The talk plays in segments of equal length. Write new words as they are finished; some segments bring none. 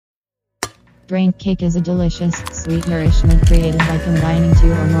Brain cake is a delicious, sweet nourishment created by combining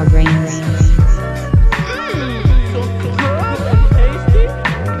two or more grains.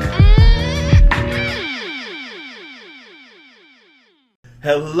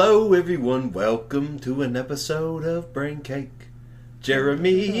 Hello everyone, welcome to an episode of Brain Cake.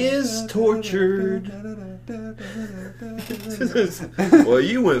 Jeremy is tortured. Well,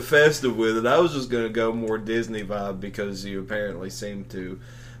 you went festive with it. I was just going to go more Disney vibe because you apparently seem to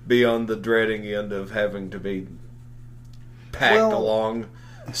be on the dreading end of having to be packed along,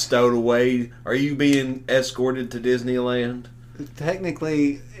 stowed away. Are you being escorted to Disneyland?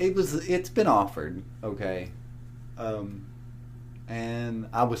 Technically, it's been offered, okay. And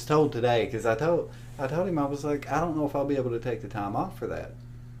I was told today, because I told him, I was like, I don't know if I'll be able to take the time off for that.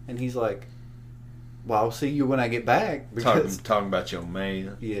 And he's like, well, I'll see you when I get back. Because, talking about your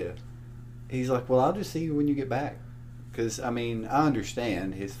man. Yeah. He's like, well, I'll just see you when you get back. Because, I mean, I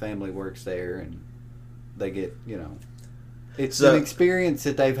understand his family works there and they get, it's an experience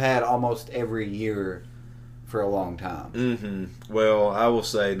that they've had almost every year for a long time. Mm-hmm. Well, I will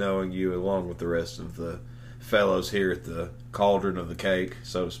say, knowing you along with the rest of the fellows here at the cauldron of the cake,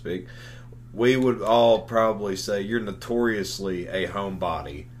 so to speak, we would all probably say you're notoriously a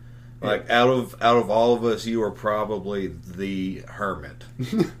homebody. Like, out of all of us, you are probably the hermit.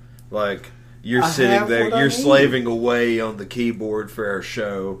 Like, you're sitting there, you're slaving away on the keyboard for our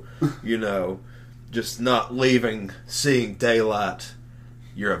show, just not leaving, seeing daylight.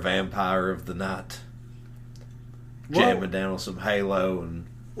 You're a vampire of the night. Jamming down on some Halo and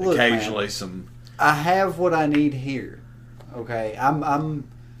occasionally some... I have what I need here. Okay, I'm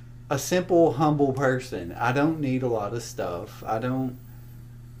a simple, humble person. I don't need a lot of stuff. I don't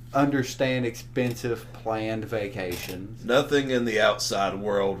understand expensive planned vacations. Nothing in the outside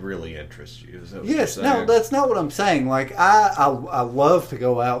world really interests you. Is that what yes, you're saying? No, that's not what I'm saying. Like I love to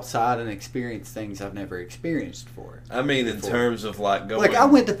go outside and experience things I've never experienced before. I mean, in terms of like going. Like I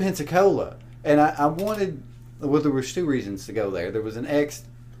went to Pensacola, and I wanted. Well, there was two reasons to go there. There was an ex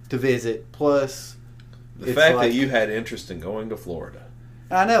to visit, plus the fact that you had interest in going to Florida.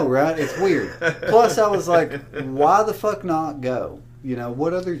 I know, right? It's weird. Plus, I was like, why the fuck not go?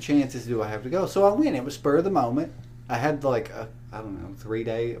 What other chances do I have to go? So I went. It was spur of the moment. I had like, 3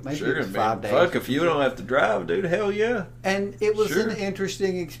 days, maybe sure, 5 days. Fuck, if you don't have to drive, dude, hell yeah. And it was an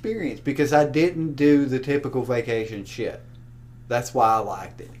interesting experience because I didn't do the typical vacation shit. That's why I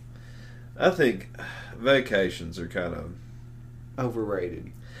liked it. I think vacations are kind of...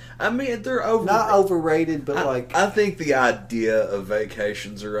 overrated. I mean, they're overrated. Not overrated, but I think the idea of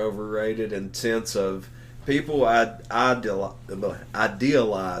vacations are overrated in sense of people idealize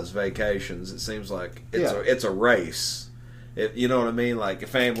vacations. It seems like it's a race. You know what I mean? Like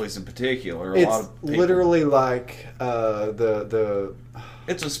families in particular. A lot of people, literally like the.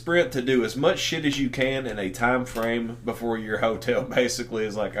 It's a sprint to do as much shit as you can in a time frame before your hotel basically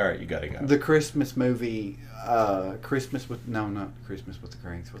is like, all right, you gotta go. The Christmas movie, not Christmas with the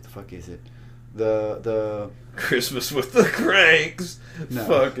Cranks. What the fuck is it? The Christmas with the Cranks.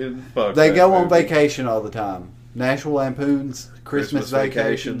 No. Fuck. They go on vacation all the time. National Lampoon's Christmas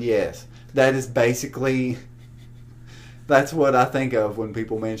Vacation. Yes, that is basically. That's what I think of when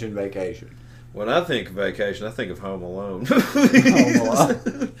people mention vacation. When I think of vacation, I think of Home Alone. Home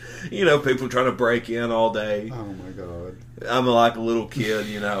Alone. People trying to break in all day. Oh my god. I'm like a little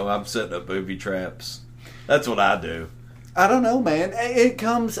kid, I'm setting up booby traps. That's what I do. I don't know, man. I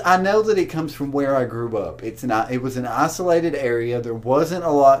know that it comes from where I grew up. It was an isolated area. There wasn't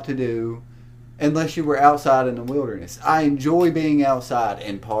a lot to do unless you were outside in the wilderness. I enjoy being outside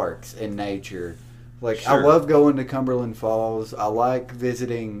in parks and nature. Like, sure. I love going to Cumberland Falls. I like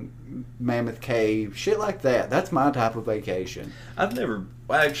visiting Mammoth Cave. Shit like that. That's my type of vacation.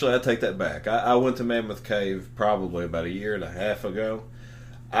 Actually, I take that back. I went to Mammoth Cave probably about 1.5 years ago.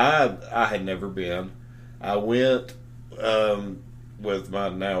 I had never been. I went with my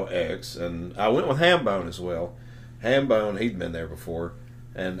now ex, and I went with Hambone as well. Hambone, he'd been there before.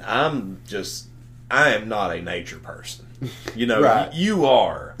 And I am not a nature person. Right. You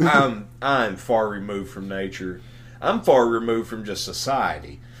are. I'm far removed from nature. I'm far removed from just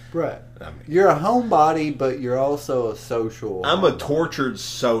society. Right. You're a homebody, but you're also a social. I'm a tortured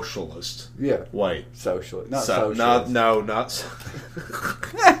socialist. Yeah. Wait. Socialist. Not socialist.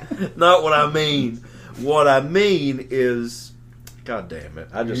 Not what I mean. What I mean is, God damn it!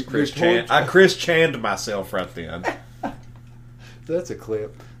 I Chris Channed myself right then. That's a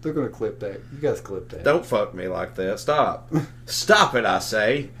clip. They're going to clip that. You guys clip that. Don't fuck me like that. Stop. Stop it, I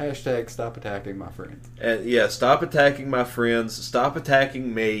say. Hashtag stop attacking my friends. Yeah, stop attacking my friends. Stop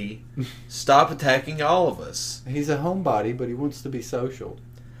attacking me. Stop attacking all of us. He's a homebody, but he wants to be social.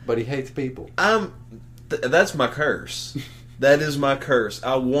 but he hates people. That's my curse. That is my curse.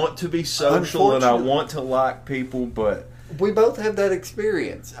 I want to be social and I want to like people, but we both have that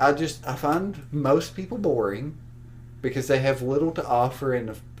experience. I find most people boring because they have little to offer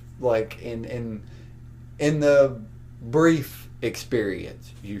in the brief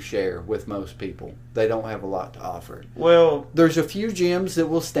experience you share with most people. They don't have a lot to offer. Well, there's a few gems that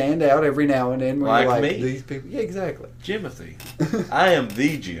will stand out every now and then where like you're like, me. these people. Yeah, exactly. Jimothy. I am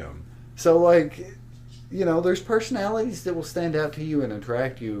the Jim. So, like, you know, there's personalities that will stand out to you and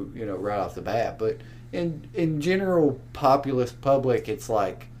attract you, you know, right off the bat. But in general populist public, it's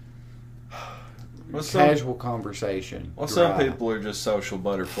like casual conversation. Well, some people are just social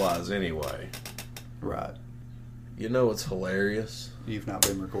butterflies anyway. Right. You know what's hilarious? You've not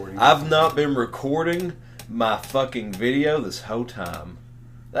been recording. I've not been recording my fucking video this whole time.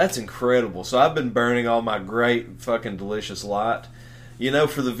 That's incredible. So I've been burning all my great fucking delicious light. You know,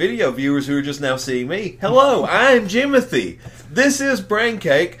 for the video viewers who are just now seeing me, hello, I'm Jimothy. This is Brain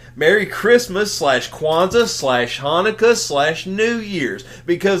Cake. Merry Christmas / Kwanzaa / Hanukkah / New Year's.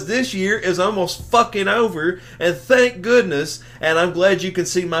 Because this year is almost fucking over, and thank goodness, and I'm glad you can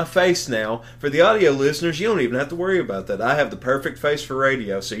see my face now. For the audio listeners, you don't even have to worry about that. I have the perfect face for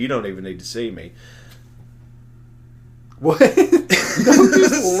radio, so you don't even need to see me. What? Don't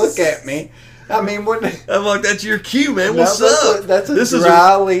just look at me. I mean, what? I'm like, that's your cue, man. What's up? That's a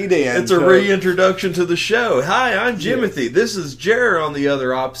dry lead-in. It's a reintroduction to the show. Hi, I'm Jimothy. Yeah. This is Jer on the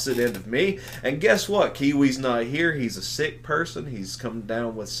other opposite end of me. And guess what? Kiwi's not here. He's a sick person. He's come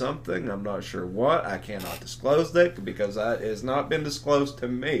down with something. I'm not sure what. I cannot disclose that because it has not been disclosed to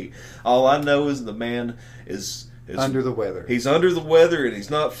me. All I know is the man is under the weather. He's under the weather and he's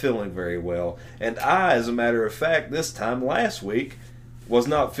not feeling very well. And I, as a matter of fact, this time last week, was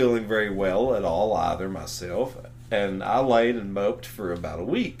not feeling very well at all either myself, and I laid and moped for about a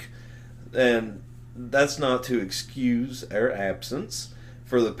week. And that's not to excuse our absence.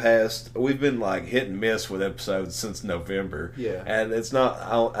 For the past, we've been like hit and miss with episodes since November. Yeah. And it's not,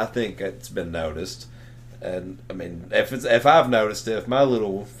 I think it's been noticed. And I mean, if I've noticed it, if my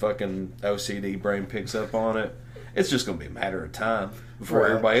little fucking OCD brain picks up on it, it's just going to be a matter of time before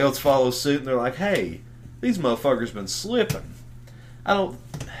everybody else follows suit and they're like, hey, these motherfuckers been slipping. I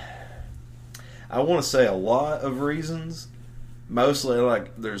want to say a lot of reasons. Mostly,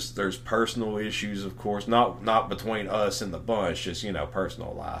 like, there's personal issues, of course, not between us and the bunch, just, you know,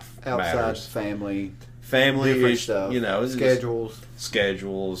 personal life outside matters. family issues, stuff, you know,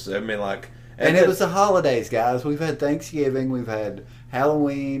 schedules. I mean, like, and it was the holidays, guys. We've had Thanksgiving, we've had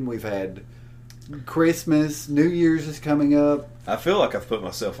Halloween, we've had Christmas, New Year's is coming up. I feel like I've put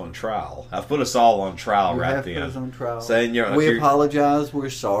myself on trial. I've put us all on trial right then. Put us on trial. Saying we apologize.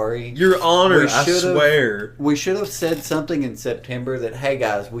 We're sorry. Your Honor, I swear. We should have said something in September that, hey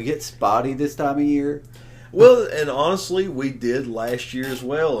guys, we get spotty this time of year. Well, and honestly, we did last year as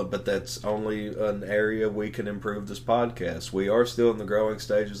well, but that's only an area we can improve this podcast. We are still in the growing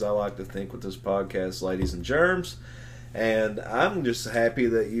stages, I like to think, with this podcast, ladies and germs. And I'm just happy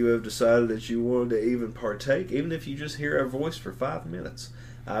that you have decided that you wanted to even partake, even if you just hear our voice for 5 minutes.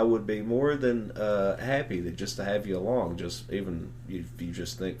 I would be more than happy to have you along. Just even if you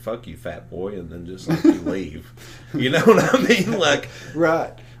just think, fuck you, fat boy, and then just like you leave. You know what I mean? Like,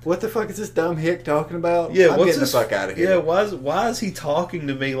 right. What the fuck is this dumb hick talking about? Yeah, I'm getting the fuck out of here. Yeah, why is he talking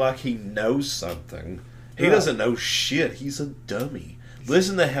to me like he knows something? He doesn't know shit. He's a dummy.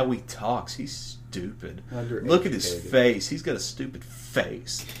 Listen to how he talks. He's stupid. Look at his face. He's got a stupid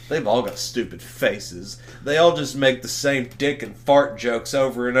face. They've all got stupid faces. They all just make the same dick and fart jokes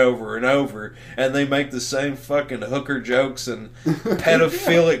over and over and over, and they make the same fucking hooker jokes and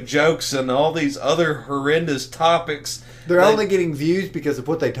pedophilic jokes and all these other horrendous topics. They're only getting views because of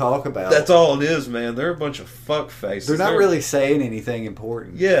what they talk about. That's all it is, man. They're a bunch of fuck faces. They're not really saying anything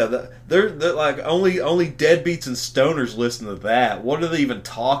important. Yeah, they're like only deadbeats and stoners listen to that. What are they even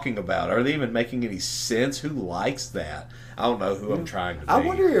talking about? Are they even making any sense? Who likes that? I don't know who I'm trying to be. I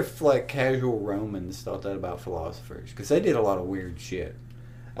wonder if like casual Romans thought that about philosophers, because they did a lot of weird shit.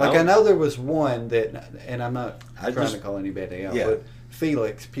 Like I know there was one that, and I'm not trying to call anybody out, but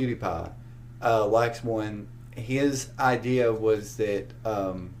Felix PewDiePie likes one. His idea was that,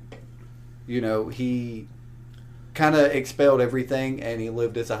 he kind of expelled everything, and he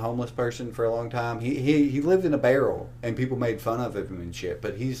lived as a homeless person for a long time. He lived in a barrel, and people made fun of him and shit.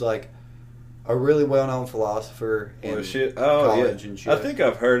 But he's like a really well-known philosopher in college and shit. I think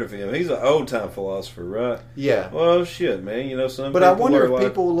I've heard of him. He's an old-time philosopher, right? Yeah. Well, shit, man. You know, some. But I wonder if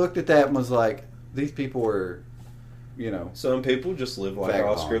people looked at that and was like, these people were, Some people just live like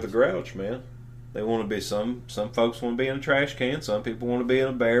vagabonds. Oscar the Grouch, man. They want to be some folks want to be in a trash can, some people want to be in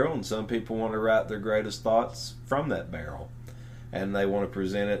a barrel, and some people want to write their greatest thoughts from that barrel. And they want to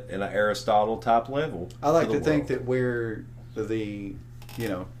present it in an Aristotle type level. I like to think that we're the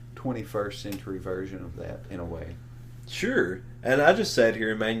 21st century version of that in a way. Sure. And I just sat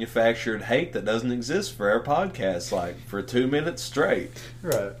here and manufactured hate that doesn't exist for our podcast, like, for 2 minutes straight.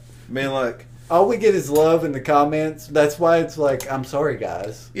 Right. I mean, like... All we get is love in the comments. That's why it's like, I'm sorry,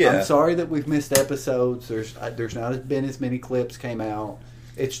 guys. Yeah. I'm sorry that we've missed episodes. There's not been as many clips came out.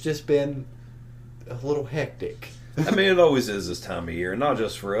 It's just been a little hectic. I mean, it always is this time of year, not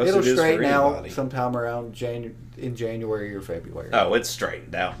just for us. It'll it is straighten for out sometime around in January or February. Oh, it's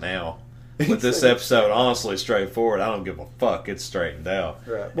straightened out now. With this episode, honestly, straightforward. I don't give a fuck. It's straightened out.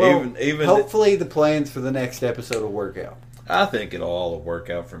 Right. Well, even hopefully the plans for the next episode will work out. I think it'll all work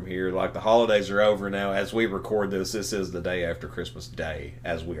out from here. Like, the holidays are over now. As we record this is the day after Christmas Day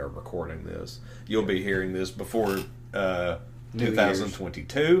as we are recording this. You'll be hearing this before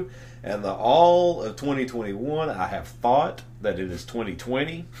 2022. And the all of 2021, I have thought that it is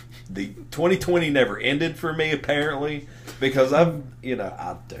 2020. The 2020 never ended for me, apparently, because I don't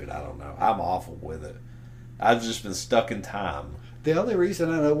know. I'm awful with it. I've just been stuck in time. The only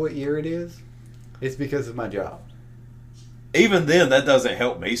reason I know what year it is because of my job. Even then, that doesn't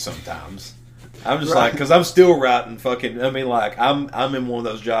help me sometimes. I'm just like, because I'm still writing fucking, I mean, like, I'm in one of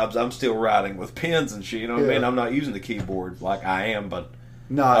those jobs, I'm still writing with pens and shit, you know what I mean? I'm not using the keyboard like I am, but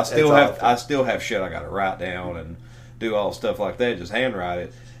no, I still have shit I got to write down and do all stuff like that, just handwrite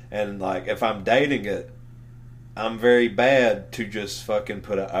it. And, like, if I'm dating it, I'm very bad to just fucking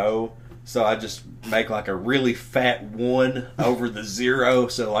put a O. So I just make, like, a really fat 1 over the 0.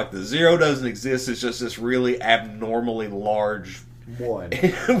 So, like, the 0 doesn't exist. It's just this really abnormally large 1.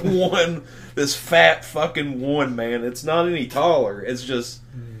 1. This fat fucking 1, man. It's not any taller. It's just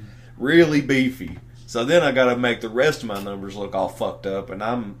really beefy. So then I got to make the rest of my numbers look all fucked up. And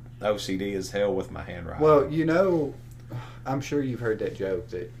I'm OCD as hell with my handwriting. Well, I'm sure you've heard that joke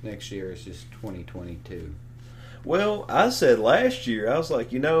that next year is just 2022. Well, I said last year, I was like,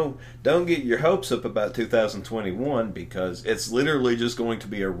 don't get your hopes up about 2021 because it's literally just going to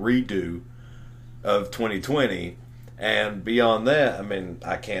be a redo of 2020. And beyond that, I mean,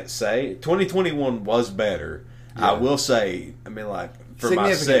 I can't say. 2021 was better. Yeah. I will say, I mean, like, for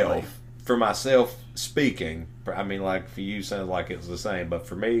myself speaking, I mean, like, for you, sounds like it's the same. But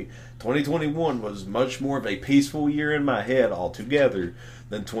for me, 2021 was much more of a peaceful year in my head altogether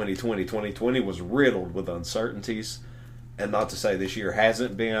than 2020. 2020 was riddled with uncertainties. And not to say this year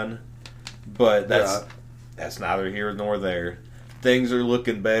hasn't been, but that's neither here nor there. Things are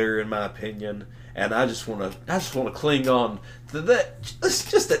looking better, in my opinion. And I just want to cling on to that. It's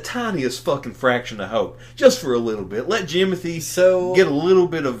just the tiniest fucking fraction of hope, just for a little bit. Let Jimothy get a little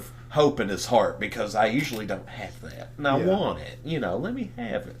bit of hope in his heart because I usually don't have that, and I want it. Let me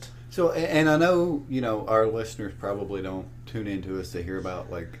have it. So, and I know our listeners probably don't tune into us to hear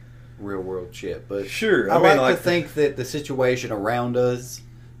about like real world shit, but sure, I like to think that the situation around us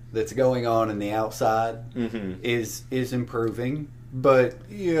that's going on in the outside is improving. But,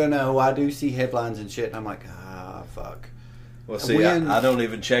 I do see headlines and shit, and I'm like, fuck. Well, see, I don't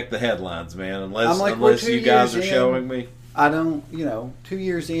even check the headlines, man, unless you guys are showing me. I don't, 2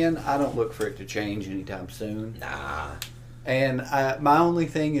 years in, I don't look for it to change anytime soon. Nah. And my only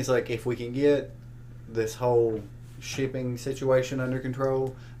thing is, like, if we can get this whole shipping situation under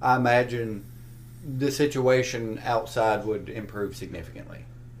control, I imagine the situation outside would improve significantly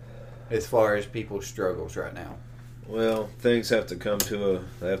as far as people's struggles right now. Well, things have to come to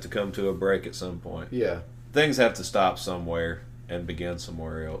a break at some point. Yeah. Things have to stop somewhere and begin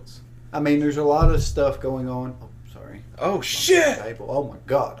somewhere else. I mean, there's a lot of stuff going on. Oh, sorry. Oh, shit! Oh, my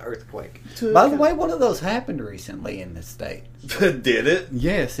God. Earthquake. By the way, one of those happened recently in this state. Did it?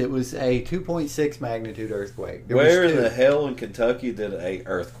 Yes, it was a 2.6 magnitude earthquake. Where in the hell in Kentucky did a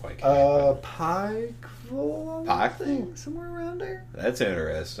earthquake happen? Pikeville? Pikeville? Somewhere around there. That's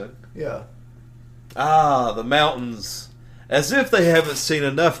interesting. Yeah. Ah, the mountains. As if they haven't seen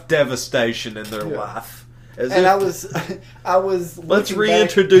enough devastation in their life. I was. Let's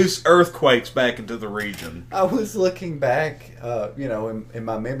reintroduce earthquakes back into the region. I was looking back, in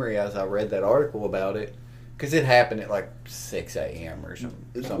my memory as I read that article about it, because it happened at like 6 a.m. or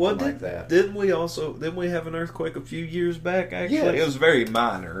something like that. Didn't we have an earthquake a few years back? Actually, It was very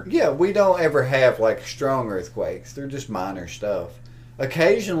minor. Yeah, we don't ever have like strong earthquakes. They're just minor stuff.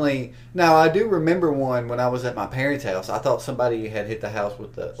 Occasionally, now I do remember one when I was at my parents' house. I thought somebody had hit the house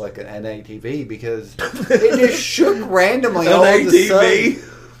with an ATV because it just shook randomly all of a sudden.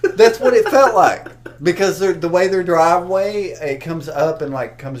 That's what it felt like. Because the way their driveway, it comes up and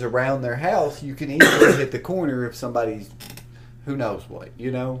like comes around their house, you can easily hit the corner if somebody's, who knows what,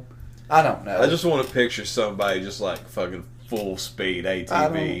 you know? I don't know. I just want to picture somebody just like fucking full speed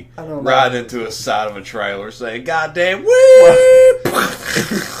ATV I don't riding into a side of a trailer saying, "Goddamn woo!"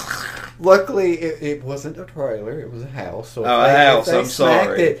 Luckily, it wasn't a trailer; it was a house. So a house. I'm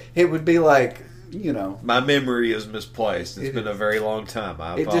sorry. It would be like, you know. My memory is misplaced. It's been a very long time.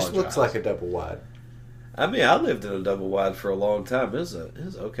 I apologize. It just looks like a double wide. I mean, I lived in a double wide for a long time. It's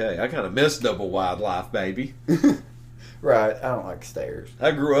okay. I kind of miss double wide life, baby. Right. I don't like stairs.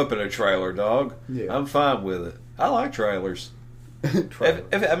 I grew up in a trailer, dog. Yeah. I'm fine with it. I like trailers.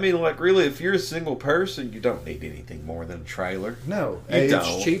 I mean, like, really, if you're a single person, you don't need anything more than a trailer. No.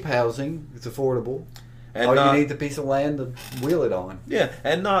 It's cheap housing. It's affordable. And you need the piece of land to wheel it on. Yeah,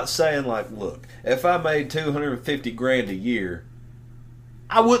 and not saying, like, look, if I made $250,000 a year,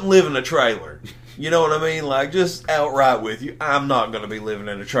 I wouldn't live in a trailer. You know what I mean? Like, just outright with you, I'm not going to be living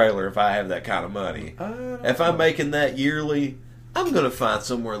in a trailer if I have that kind of money. If I'm making that yearly, I'm going to find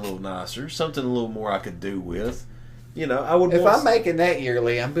somewhere a little nicer, something a little more I could do with. You know, I would. If I'm making that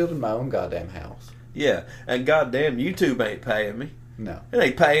yearly, I'm building my own goddamn house. Yeah, and goddamn, YouTube ain't paying me. No, it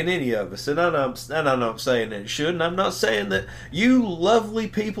ain't paying any of us, and I know I'm saying that it should, and I'm not saying that you lovely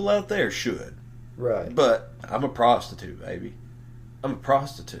people out there should. Right. But I'm a prostitute, baby. I'm a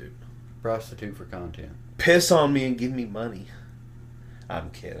prostitute. Prostitute for content. Piss on me and give me money. I'm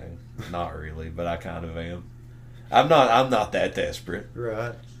kidding. Not really, but I kind of am. I'm not that desperate.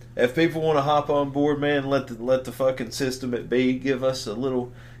 Right. If people want to hop on board, man, let the fucking system it be. Give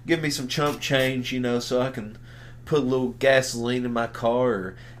me some chump change, you know, so I can put a little gasoline in my car.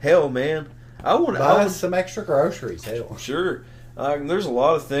 Or hell, man, I want to buy some extra groceries. Hell, sure. There's a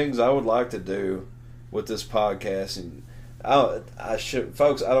lot of things I would like to do with this podcast, and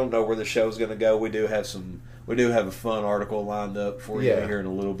folks. I don't know where the show's going to go. We do have a fun article lined up for you here in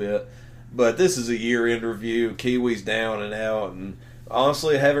a little bit, but this is a year-end review. Kiwi's down and out, and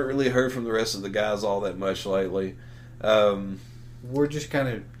honestly, I haven't really heard from the rest of the guys all that much lately. We're just kind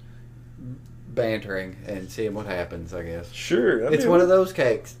of bantering and seeing what happens, I guess. Sure. It's one of those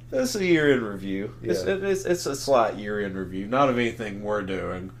cakes. It's a year-end review. Yeah. It's a slight year-end review, not of anything we're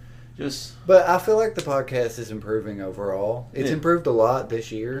doing. But I feel like the podcast is improving overall. It's improved a lot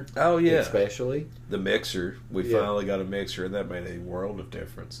this year. Oh, yeah. Especially. The mixer. We finally got a mixer, and that made a world of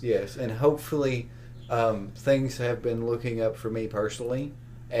difference. Yes, and hopefully things have been looking up for me personally.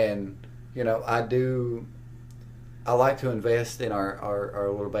 And, you know, I like to invest in our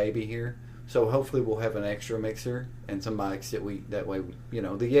little baby here. So hopefully we'll have an extra mixer and some mics that way, you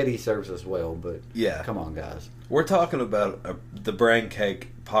know, the Yeti serves us well, but come on, guys. We're talking about the Brain Cake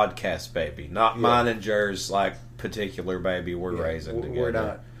podcast baby, not mine and Jer's like particular baby we're raising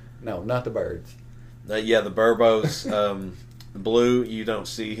together. We're not the birds. The Burbos, Blue, you don't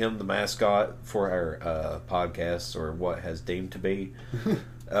see him, the mascot for our podcast, or what has deemed to be.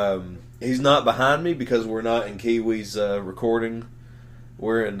 He's not behind me because we're not in Kiwi's recording.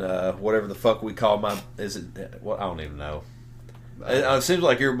 We're in whatever the fuck we call I don't even know. It seems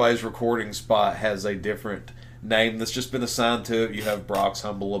like everybody's recording spot has a different name that's just been assigned to it. You have Brock's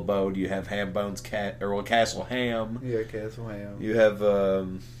Humble Abode. You have Hambone's Castle Ham. Yeah, Castle Ham. You have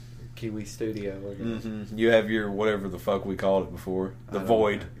Kiwi Studio. Mm-hmm. You have your whatever the fuck we called it before. The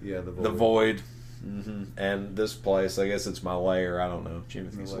Void. Yeah, the Void. The Void. Mm-hmm. And this place, I guess it's my lair. I don't know.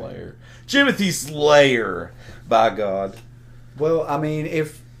 Jimothy's lair. Jimothy's lair. By God. Well, I mean,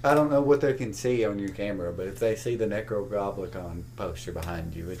 I don't know what they can see on your camera, but if they see the Necrogoblicon poster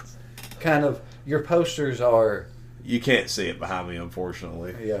behind you, it's kind of, your posters are... You can't see it behind me,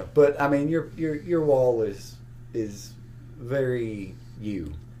 unfortunately. Yeah, but I mean, your wall is very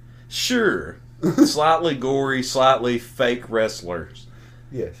you. Sure. Slightly gory, slightly fake wrestlers.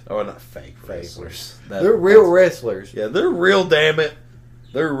 Yes. Oh, not fake wrestlers. They're real wrestlers. Yeah, they're real, damn it.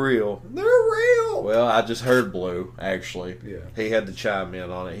 They're real. They're real. Well, I just heard Blue, actually. Yeah. He had to chime in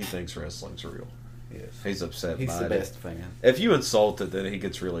on it. He thinks wrestling's real. Yes. He's upset by it. He's the best fan. If you insult it, then he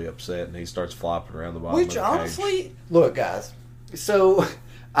gets really upset and he starts flopping around the bottom of the cage. Honestly, look, guys. So,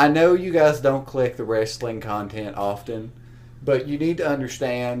 I know you guys don't click the wrestling content often, but you need to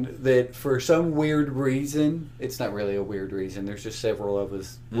understand that for some weird reason, it's not really a weird reason. There's just several of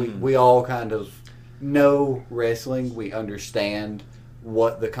us. Mm-hmm. We all kind of know wrestling. We understand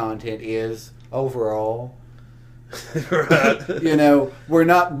what the content is overall. Right. You know, we're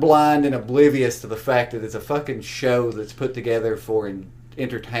not blind and oblivious to the fact that it's a fucking show that's put together for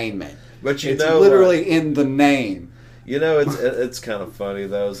entertainment. But it's literally in the name. You know, it's kind of funny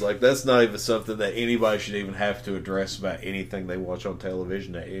though. It's like that's not even something that anybody should even have to address about anything they watch on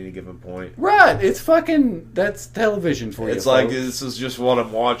television at any given point. Right? It's fucking that's television for you. It's like folks. this is just what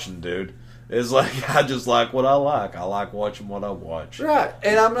I'm watching, dude. It's like I just like what I like. I like watching what I watch. Right,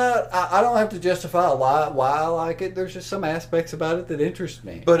 and I'm not. I don't have to justify why I like it. There's just some aspects about it that interest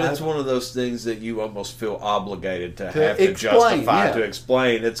me. But it's one of those things that you almost feel obligated to have to explain, justify, yeah. to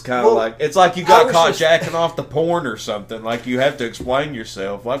explain. It's kind of like it's like you got caught just jacking off the porn or something. Like you have to explain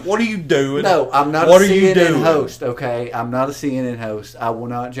yourself. Like, what are you doing? No, I'm not what a are you CNN doing? host. Okay, I'm not a CNN host. I will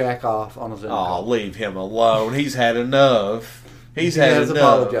not jack off on a Zoom Oh, call. leave him alone. He's had enough. He has enough.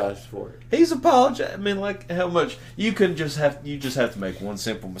 apologized for it. He's apologized. I mean, like how much you just have to make one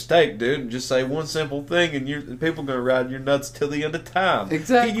simple mistake, dude, and just say one simple thing, and people are gonna ride your nuts till the end of time.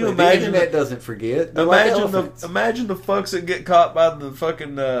 Exactly. Can you imagine? The internet doesn't forget. They're Imagine like imagine the fucks that get caught by the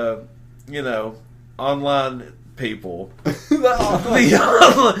fucking online people.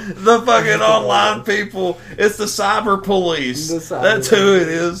 the fucking online people. It's the cyber police. That's who it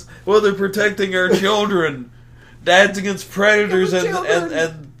is. Well, they're protecting our children. Dads Against Predators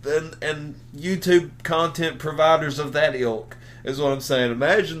and YouTube content providers of that ilk is what I'm saying.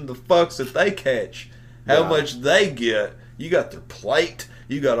 Imagine the fucks that they catch, how much they get. You got their plate,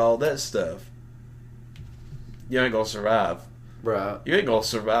 you got all that stuff. You ain't gonna survive. Right. You ain't gonna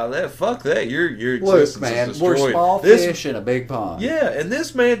survive that. Fuck that. Your Look, existence man, is we're destroyed. small fish in a big pond. Yeah, and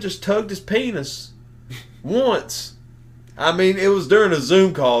this man just tugged his penis once. I mean, it was during a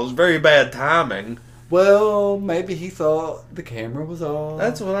Zoom call. It was very bad timing. Well, maybe he thought the camera was off.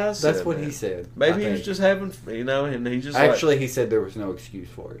 That's what I said. That's what man. he said. Maybe he was just having, and he just actually he said there was no excuse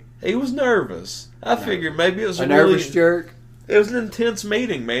for it. He was nervous. I figured maybe it was a nervous jerk. It was an intense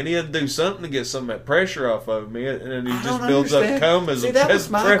meeting, man. He had to do something to get some of that pressure off of me, and then he just builds up cum as See, that was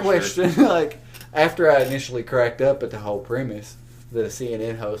my pressure. question. Like after I initially cracked up at the whole premise that a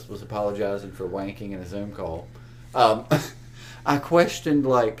CNN host was apologizing for wanking in a Zoom call, I questioned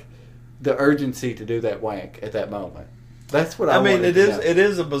like the urgency to do that wank at that moment. That's what I mean. wanted It to is. know. It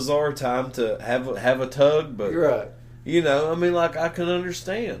is a bizarre time to have a tug, but You're right. you know, I mean, like I can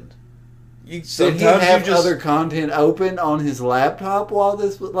understand. Did Sometimes he have you just other content open on his laptop while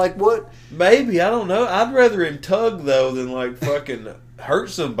this was like what? maybe I don't know. I'd rather him tug though than like fucking hurt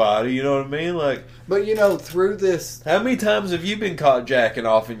somebody. You know what I mean? Like, But you know, through this, how many times have you been caught jacking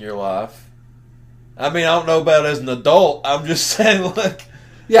off in your life? I mean, I don't know about as an adult. I'm just saying, like.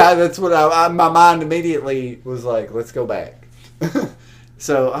 yeah, that's what my mind immediately was like. Let's go back.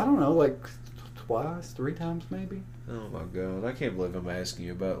 So I don't know, like twice, 3 times maybe. Oh my god, I can't believe I'm asking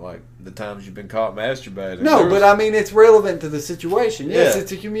you about like the times you've been caught masturbating. No, but I mean it's relevant to the situation. Yes, Yeah.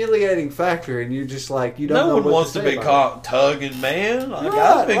 it's a humiliating factor, and you're just like you don't. no know one what wants to to say be about caught tugging, man. Like Right,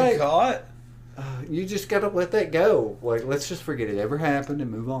 I've been like- caught. it. You just gotta let that go. Like let's just forget it ever happened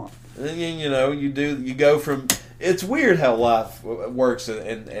and move on. And then, you know, you go from. It's weird how life works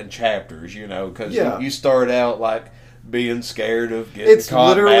in chapters, you know, because Yeah. you start out like being scared of getting It's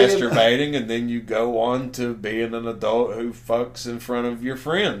caught literally- masturbating, and then you go on to being an adult who fucks in front of your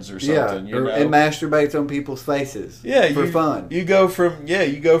friends or something. You know, and masturbates on people's faces. yeah, for you, fun. You go from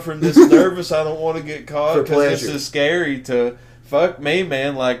this nervous, I don't want to get caught For because this pleasure. is scary to. Fuck me,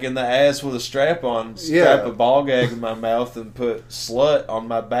 man! Like in the ass with a strap on, Yeah. a ball gag in my mouth, and put "slut" on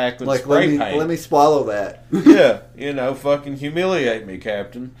my back with Like spray paint. let me swallow that. Yeah, you know, fucking humiliate me,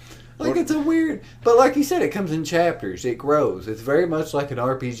 Captain. Like it's a weird, but like you said, it comes in chapters. It grows. It's very much like an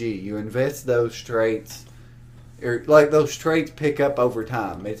RPG. You invest those traits, or like those traits pick up over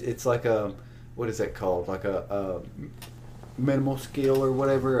time. It's like a what is that called? Like a minimal skill or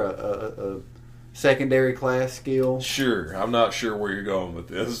whatever. A secondary class skill. Sure, I'm not sure where you're going with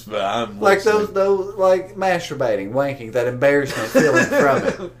this, but I'm Like listening. those like masturbating, wanking, that embarrassment feeling from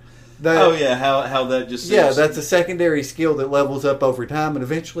it. Oh yeah, how that just Yeah, seems- that's a secondary skill that levels up over time, and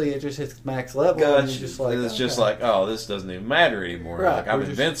eventually it just hits max level. And Gotcha. you're just like, And it's just okay. like, oh, this doesn't even matter anymore. Right, Like I'm we're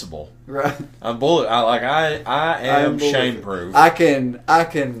just- invincible. right. I'm bullet. I am bulletproof. shame proof. I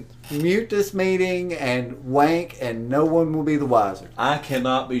can mute this meeting and wank, and no one will be the wiser. I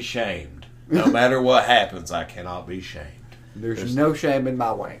cannot be shamed. No matter what happens, I cannot be shamed. There's no shame in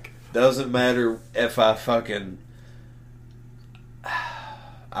my wank. Doesn't matter if I fucking.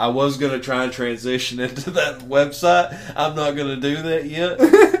 I was gonna try and transition into that website. I'm not gonna do that yet.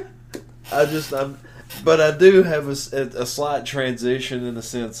 But I do have a slight transition in the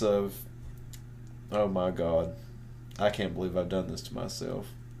sense of, oh my god, I can't believe I've done this to myself.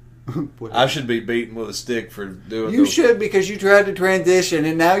 I should be beaten with a stick for doing. You should, because you tried to transition,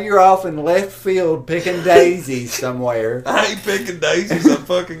 and now you're off in left field picking daisies somewhere. I ain't picking daisies. I'm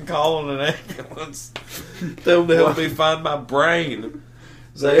fucking calling an ambulance. Tell them to help me find my brain.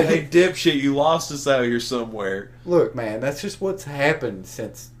 Say, hey, dipshit, you lost us out here somewhere. Look, man, that's just what's happened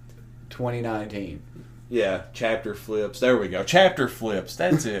since 2019. Yeah, chapter flips. There we go. Chapter flips.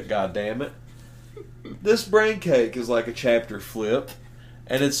 That's it, God damn it. This brain cake is like a chapter flip,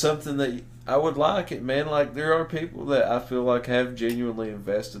 and it's something that I would like it, man. Like, there are people that I feel like have genuinely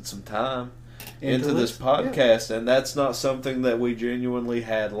invested some time into this podcast, and that's not something that we genuinely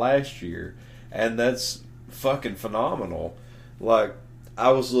had last year, and that's fucking phenomenal. Like,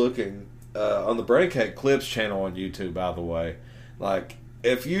 I was looking on the Brain Cake Clips channel on YouTube, by the way. Like,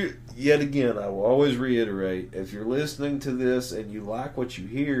 if you, yet again, I will always reiterate, if you're listening to this and you like what you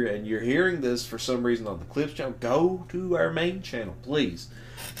hear, and you're hearing this for some reason on the Clips channel, go to our main channel, please.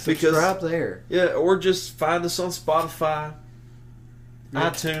 Subscribe there. Yeah, or just find us on Spotify,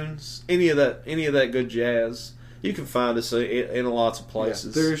 iTunes, any of that good jazz. You can find us in lots of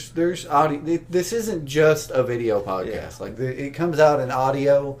places. Yeah, there's audio. This isn't just a video podcast. Yeah. Like it comes out in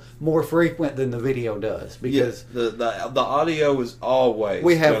audio more frequent than the video does because the audio is always.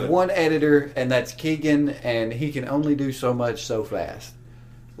 We have one editor, and that's Keegan, and he can only do so much so fast.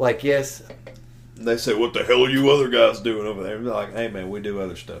 Like, yes. They say, "What the hell are you other guys doing over there?" And they're like, "Hey man, we do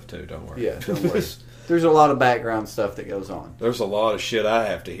other stuff too. Don't worry." Yeah, don't worry. There's a lot of background stuff that goes on. There's a lot of shit I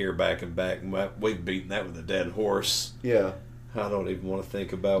have to hear back and back. We've beaten that with a dead horse. Yeah. I don't even want to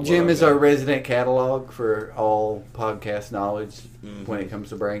think about. Jim is our resident catalog for all podcast knowledge when it comes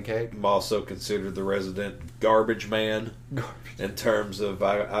to Brain Cake. I'm also considered the resident garbage man. In terms of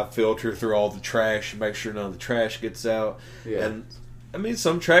I filter through all the trash and make sure none of the trash gets out. Yeah. And I mean,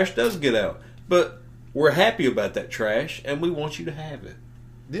 some trash does get out, but we're happy about that trash, and we want you to have it.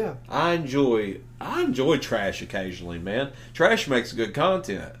 Yeah. I enjoy trash occasionally, man. Trash makes good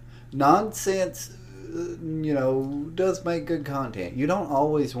content. Nonsense, does make good content. You don't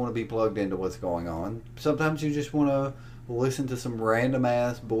always want to be plugged into what's going on. Sometimes you just want to listen to some random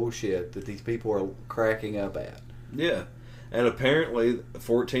ass bullshit that these people are cracking up at. Yeah. And apparently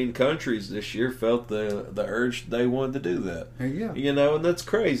 14 countries this year felt the urge they wanted to do that. Yeah. And that's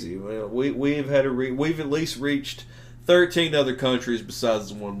crazy. We've at least reached 13 other countries besides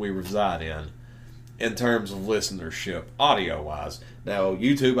the one we reside in terms of listenership, audio-wise. Now,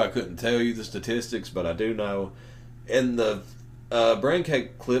 YouTube, I couldn't tell you the statistics, but I do know. In the Brain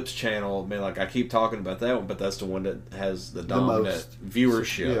Cake Clips channel, I keep talking about that one, but that's the one that has the dominant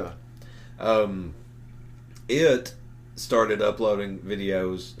viewership. Yeah. It started uploading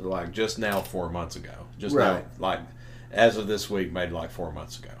videos, just now 4 months ago. Now, as of this week, maybe 4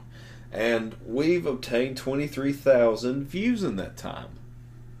 months ago. And we've obtained 23,000 views in that time,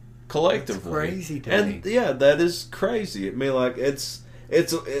 collectively. That's crazy, Tony. And yeah, that is crazy. I mean,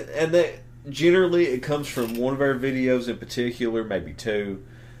 and that generally it comes from one of our videos in particular, maybe two.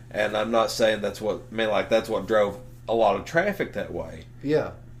 And I'm not saying that's what drove a lot of traffic that way.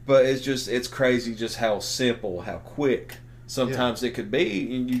 Yeah. But it's crazy just how simple, how quick sometimes it could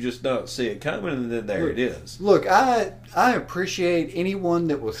be, and you just don't see it coming, and then it is. Look, I appreciate anyone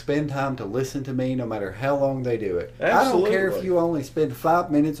that will spend time to listen to me, no matter how long they do it. Absolutely. I don't care if you only spend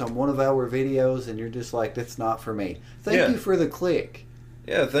 5 minutes on one of our videos, and you're just like, that's not for me. Thank you for the click.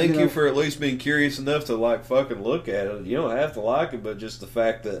 Yeah, thank you for at least being curious enough to fucking look at it. You don't have to like it, but just the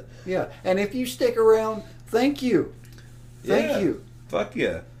fact that... Yeah, and if you stick around, thank you. Thank you. Fuck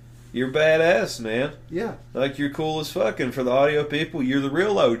yeah. You're badass, man. Yeah. You're cool as fucking. For the audio people, you're the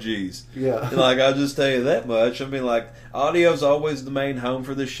real OGs. Yeah. I'll just tell you that much. I mean, audio's always the main home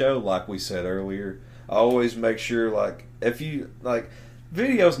for the show, like we said earlier. I always make sure, if you,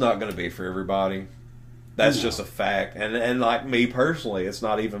 video's not going to be for everybody. That's just a fact. And me personally, it's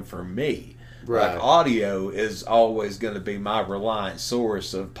not even for me. Right. Audio is always going to be my reliant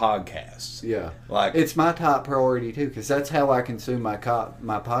source of podcasts. Yeah. It's my top priority, too, because that's how I consume my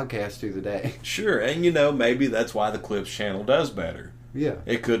podcast through the day. Sure. And, maybe that's why the Clips channel does better. Yeah.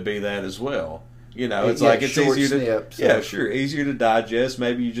 It could be that as well. It's it's easier snips, to... Yeah, sure. Easier to digest.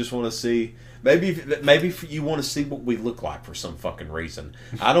 Maybe you just want to see... Maybe you want to see what we look like for some fucking reason.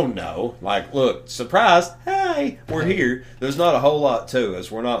 I don't know. Look, surprise! Hey, we're here. There's not a whole lot to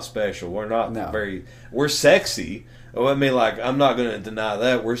us. We're not special. We're not very... We're sexy. I mean, I'm not going to deny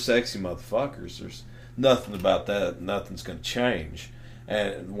that. We're sexy motherfuckers. There's nothing about that. Nothing's going to change.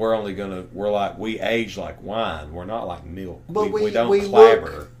 And we're only going to... we age like wine. We're not like milk. But we don't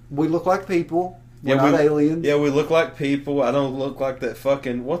clabber. We look like people. We're not aliens. Yeah, we look like people. I don't look like that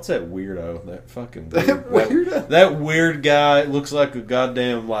fucking... What's that weirdo? That fucking weirdo? That weird guy looks like a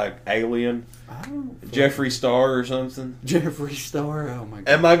goddamn, like, alien. I don't Jeffree Star or something. Jeffree Star? Oh, my God.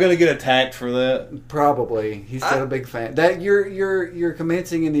 Am I going to get attacked for that? Probably. He's got a big fan. That you're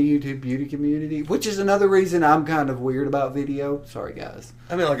commencing in the YouTube beauty community, which is another reason I'm kind of weird about video. Sorry, guys.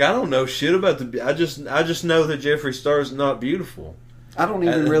 I mean, like, I don't know shit about the... I just know that Jeffree Star is not beautiful. I don't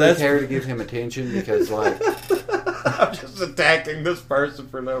even really care to give him attention because, like... I'm just attacking this person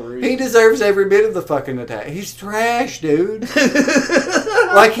for no reason. He deserves every bit of the fucking attack. He's trash, dude.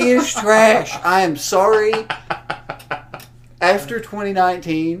 Like, he is trash. I am sorry. After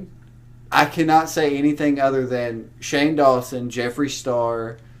 2019, I cannot say anything other than Shane Dawson, Jeffree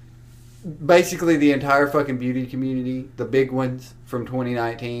Star, basically the entire fucking beauty community, the big ones from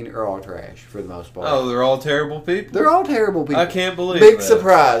 2019 are all trash for the most part. Oh, they're all terrible people? They're all terrible people. I can't believe Big that.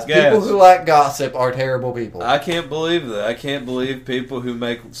 surprise. Gas. People who like gossip are terrible people. I can't believe that. I can't believe people who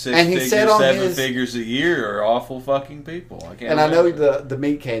make six And he figures, said on 7 his- figures a year are awful fucking people. I can't. And I know imagine. the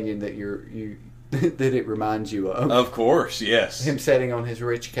meat canyon that you that it reminds you of. Of course, yes. Him sitting on his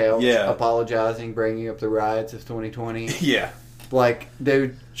rich couch, Yeah. apologizing, bringing up the riots of 2020. Yeah. Like,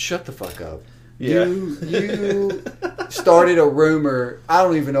 dude, shut the fuck up. Yeah. You started a rumor. I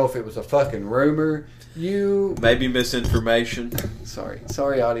don't even know if it was a fucking rumor. You... Maybe misinformation.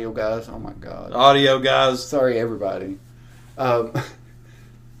 Sorry, audio guys. Oh, my God. Audio guys. Sorry, everybody.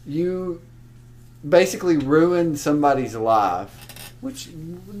 You basically ruined somebody's life, which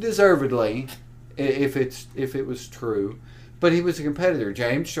deservedly, if it was true. But he was a competitor.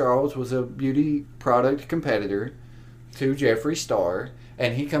 James Charles was a beauty product competitor to Jeffree Star,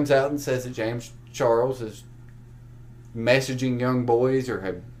 and he comes out and says that James Charles is messaging young boys or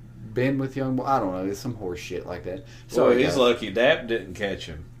have been with young boys. I don't know. It's some horse shit like that. So So he's lucky Dap didn't catch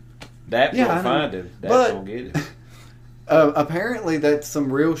him. Dap Yeah, I don't know. find him. Dap But- don't get him. apparently that's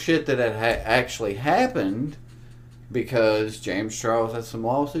some real shit that had actually happened, because James Charles has some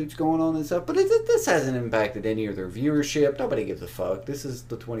lawsuits going on and stuff. But this hasn't impacted any of their viewership. Nobody gives a fuck. This is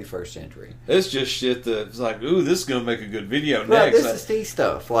the 21st century. It's just shit that's like, ooh, this is gonna make a good video Right, next. this is T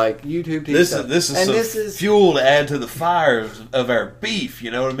stuff, like YouTube T This stuff. is and some this is fuel to add to the fire of our beef.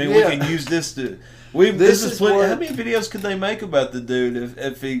 You know what I mean? Yeah. We can use this to. This This is is plenty, what- how many videos could they make about the dude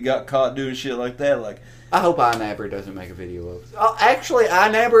if he got caught doing shit like that? Like, I hope iNabber doesn't make a video of it. Actually,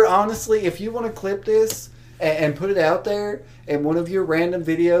 iNabber, honestly, if you want to clip this and put it out there in one of your random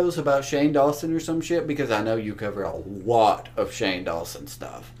videos about Shane Dawson or some shit, because I know you cover a lot of Shane Dawson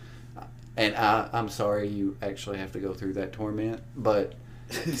stuff. And I'm sorry you actually have to go through that torment, but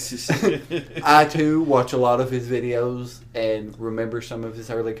I too watch a lot of his videos and remember some of his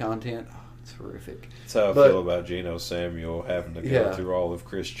early content. Oh, it's horrific. that's how I But- feel about Geno Samuel having to go Yeah. through all of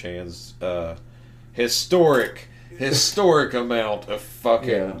Chris Chan's historic amount of fucking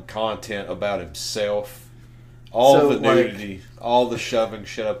Yeah. content about himself. All So, the like- nudity, all the shoving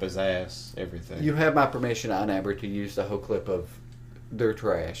shit up his ass, everything. You have my permission, iNabber, to use the whole clip of their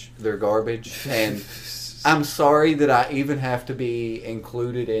trash, their garbage, and I'm sorry that I even have to be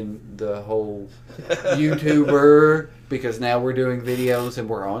included in the whole YouTuber, because now we're doing videos and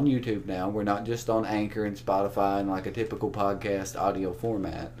we're on YouTube now. We're not just on Anchor and Spotify and like a typical podcast audio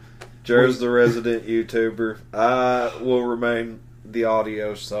format. Jer's the resident YouTuber. I will remain the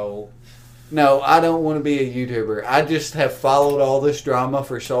audio soul. No, I don't want to be a YouTuber. I just have followed all this drama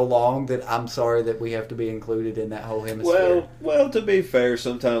for so long that I'm sorry that we have to be included in that whole hemisphere. Well, to be fair,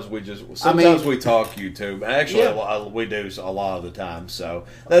 sometimes we talk YouTube. Actually, Yeah. we do a lot of the time, so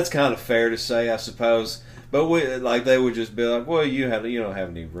that's kind of fair to say, I suppose. But they would just be like, well, you don't have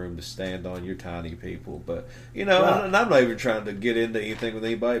any room to stand on. You're tiny people, but Right. and I'm not even trying to get into anything with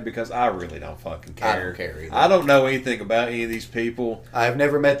anybody because I really don't fucking care. I don't care either. I don't know anything about any of these people. I have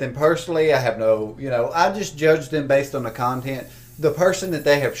never met them personally. I have no, I just judge them based on the content. The person that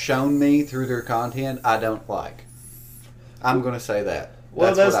they have shown me through their content, I don't like. I'm going to say that.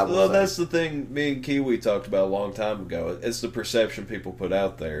 Well, what I will say. that's the thing me and Kiwi talked about a long time ago. It's the perception people put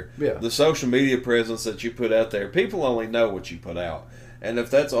out there. Yeah. The social media presence that you put out there. People only know what you put out. And if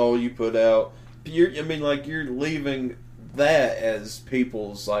that's all you put out, you're leaving that as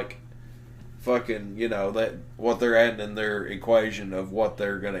people's, like, fucking, that what they're adding in their equation of what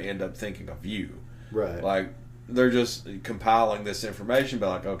they're going to end up thinking of you. Right. Like, they're just compiling this information, but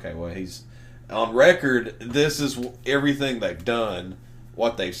like, okay, well, he's on record. This is everything they've done.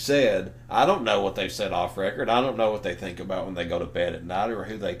 what they've said. I don't know what they've said off record. I don't know what they think about when they go to bed at night, or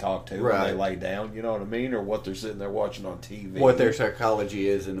who they talk to when they lay down. You know what I mean? Or what they're sitting there watching on TV. What their psychology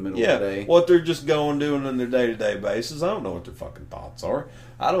is in the middle of the day. What they're just doing on their day-to-day basis. I don't know what their fucking thoughts are.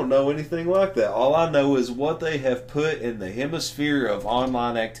 I don't know anything like that. All I know is what they have put in the hemisphere of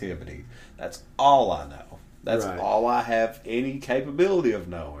online activity. That's all I know. That's all I have any capability of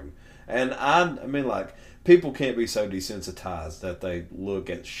knowing. And I mean, like, people can't be so desensitized that they look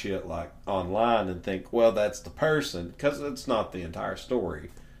at shit like online and think, well, that's the person, because it's not the entire story.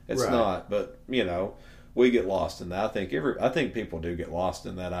 It's not. But, you know, we get lost in that. I think people do get lost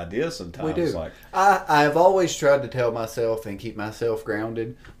in that idea sometimes. We do. Like, I've always tried to tell myself and keep myself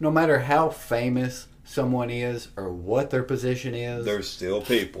grounded, no matter how famous someone is or what their position is. There's still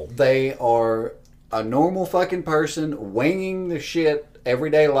people. They are a normal fucking person winging the shit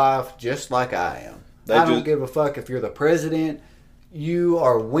everyday life just like I am. I don't give a fuck if you're the president. You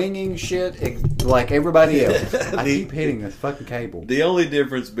are winging shit like everybody else. I keep hitting this fucking cable. The only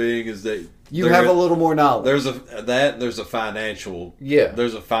difference being is that you have a little more knowledge. There's a financial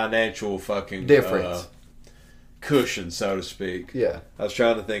fucking difference. Cushion, so to speak. Yeah. I was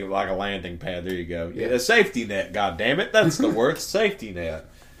trying to think of like a landing pad. There you go. Yeah. A safety net, God damn it. That's the word. Safety net.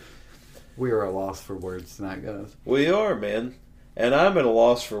 We are a loss for words tonight, guys. We are, man. And I'm at a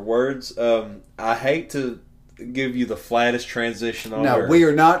loss for words. I hate to give you the flattest transition on earth. No, we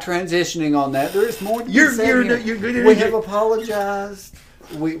are not transitioning on that. There is more to be said here. We have apologized.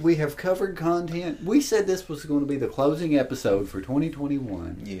 We have covered content. We said this was going to be the closing episode for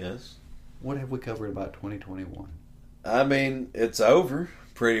 2021. Yes. What have we covered about 2021? I mean, it's over,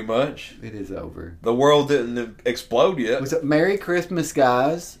 pretty much. It is over. The world didn't explode yet. Was it Merry Christmas,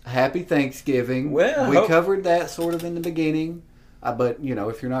 guys? Happy Thanksgiving. Well, we covered that sort of in the beginning. But, you know,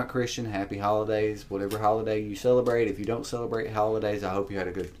 if you're not Christian, happy holidays. Whatever holiday you celebrate. If you don't celebrate holidays, I hope you had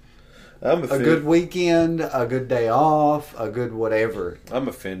a good weekend, a good day off, a good whatever. I'm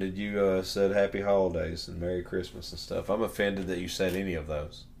offended you said happy holidays and Merry Christmas and stuff. I'm offended that you said any of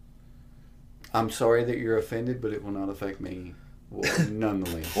those. I'm sorry that you're offended, but it will not affect me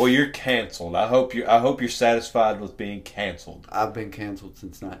nonetheless. Well, you're canceled. I hope you're satisfied with being canceled. I've been canceled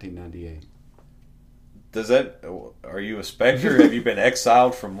since 1998. Are you a specter? Have you been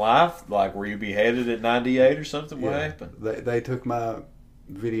exiled from life? Like, were you beheaded at 98 or something? What happened? They took my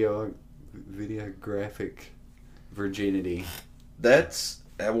videographic virginity.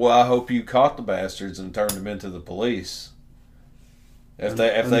 Well, I hope you caught the bastards and turned them into the police. If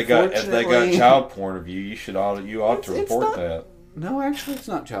they got child porn of you, you ought to report that. No, actually, it's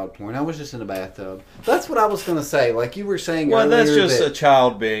not child porn. I was just in a bathtub. That's what I was going to say. Like you were saying earlier. Well, that's just a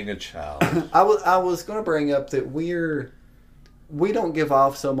child being a child. I was going to bring up that we don't give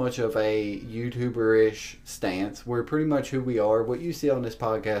off so much of a YouTuber-ish stance. We're pretty much who we are. What you see on this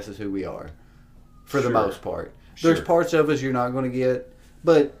podcast is who we are, for the most part. There's parts of us you're not going to get,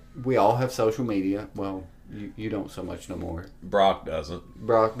 but we all have social media. Well, you don't so much no more. Brock doesn't.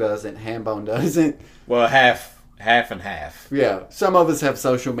 Hambone doesn't. Well, half and half. Yeah, some of us have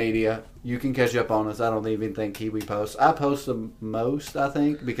social media. You can catch up on us. I don't even think Kiwi posts. I post the most, I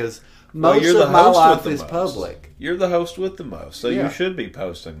think, because most of my life is public. You're the host with the most, so you should be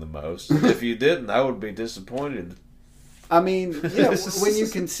posting the most. If you didn't, I would be disappointed. I mean, when you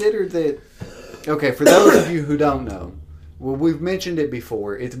consider that... Okay, for those of you who don't know, well, we've mentioned it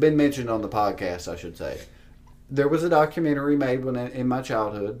before. It's been mentioned on the podcast, I should say. There was a documentary made in my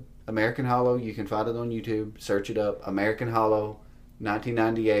childhood, American Hollow. You can find it on YouTube. Search it up. American Hollow,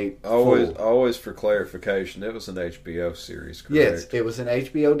 1998. Always for clarification, it was an HBO series, correct? Yes, it was an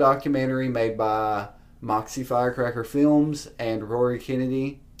HBO documentary made by Moxie Firecracker Films and Rory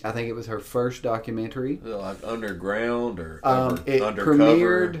Kennedy. I think it was her first documentary. Like underground or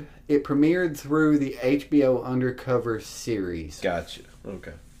undercover? It premiered through the HBO Undercover series. Gotcha.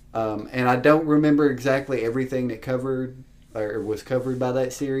 Okay. And I don't remember exactly everything that was covered by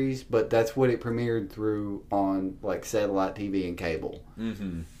that series, but that's what it premiered through on like satellite TV and cable.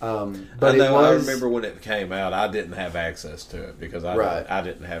 Mm-hmm. But I remember when it came out. I didn't have access to it because I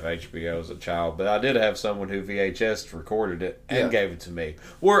didn't have HBO as a child, but I did have someone who VHS recorded it and gave it to me.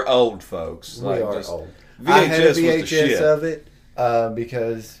 We're old folks. We are old. I had a VHS of it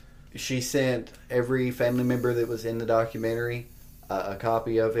because she sent every family member that was in the documentary a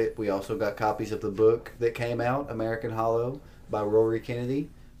copy of it. We also got copies of the book that came out, American Hollow, by Rory Kennedy.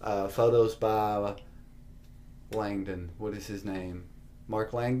 Photos by Langdon. What is his name?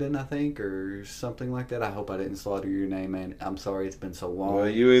 Mark Langdon, I think, or something like that. I hope I didn't slaughter your name, man. I'm sorry, it's been so long. Well,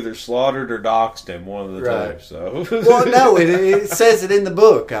 you either slaughtered or doxed him, one of the Right. two. So. Well, no, it says it in the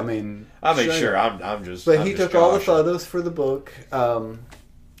book. I mean, sure. I'm just. But I'm he just took all the joshing. photos for the book,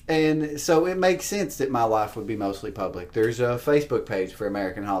 and so it makes sense that my life would be mostly public. There's a Facebook page for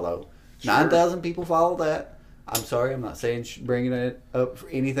American Hollow. Sure. 9,000 people follow that. I'm sorry, I'm not saying bringing it up for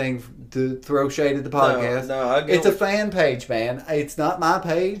anything to throw shade at the podcast. No, I get It's a fan page, man. It's not my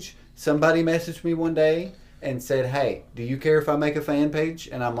page. Somebody messaged me one day and said, "Hey, do you care if I make a fan page?"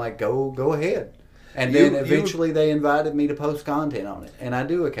 And I'm like, "Go ahead." And then eventually they invited me to post content on it, and I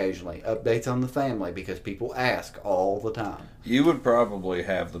do occasionally updates on the family because people ask all the time. You would probably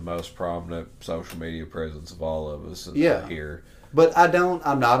have the most prominent social media presence of all of us here. But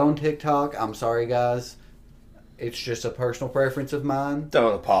I'm not on TikTok. I'm sorry, guys. It's just a personal preference of mine.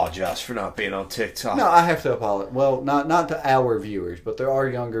 Don't apologize for not being on TikTok. No, I have to apologize. Well, not to our viewers, but there are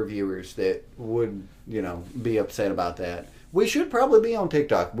younger viewers that would, be upset about that. We should probably be on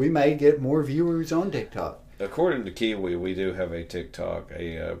TikTok. We may get more viewers on TikTok. According to Kiwi, we do have a TikTok,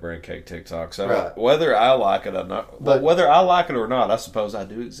 a brand cake TikTok. So Right. whether I like it or not, whether I like it or not, I suppose I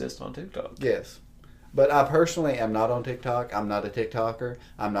do exist on TikTok. Yes. But I personally am not on TikTok. I'm not a TikToker.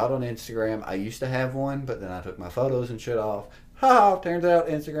 I'm not on Instagram. I used to have one, but then I took my photos and shit off. Turns out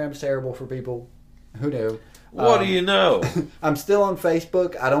Instagram's terrible for people. Who knew? What do you know? I'm still on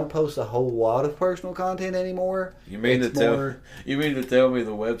Facebook. I don't post a whole lot of personal content anymore. You mean to tell me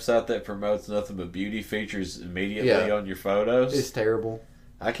the website that promotes nothing but beauty features immediately on your photos? It's terrible.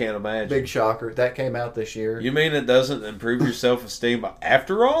 I can't imagine. Big shocker. That came out this year. You mean it doesn't improve your self-esteem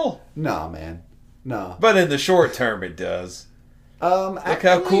after all? Nah, man. No. But in the short term, it does. Look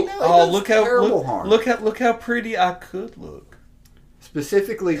how cool! Look how pretty I could look.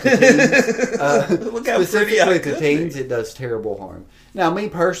 Specifically to teens, Look how pretty I could teens, it does terrible harm. Now, me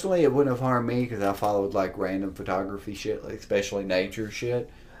personally, it wouldn't have harmed me because I followed like random photography shit, like especially nature shit.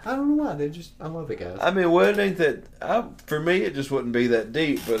 I don't know why. I love it, guys. I mean, well, it ain't that. For me, it just wouldn't be that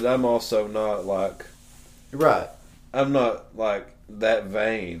deep. But I'm also not like. Right. I'm not like that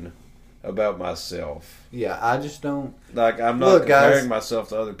vain about myself. Yeah, I just don't. Like, I'm not comparing myself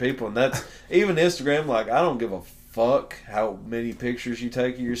to other people, and that's even Instagram. Like, I don't give a fuck how many pictures you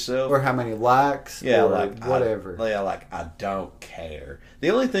take of yourself or how many likes. Yeah, or like whatever. I don't care. The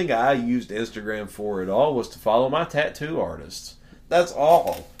only thing I used Instagram for at all was to follow my tattoo artists. That's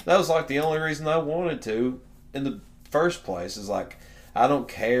all. That was like the only reason I wanted to in the first place. Is like I don't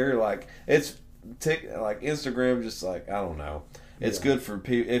care. Like it's like Instagram. Just like I don't know. It's good for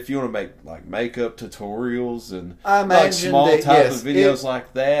people if you want to make like makeup tutorials and like small type of videos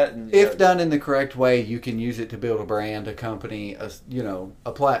like that. And, if done in the correct way, you can use it to build a brand, a company,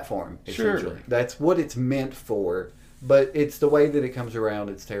 a platform. Essentially. Sure, that's what it's meant for. But it's the way that it comes around.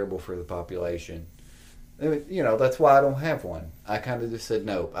 It's terrible for the population. That's why I don't have one. I kind of just said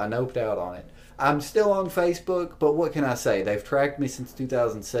nope. I noped out on it. I'm still on Facebook, but what can I say? They've tracked me since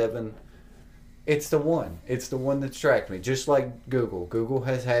 2007. It's the one. It's the one that's tracked me. Just like Google. Google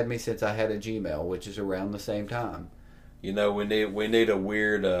has had me since I had a Gmail, which is around the same time. We need a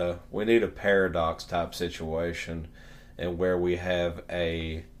weird we need a paradox type situation, and where we have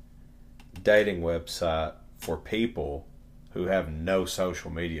a dating website for people who have no social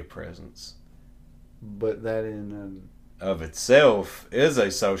media presence. But that of itself is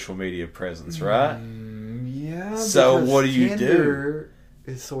a social media presence, right? Yeah. So what do you Tinder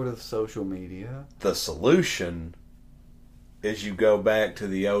is sort of social media. The solution is you go back to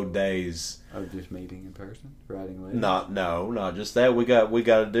the old days of just meeting in person, writing letters. Not just that. We got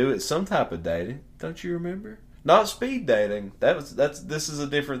to do it some type of dating. Don't you remember? Not speed dating. This is a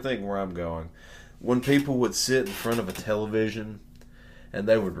different thing where I'm going. When people would sit in front of a television and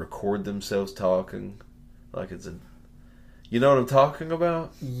they would record themselves talking like it's a. You know what I'm talking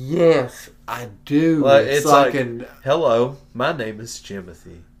about? Yes, I do. Like, it's like hello, my name is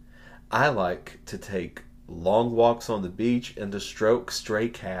Jimothy. I like to take long walks on the beach and to stroke stray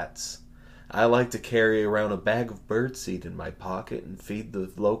cats. I like to carry around a bag of birdseed in my pocket and feed the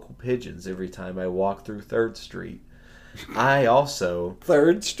local pigeons every time I walk through 3rd Street. I also...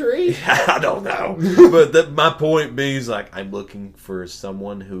 3rd Street? I don't know. But my point being is like, I'm looking for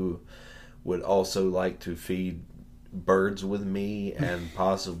someone who would also like to feed birds with me and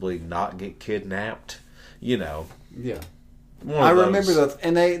possibly not get kidnapped. Yeah. I remember those.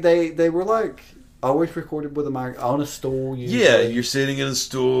 And they were like always recorded with a mic on a stool. Usually. Yeah, you're sitting in a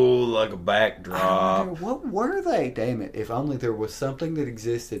stool like a backdrop. What were they? Damn it. If only there was something that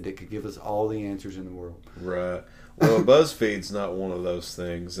existed that could give us all the answers in the world. Right. Well, BuzzFeed's not one of those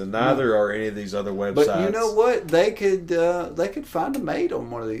things, and neither are any of these other websites. But you know what? They could find a mate on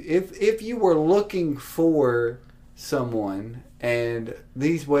one of these. If you were looking for someone and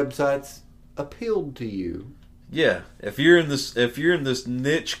these websites appealed to you. Yeah, if you're in this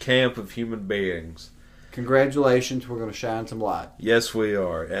niche camp of human beings, congratulations, we're going to shine some light. Yes, we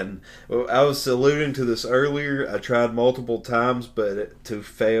are. And I was alluding to this earlier. I tried multiple times, but to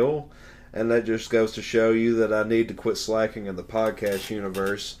fail. And that just goes to show you that I need to quit slacking in the podcast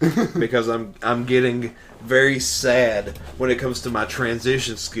universe because I'm getting very sad when it comes to my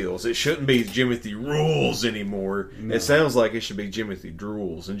transition skills. It shouldn't be Jimothy Rules anymore. No. It sounds like it should be Jimothy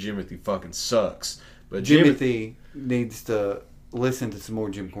Drools, and Jimothy fucking sucks. But Jimothy needs to listen to some more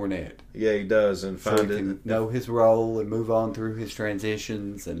Jim Cornette. Yeah, he does, and so he can know his role and move on through his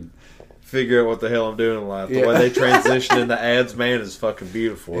transitions and figure out what the hell I'm doing in life. The way they transition into ads, man, is fucking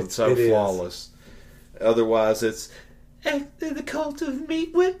beautiful. It's so flawless. Otherwise, it's the cult of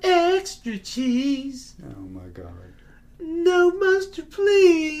meat with extra cheese. Oh my god! No mustard,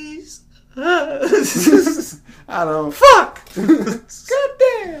 please. I don't. Fuck.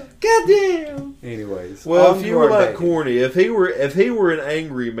 Goddamn. Anyways, well, if you were like corny, if he were an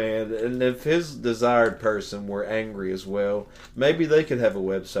angry man, and if his desired person were angry as well, maybe they could have a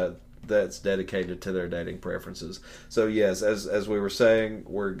website that's dedicated to their dating preferences. So yes, as we were saying,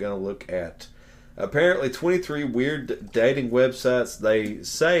 we're going to look at apparently 23 weird dating websites they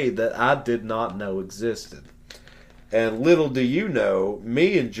say that I did not know existed. And little do you know,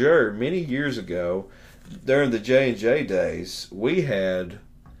 me and Jer, many years ago, during the J&J days, we had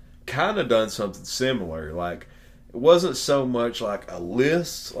kind of done something similar. Like, it wasn't so much like a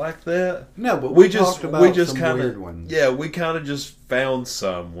list like that. No, but we talked about some weird ones. Yeah, we kind of just found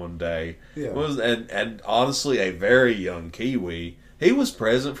some one day. Yeah. And honestly, a very young Kiwi, he was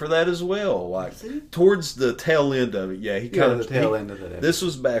present for that as well. Like, towards the tail end of it. Yeah, he kind of the tail end of it. This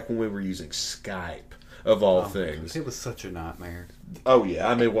was back when we were using Skype. Of all things. It was such a nightmare. Oh, yeah.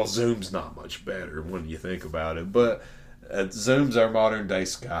 I mean, well, Zoom's not much better when you think about it. But Zoom's our modern day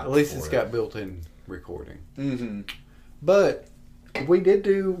Skype. At least it's got built-in recording. Mm-hmm. But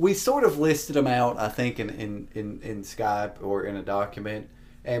we sort of listed them out, I think, in Skype or in a document.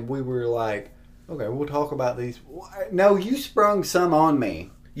 And we were like, okay, we'll talk about these. No, you sprung some on me.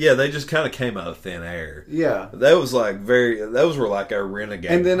 Yeah, they just kind of came out of thin air. Yeah. Those were like our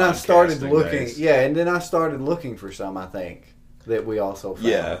renegade. And then I started looking. Days. Yeah, and then I started looking for some, I think, that we also found.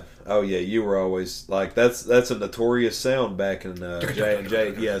 Yeah. Oh, yeah, you were always, like, that's a notorious sound back in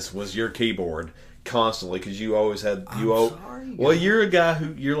J&J. Yes, was your keyboard constantly, because you always had... Sorry. Well, you're a guy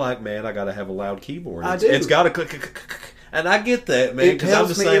who, you're like, man, I got to have a loud keyboard. I do. It's got to click. And I get that, man, because I'm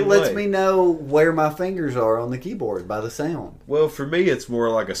the same way. It lets me know where my fingers are on the keyboard by the sound. Well, for me, it's more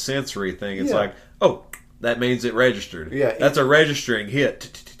like a sensory thing. It's like, oh, that means it registered. Yeah, that's a registering hit.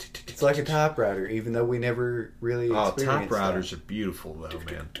 It's like a typewriter, even though we never really experienced typewriters that. are beautiful, though,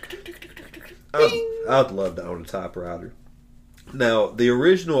 man. I'd love to own a typewriter. Now, the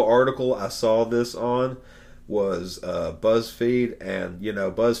original article I saw this on was BuzzFeed, and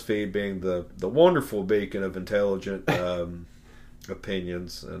BuzzFeed being the wonderful beacon of intelligent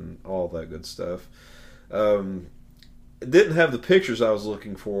opinions and all that good stuff. It didn't have the pictures I was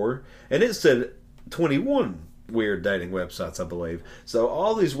looking for, and it said 21 weird dating websites, I believe. So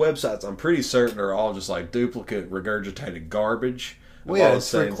all these websites, I'm pretty certain, are all just like duplicate, regurgitated garbage. Well, yeah,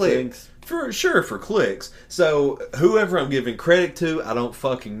 it's for clicks. For clicks. So whoever I'm giving credit to, I don't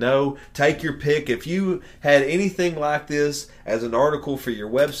fucking know. Take your pick. If you had anything like this as an article for your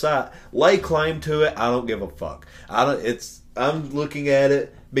website, lay claim to it. I don't give a fuck. I'm looking at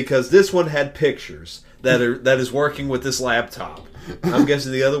it because this one had pictures that is working with this laptop. I'm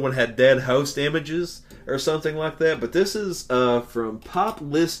guessing the other one had dead host images or something like that. But this is from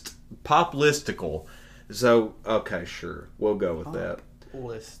Poplistical. So, okay, sure. We'll go with that.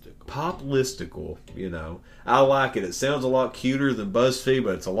 Poplistical, I like it. It sounds a lot cuter than BuzzFeed,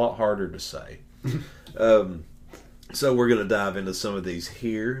 but it's a lot harder to say. So we're going to dive into some of these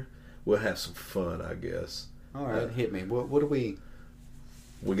here. We'll have some fun, I guess. All right, hit me. What do we...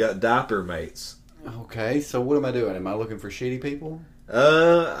 We got diaper mates. Okay, so what am I doing? Am I looking for shitty people?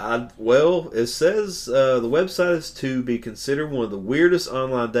 Well, it says the website is to be considered one of the weirdest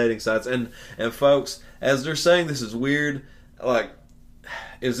online dating sites. And folks, as they're saying this is weird, like,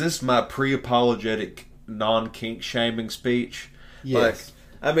 is this my pre-apologetic non-kink shaming speech? Yes.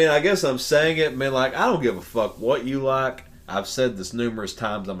 Like, I mean, I guess I'm saying it, man, like, I don't give a fuck what you like. I've said this numerous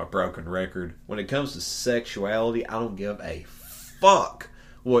times. I'm a broken record. When it comes to sexuality, I don't give a fuck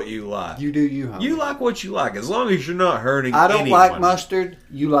what you like. You do you, homie. You like what you like, as long as you're not hurting anyone. I don't like mustard.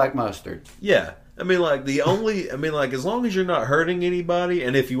 You like mustard. Yeah. I mean, like, as long as you're not hurting anybody,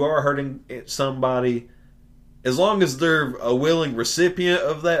 and if you are hurting somebody, as long as they're a willing recipient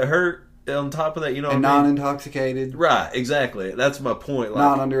of that hurt, on top of that, you know, and non-intoxicated, right? Exactly. That's my point.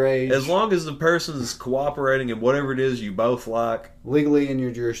 Like, not underage. As long as the person's cooperating in whatever it is you both like, legally in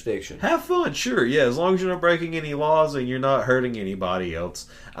your jurisdiction, have fun. Sure, yeah. As long as you're not breaking any laws and you're not hurting anybody else,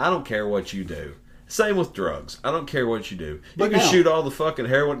 I don't care what you do. Same with drugs. I don't care what you do. You can shoot all the fucking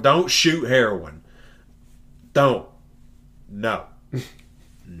heroin. Don't shoot heroin. Don't. No.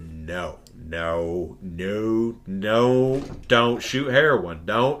 No. No, don't shoot heroin.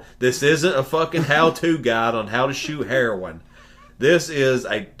 Don't. This isn't a fucking how-to guide on how to shoot heroin. This is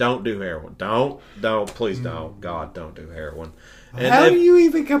a don't do heroin. Don't, please don't. God, don't do heroin. And how do you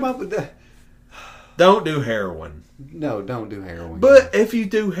even come up with that? Don't do heroin. No, don't do heroin. But if you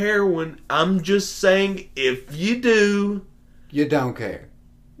do heroin, I'm just saying, if you do... You don't care.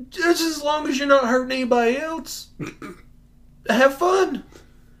 Just as long as you're not hurting anybody else. Have fun.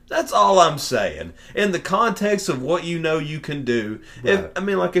 That's all I'm saying. In the context of what you know you can do. Right.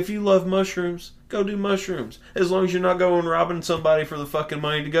 If you love mushrooms, go do mushrooms. As long as you're not going robbing somebody for the fucking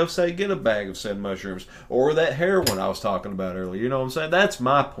money to go, say, get a bag of said mushrooms. Or that heroin I was talking about earlier. You know what I'm saying? That's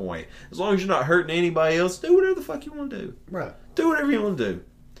my point. As long as you're not hurting anybody else, do whatever the fuck you want to do. Right. Do whatever you want to do.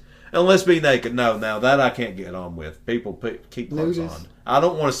 Unless be naked. No, now that I can't get on with. People keep clothes on. I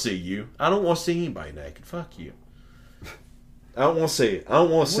don't want to see you. I don't want to see anybody naked. Fuck you. I don't want to see it. I don't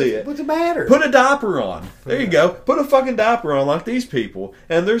want to see it. What's the matter? Put a diaper on. There you go. Put a fucking diaper on like these people.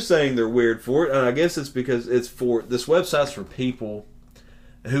 And they're saying they're weird for it. And I guess it's because it's for... This website's for people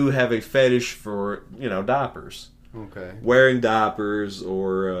who have a fetish for, diapers. Okay. Wearing diapers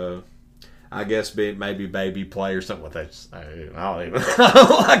or... I guess maybe baby play or something. I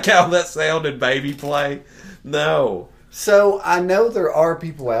don't like how that sounded, baby play. No. So, I know there are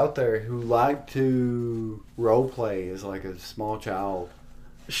people out there who like to role play as like a small child.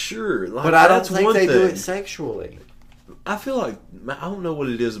 Sure. But I don't think they do it sexually. I feel like, I don't know what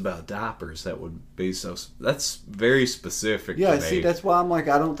it is about diapers that would be so... That's very specific to me. See, that's why I'm like,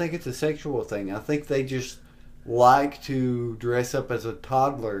 I don't think it's a sexual thing. I think they just like to dress up as a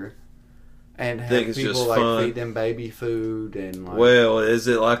toddler and have people like fun. Feed them baby food and like... Well, is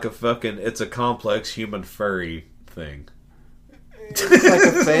it like it's a complex human furry thing? It's like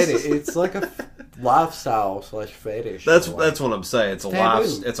a fetish. It's like a lifestyle / fetish. That's what I'm saying. It's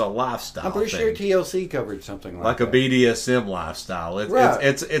a lifestyle. I'm pretty sure TLC covered something like that. Like a BDSM lifestyle.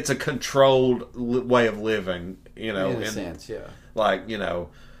 It's a controlled way of living. In a sense, yeah. Like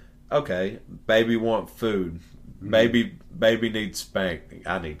okay, baby want food. Baby needs spanked.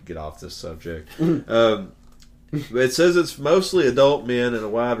 I need to get off this subject. It says it's mostly adult men in a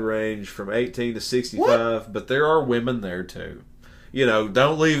wide range from 18 to 65, what? But there are women there too.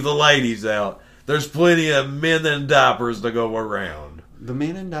 Don't leave the ladies out. There's plenty of men in diapers to go around. The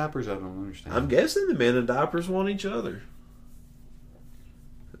men in diapers, I don't understand. I'm guessing the men in diapers want each other.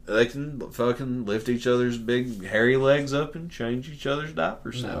 They can fucking lift each other's big hairy legs up and change each other's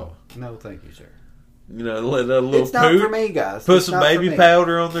diapers. No, thank you, sir. Let a little it's not for me, guys. Put some baby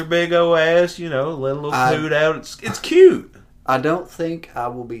powder on their big old ass. Let a little poot out. It's cute. I don't think I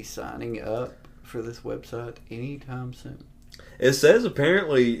will be signing up for this website anytime soon. It says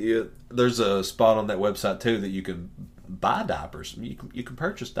apparently there's a spot on that website too that you can buy diapers. You can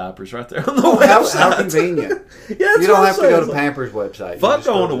purchase diapers right there on the website. How convenient! Yeah, you don't have to go to Pampers website. Fuck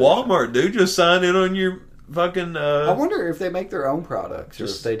going to Walmart, dude. Just sign in on your fucking. I wonder if they make their own products or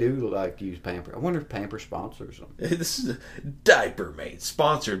if they do use Pampers. I wonder if Pampers sponsors them. This is Diaper Mate,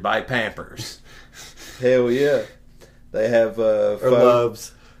 sponsored by Pampers. Hell yeah, they have or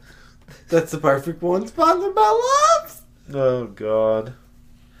Loves. That's the perfect one. Sponsored by Loves. Oh God.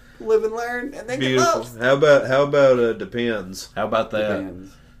 Live and learn, and then beautiful. Get loves. How about Depends? How about that?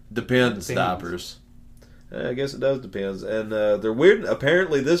 Depends diapers. I guess it does depends, and they're weird.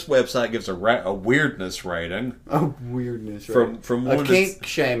 Apparently, this website gives a weirdness rating. A weirdness rating from a kink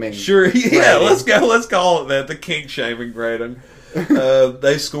shaming. Sure, yeah. Rating. Let's call it that. The kink shaming rating.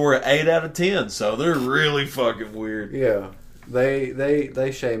 They score an 8 out of 10, so they're really fucking weird. Yeah,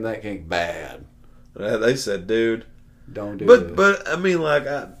 they shame that kink bad. They said, dude, don't do it. But I mean, like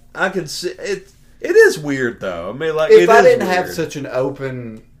I can see it. It is weird though. I mean, like if I didn't have such an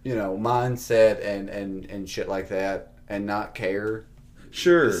open, mindset and shit like that, and not care,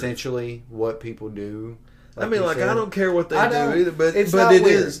 sure, essentially what people do. Like I mean, like I don't care what they do either, but it's it weird.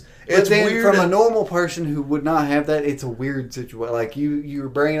 Is. It's weird from a normal person who would not have that. It's a weird situation. Like your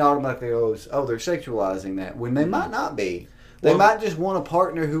brain automatically goes, "Oh, they're sexualizing that," when they might not be. They might just want a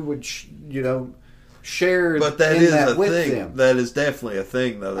partner who would, shared But that in is that a with thing. them. That is definitely a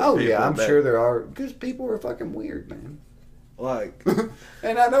thing, though. That Oh people yeah, I'm sure there are, because people are fucking weird, man. Like,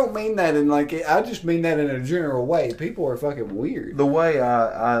 And I don't mean that in like, I just mean that in a general way. People are fucking weird. the way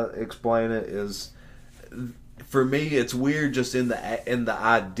I explain it is, for me, it's weird just in the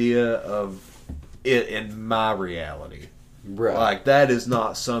idea of it in my reality. Right. Like, that is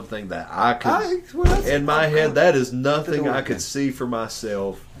not something that I could... Well, in my head, that is nothing I could see for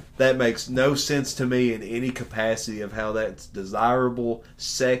myself. That makes no sense to me in any capacity of how that's desirable,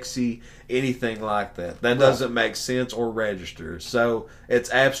 sexy, anything like that. That doesn't make sense or register. So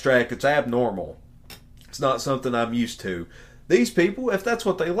it's abstract, it's abnormal. It's not something I'm used to. These people, if that's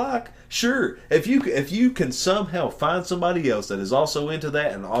what they like, sure. If you can somehow find somebody else that is also into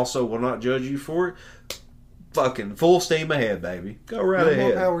that and also will not judge you for it, fucking full steam ahead, baby. Go right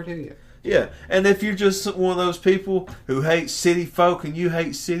ahead. More power to you. Yeah, and if you're just one of those people who hate city folk and you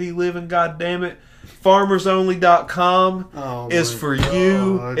hate city living, goddammit, FarmersOnly.com is for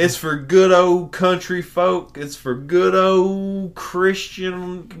you. It's for good old country folk. It's for good old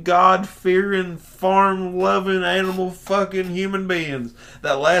Christian, God-fearing, farm-loving, animal-fucking human beings.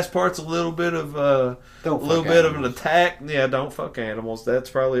 That last part's a little bit of an attack. Yeah, don't fuck animals. That's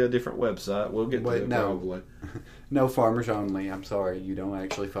probably a different website. We'll get to it probably. No, Farmers Only. I'm sorry, you don't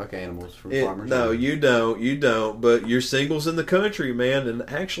actually fuck animals from Farmers No, Only. you don't. But you're singles in the country, man. And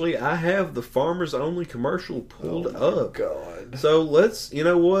actually, I have the Farmers Only commercial pulled up. God. So let's, you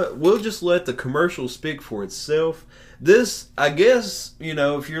know what? We'll just let the commercial speak for itself. This, I guess,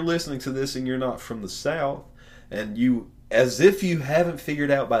 if you're listening to this and you're not from the South, and you, as if you haven't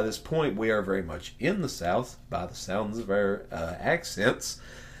figured out by this point, we are very much in the South by the sounds of our accents.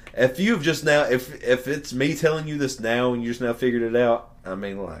 If you've just now, if it's me telling you this now and you just now figured it out, I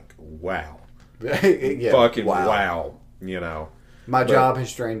mean, like, wow. Yeah, fucking wow. My job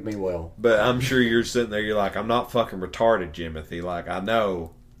has trained me well. But I'm sure you're sitting there, you're like, I'm not fucking retarded, Jimothy. Like, I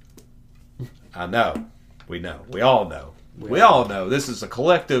know. We know. We all know. We all know. This is a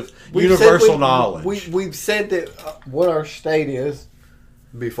collective, universal knowledge. We've said that what our state is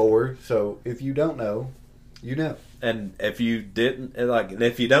before, so if you don't know, you know. And if you didn't, and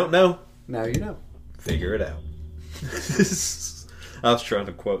if you don't know, now you know. Figure it out. I was trying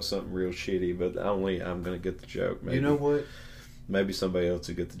to quote something real shitty, but I'm going to get the joke. Maybe. You know what? Maybe somebody else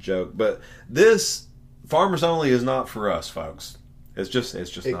will get the joke. But this Farmers Only is not for us, folks. It's just not for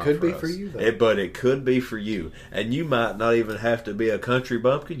us. It could be for you, though. But it could be for you. And you might not even have to be a country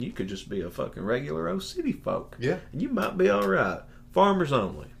bumpkin. You could just be a fucking regular old city folk. Yeah. And you might be all right.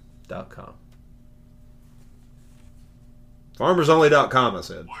 FarmersOnly.com. FarmersOnly.com, I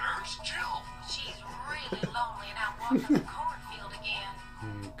said. Where's Jill? She's really lonely and out walking the cornfield again.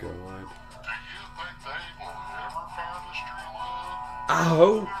 Oh, God. Do you think they will ever find us true love? I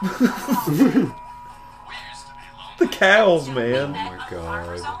hope. We used to be lonely. The cows, Oh, man. my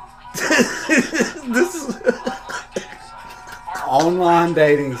God. This is... Online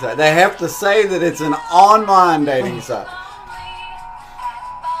dating site. They have to say that it's an online dating site.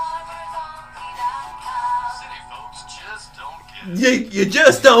 City folks just don't get it. You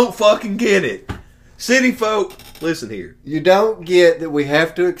just don't fucking get it. City folk, listen here. You don't get that we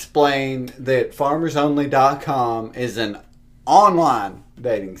have to explain that FarmersOnly.com is an online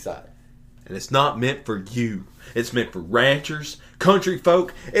dating site. And it's not meant for you. It's meant for ranchers, country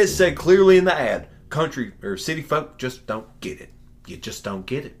folk. It said clearly in the ad, country or city folk just don't get it. You just don't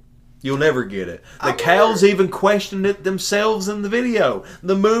get it. You'll never get it. The cows even questioned it themselves in the video.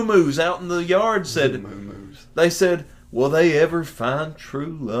 The moo-moos out in the yard said, they said, will they ever find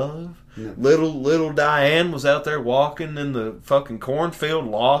true love? No. Little Diane was out there walking in the fucking cornfield,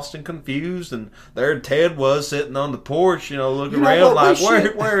 lost and confused, and there Ted was sitting on the porch, looking around like,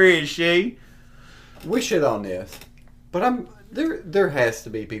 where is she? We shit on this, but there has to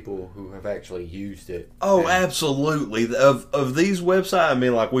be people who have actually used it. Oh, absolutely. Of these websites, I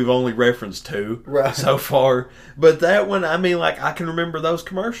mean, like, we've only referenced two so far. But that one, I mean, like, I can remember those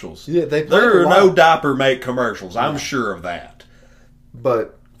commercials. Yeah, there are no diaper make commercials. I'm sure of that.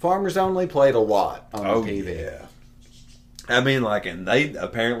 But Farmers Only played a lot on TV. Yeah. I mean, like, and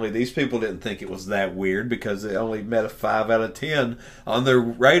apparently these people didn't think it was that weird because they only met a 5 out of 10 on their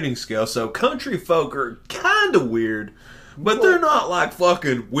rating scale. So country folk are kind of weird. But they're not like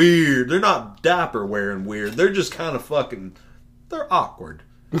fucking weird. They're not diaper wearing weird. They're just kind of fucking, they're awkward.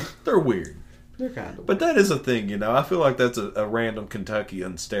 They're weird. They're kind of weird. But that is a thing, I feel like that's a random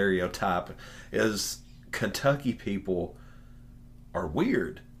Kentuckian stereotype, is Kentucky people are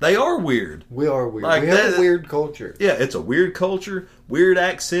weird. They are weird. We are weird. Like we have a weird culture. Yeah, it's a weird culture, weird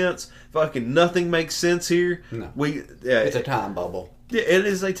accents, fucking nothing makes sense here. No. It's a time bubble. Yeah, it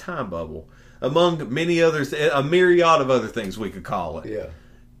is a time bubble. among many others, a myriad of other things we could call it. Yeah.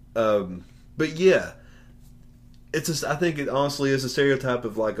 But yeah, I think it honestly is a stereotype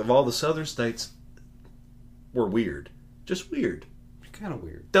of like, of all the southern states, we're weird. Just weird. Kind of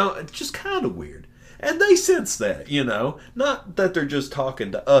weird. Just kind of weird. And they sense that, Not that they're just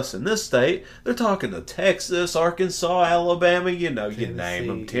talking to us in this state. They're talking to Texas, Arkansas, Alabama, you name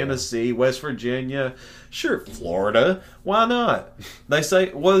them. Tennessee, West Virginia. Sure, Florida. Why not? They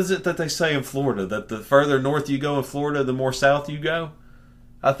say, what is it that they say in Florida? That the further north you go in Florida, the more south you go?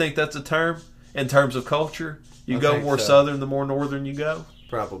 I think that's a term in terms of culture. You go more southern, the more northern you go.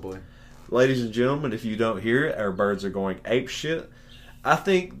 Probably. Ladies and gentlemen, if you don't hear it, our birds are going ape shit. I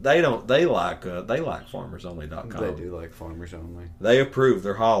think they like farmersonly.com. They do like Farmers Only. They approve.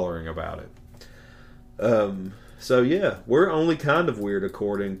 They're hollering about it. So yeah, we're only kind of weird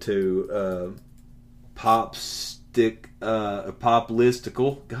according to Poplistical.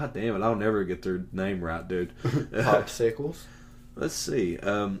 God damn it, I'll never get their name right, dude. Popsicles. Let's see.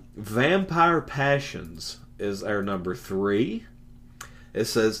 Vampire Passions is our number 3. It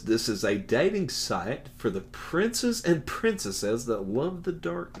says this is a dating site for the princes and princesses that love the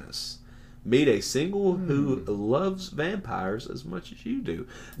darkness. Meet a single who loves vampires as much as you do.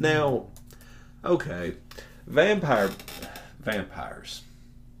 Now, okay, vampires.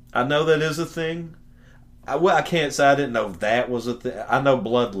 I know that is a thing. I can't say I didn't know that was a thing. I know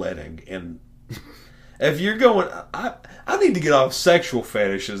bloodletting, and if you're going, I need to get off sexual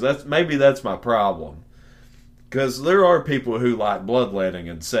fetishes. Maybe that's my problem. Because there are people who like bloodletting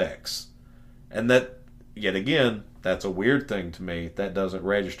and sex. And that, yet again, that's a weird thing to me. That doesn't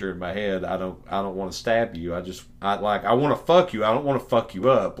register in my head. I don't want to stab you. I want to fuck you. I don't want to fuck you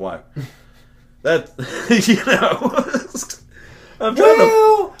up. Like, that, I'm trying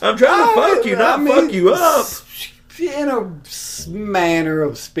to fuck you, not fuck you up. In a manner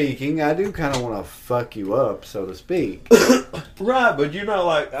of speaking, I do kind of want to fuck you up, so to speak. Right, but you're not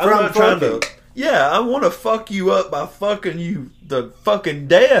like, I'm not trying to... Yeah, I want to fuck you up by fucking you the fucking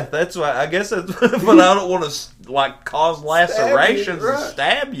death. That's why, I guess that's, but I don't want to, like, cause lacerations and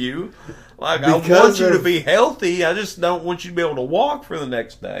stab you. Like, I want you to be healthy. I just don't want you to be able to walk for the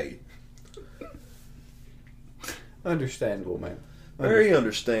next day. Understandable, man. Very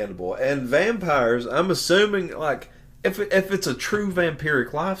understandable. And vampires, I'm assuming, like, if it's a true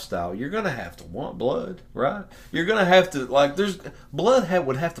vampiric lifestyle, you're going to have to want blood, right? You're going to have to, like, blood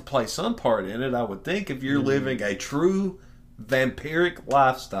would have to play some part in it, I would think, if you're living a true vampiric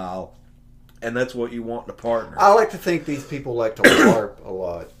lifestyle, and that's what you want in a partner. I like to think these people like to LARP a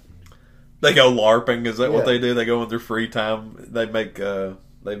lot. They go LARPing, is that what they do? They go in their free time, they make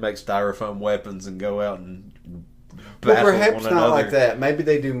styrofoam weapons and go out and... Well, perhaps not like that. Maybe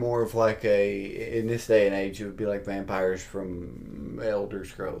they do more of like in this day and age, it would be like vampires from Elder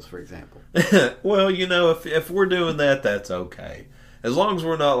Scrolls, for example. Well, if we're doing that, that's okay. As long as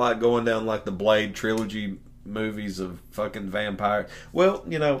we're not like going down like the Blade trilogy movies of fucking vampire. Well,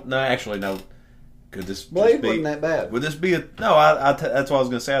 no. Could this Blade wasn't that bad? Would this be no? That's what I was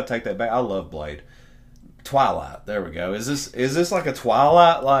going to say. I'd take that back. I love Blade. Twilight. There we go. Is this like a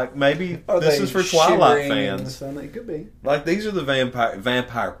Twilight? Like maybe this is for Twilight fans. It could be. Like these are the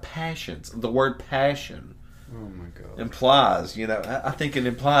vampire passions. The word passion. Oh my god. Implies, I think it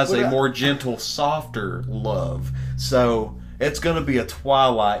implies a more gentle, softer love. So it's going to be a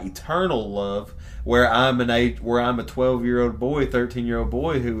Twilight eternal love where I'm a 12-year-old boy, 13-year-old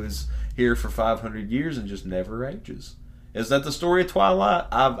boy who is here for 500 years and just never ages. Is that the story of Twilight?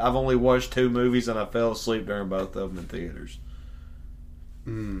 I've only watched 2 movies and I fell asleep during both of them in theaters.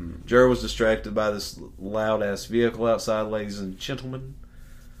 Jer was distracted by this loud-ass vehicle outside, ladies and gentlemen.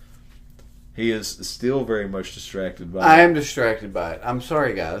 He is still very much distracted by it. I am distracted by it. I'm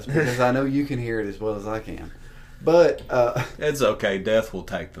sorry, guys, because I know you can hear it as well as I can. But... it's okay. Death will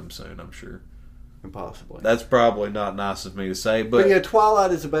take them soon, I'm sure. Possibly. That's probably not nice of me to say, but... yeah,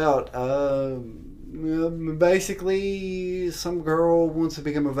 Twilight is about... basically, some girl wants to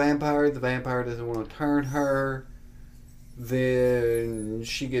become a vampire. The vampire doesn't want to turn her. Then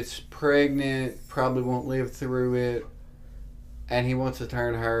she gets pregnant, probably won't live through it. And he wants to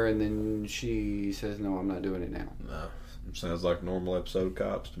turn her, and then she says, no, I'm not doing it now. No, sounds like a normal episode of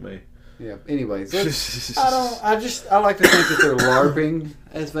Cops to me. Yeah, anyways. I like to think that they're LARPing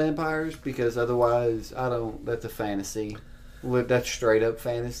as vampires, because otherwise, that's a fantasy. That's straight up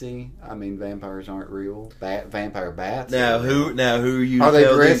fantasy. I mean, vampires aren't real. Vampire bats. Now who are you? Are they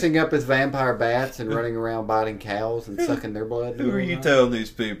dressing up as vampire bats and running around biting cows and sucking their blood? Who are you telling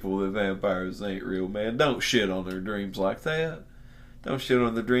these people that vampires ain't real, man? Don't shit on their dreams like that. Don't shit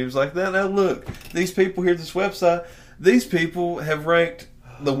on their dreams like that. Now look, these people here at this website, these people have ranked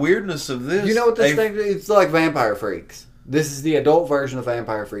the weirdness of this. You know what this thing is? It's like Vampire Freaks. This is the adult version of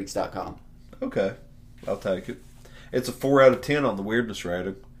VampireFreaks.com. Okay, I'll take it. It's a 4 out of 10 on the weirdness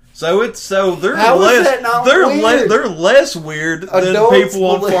rating. So they're How less is that not they're weird? they're less weird than people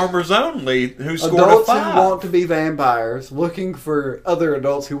on Farmers Only who scored adults a 5. who want to be vampires looking for other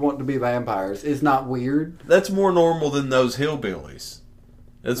adults who want to be vampires is not weird. That's more normal than those hillbillies.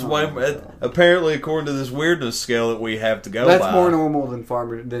 That's apparently according to this weirdness scale that we have to go by. That's more normal than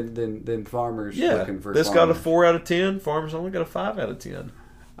farmers looking for. This farmers. got a 4 out of 10. Farmers Only got a 5 out of 10.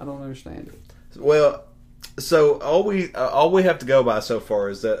 I don't understand it. Well, so all we have to go by so far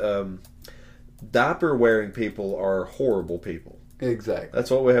is that diaper wearing people are horrible people. Exactly.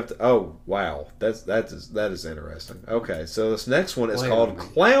 That's what we have to. Oh wow, that is interesting. Okay, so this next one is called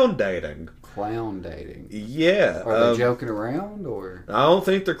clown dating. Clown dating. Yeah. Are they joking around or? I don't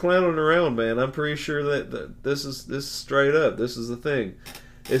think they're clowning around, man. I'm pretty sure that this is straight up. This is the thing.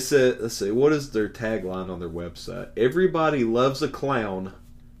 It said, let's see, what is their tagline on their website? Everybody loves a clown.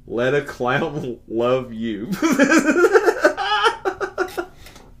 Let a clown love you.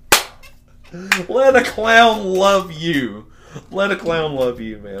 Let a clown love you. Let a clown love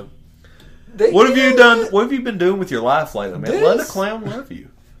you, man. What have you done? What have you been doing with your life lately, man? Let a clown love you.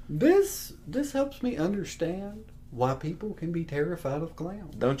 This helps me understand why people can be terrified of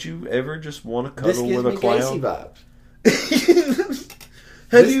clowns. Don't you ever just want to cuddle with a clown? clown? This gives me Gacy vibes.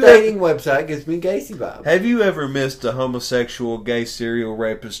 This dating website gives me Gacy vibes. Have you ever missed a homosexual gay serial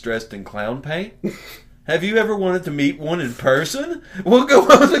rapist dressed in clown paint? Have you ever wanted to meet one in person? We'll go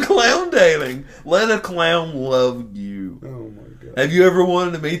on to clown dating. Let a clown love you. Oh my god. Have you ever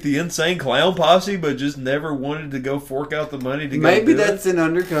wanted to meet the insane clown posse but just never wanted to go fork out the money to go Maybe do that's it? an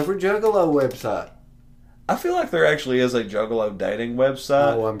undercover juggalo website. I feel like there actually is a juggalo dating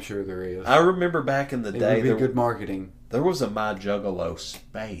website. Oh, I'm sure there is. I remember back in the day It would be good marketing. There was a My Juggalo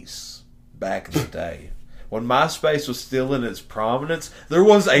space back in the day. When MySpace was still in its prominence, there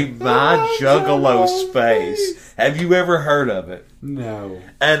was a My Juggalo space. Have you ever heard of it? No.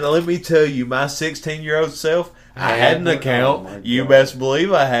 And let me tell you, my 16-year-old self, I had an account. Oh You best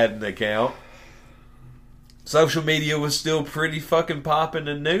believe I had an account. Social media was still pretty fucking popping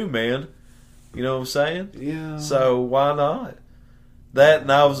and new, man. You know what I'm saying? Yeah. So why not? That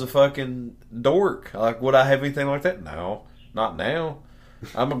and I was a fucking dork. Like, would I have anything like that? No, not now.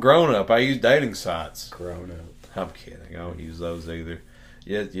 I'm a grown up. I use dating sites. Grown up. I'm kidding. I don't use those either.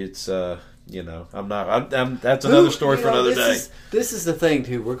 It's you know, I'm not. That's another story for another day. This is the thing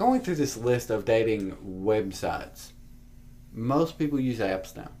too. We're going through this list of dating websites. Most people use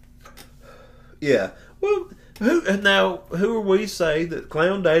apps now. Yeah. Well, who are we say that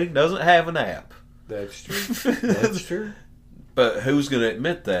clown dating doesn't have an app? That's true. That's true. But who's going to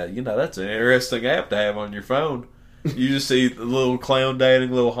admit that? You know, that's an interesting app to have on your phone. You just see the little clown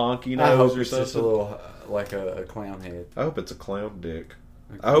dating, little honky nose I hope or it's something. just a little like a clown head. I hope it's a clown dick.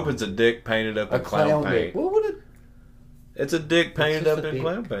 I hope it's a dick painted up in clown paint. Dick. What would it? It's a dick painted up in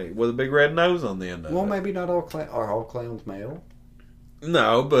clown paint with a big red nose on the end of it. Well, maybe not all are all clowns male.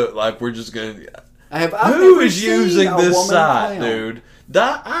 No, but like we're just gonna. I've Who never is seen using a this woman site, clown. dude?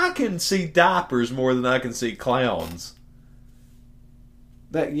 I can see diapers more than I can see clowns.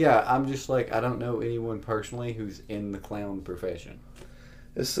 I'm just like, I don't know anyone personally who's in the clown profession.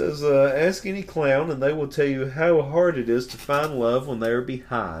 It says, ask any clown and they will tell you how hard it is to find love when they are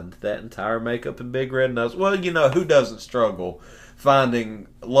behind that entire makeup and big red nose. Well, you know, who doesn't struggle finding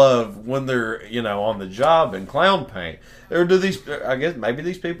love when they're, you know, on the job in clown paint? Or do these, I guess maybe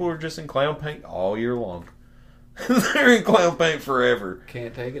these people are just in clown paint all year long. They're in clown paint forever.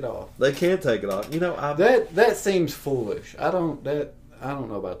 Can't take it off. They can't take it off. You know, that seems foolish. I don't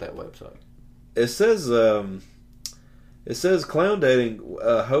know about that website. It says clown dating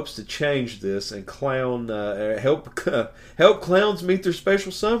hopes to change this and help clowns meet their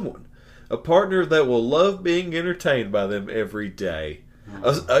special someone, a partner that will love being entertained by them every day.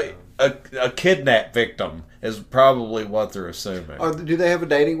 A kidnap victim is probably what they're assuming. Do they have a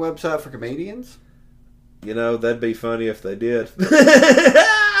dating website for comedians? You know, that'd be funny if they did. Did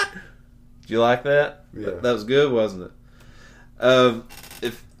you like that? Yeah. That was good, wasn't it?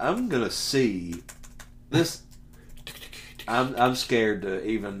 If I'm gonna see this, I'm scared to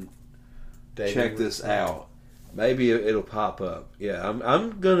even check this out. Maybe it'll pop up. Yeah,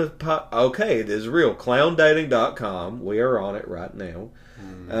 I'm gonna pop. Okay, it is real. Clowndating.com. We are on it right now.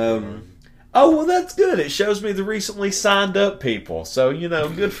 Oh, well, that's good. It shows me the recently signed up people. So, you know,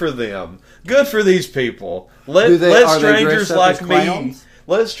 good for them. Good for these people. Let strangers like me.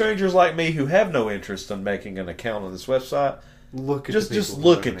 Let strangers like me who have no interest in making an account on this website Look at just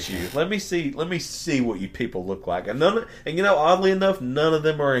look at you. Let me see what you people look like. And oddly enough, none of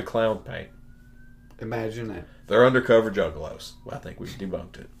them are in clown paint. Imagine that. They're undercover juggalos. Well, I think we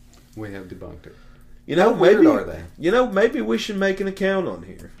debunked it. We have debunked it. How weird are they? Maybe we should make an account on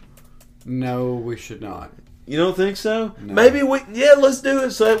here. No, we should not. You don't think so? No. Maybe let's do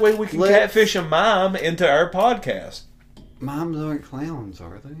it so that way we can catfish a mime into our podcast. Mimes aren't clowns,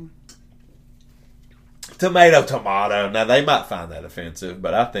 are they? Tomato. Now, they might find that offensive,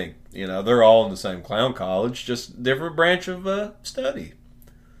 but I think, they're all in the same clown college, just different branch of study.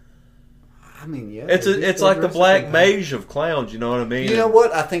 I mean, yeah. It's like the black mage of clowns, you know what I mean? You know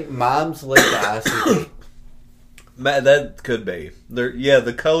what? I think mimes lick the icy. That could be.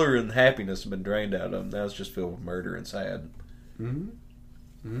 The color and happiness have been drained out of them. Now it's just filled with murder and sad.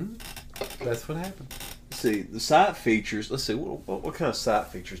 That's what happened. Let's see, the site features. Let's see, what kind of site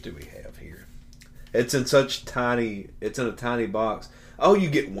features do we have here? It's in a tiny box. Oh, you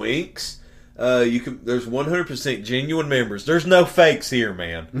get winks. There's 100% genuine members. There's no fakes here,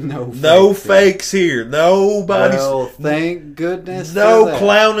 man. No fakes here. Nobody's. Well, thank goodness. No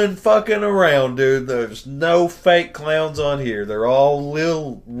clowning fucking around, dude. There's no fake clowns on here. They're all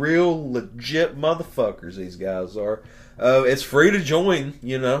real legit motherfuckers. These guys are. It's free to join.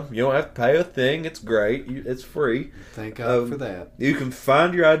 You don't have to pay a thing. It's great. It's free. Thank God for that. You can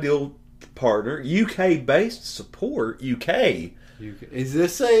find your ideal partner. UK based support. UK. Is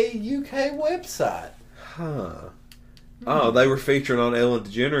this a UK website? Huh. Oh, they were featured on Ellen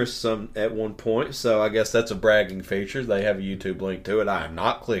DeGeneres at one point, so I guess that's a bragging feature. They have a YouTube link to it. I am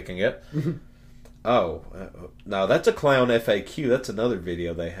not clicking it. No, that's a clown FAQ. That's another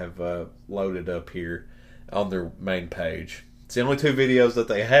video they have loaded up here on their main page. It's the only two videos that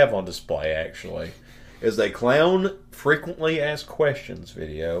they have on display, actually. Is a clown frequently asked questions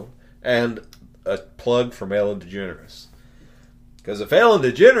video and a plug from Ellen DeGeneres. Because if Ellen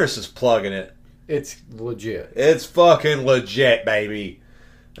DeGeneres is plugging it, it's legit. It's fucking legit, baby.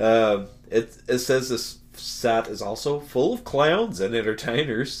 It says this site is also full of clowns and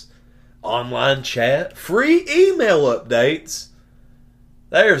entertainers, online chat, free email updates.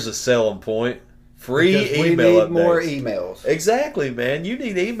 There's a selling point. Free email updates. We need more emails. Exactly, man. You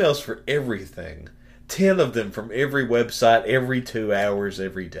need emails for everything. 10 of them from every website, every 2 hours,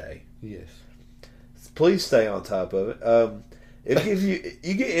 every day. Yes. Please stay on top of it. It gives you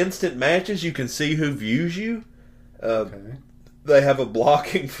get instant matches. You can see who views you. Okay. They have a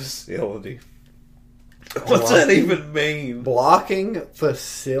blocking facility. What's that even mean? Blocking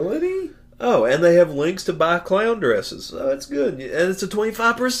facility? Oh, and they have links to buy clown dresses. Oh, that's good. And it's a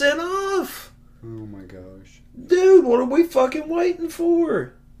 25% off. Oh my gosh. Dude, what are we fucking waiting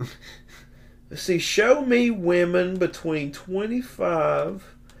for? Let's see, show me women between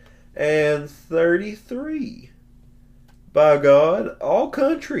 25 and 33. By God, all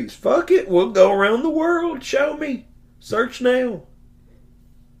countries. Fuck it. We'll go around the world. Show me. Search now.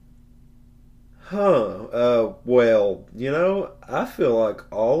 Well, I feel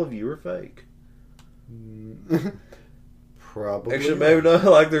like all of you are fake. Probably. Actually, maybe not.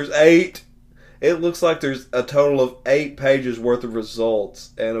 Like there's 8. It looks like there's a total of 8 pages worth of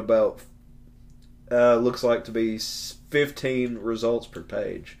results and about, looks like to be 15 results per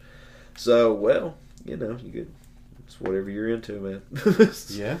page. So, well, you could. Whatever you're into, man.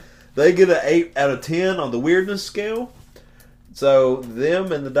 Yeah. They get an 8 out of 10 on the weirdness scale. So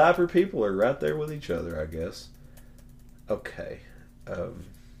them and the diaper people are right there with each other, I guess. Okay.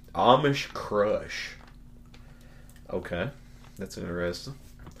 Amish crush. Okay. That's interesting.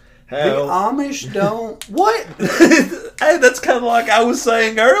 The Amish don't... What? Hey, that's kind of like I was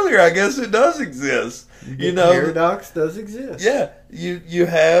saying earlier. I guess it does exist. The paradox does exist. Yeah. You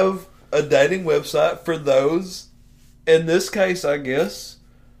have a dating website for those... In this case, I guess,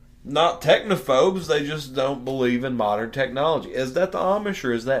 not technophobes, they just don't believe in modern technology. Is that the Amish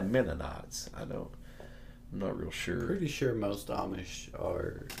or is that Mennonites? I'm not real sure. Pretty sure most Amish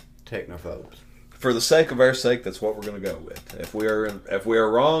are technophobes. For the sake of our sake, that's what we're going to go with. If we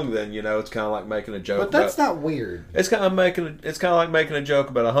are wrong, then it's kind of like making a joke. But that's not weird. It's kind of like making a joke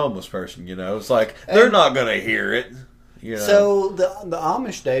about a homeless person. It's like they're not going to hear it. So the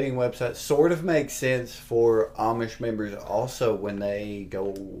Amish dating website sort of makes sense for Amish members also when they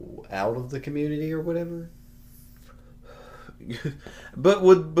go out of the community or whatever. But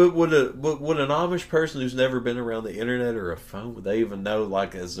would an Amish person who's never been around the internet or a phone, would they even know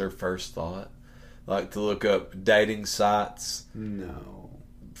as their first thought, to look up dating sites? No.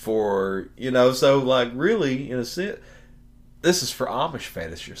 For so really in a sense, this is for Amish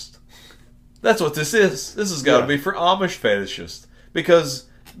fetishists. That's what this is. This has got to be for Amish fetishists. Because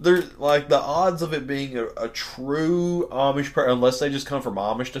there's like the odds of it being a true Amish person, unless they just come from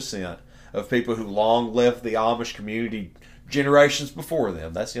Amish descent, of people who long left the Amish community generations before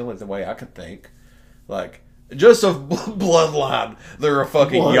them. That's the only way I could think. Like, just a bloodline. They're a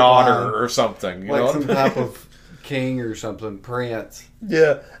fucking yawner or something. You like know? some type of king or something, prince.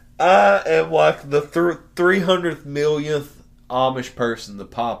 Yeah. I am like the 300th millionth Amish person to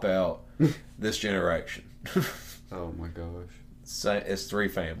pop out this generation. Oh my gosh. It's 3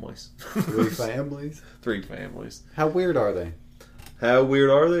 families. 3 families? 3 families. How weird are they? How weird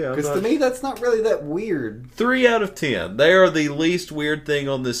are they? Because to me, that's not really that weird. 3 out of 10. They are the least weird thing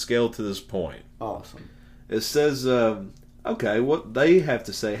on this scale to this point. Awesome. It says, okay, what they have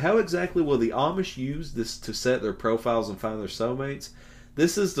to say. How exactly will the Amish use this to set their profiles and find their soulmates?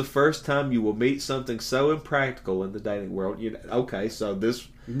 This is the first time you will meet something so impractical in the dating world. Okay, so this...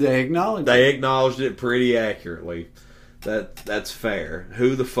 They acknowledged it. They acknowledged it pretty accurately. That's fair.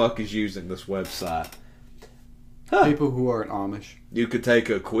 Who the fuck is using this website? Huh. People who aren't Amish. You could take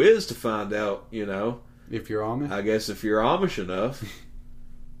a quiz to find out, If you're Amish? I guess if you're Amish enough.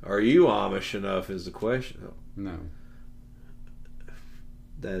 Are you Amish enough is the question. No.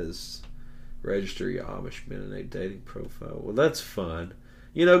 That is... Register your Amish men in a dating profile. Well, that's fun.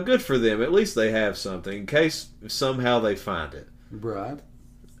 Good for them. At least they have something in case somehow they find it. Right.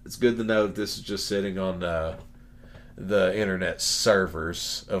 It's good to know that this is just sitting on the internet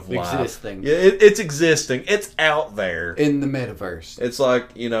servers of life. Existing. Yeah, it's existing. It's out there. In the metaverse. It's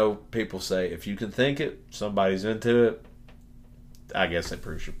like, people say, if you can think it, somebody's into it. I guess that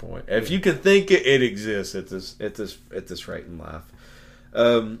proves your point. If you can think it, it exists at this rate in life.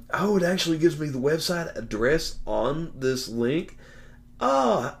 It actually gives me the website address on this link.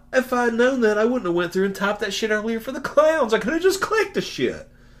 If I'd known that, I wouldn't have went through and typed that shit earlier for the clowns. I could have just clicked the shit.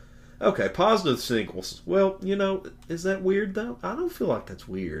 Okay, positive singles. Well, is that weird though? I don't feel like that's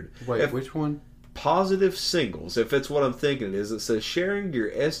weird. Wait, which one? Positive singles. If it's what I'm thinking it is, it says sharing your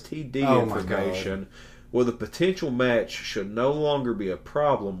STD information with a potential match should no longer be a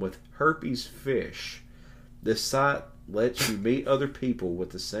problem with herpes fish. This site lets you meet other people with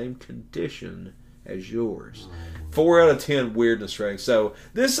the same condition as yours. 4 out of 10 weirdness ratings. So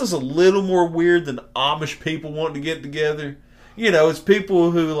this is a little more weird than Amish people wanting to get together. It's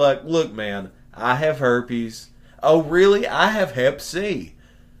people who look, man, I have herpes. Oh, really? I have Hep C.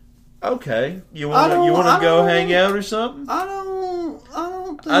 Okay, you want to go hang out or something? I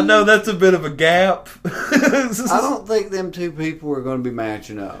don't. I know that's a bit of a gap. I don't think them 2 people are going to be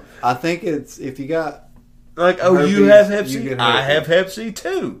matching up. I think it's if you got. Herpes, you have Hep C? I have Hep C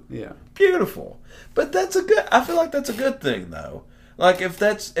too. Yeah. Beautiful. But I feel like that's a good thing though.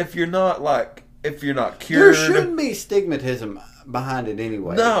 If you're not cured. There shouldn't be stigmatism behind it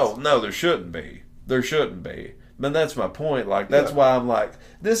anyway. No, there shouldn't be. There shouldn't be. But that's my point. That's why I'm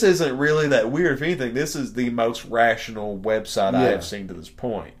this isn't really that weird. If anything, this is the most rational website I have seen to this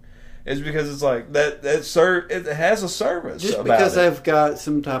point. It's because it's it has a service. Just because they've got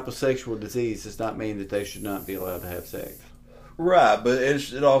some type of sexual disease does not mean that they should not be allowed to have sex. Right, but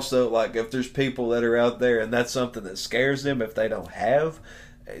it also, if there's people that are out there and that's something that scares them if they don't have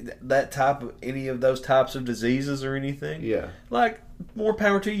any of those types of diseases or anything. Yeah. More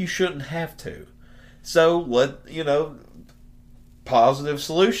power to you. You shouldn't have to. So, positive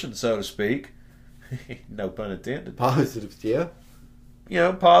solution, so to speak. No pun intended. Positives, yeah.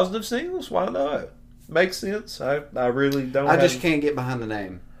 Positive singles. Why not? Makes sense. I really don't. I just can't get behind the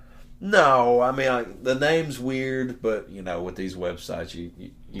name. No, I mean the name's weird, but with these websites,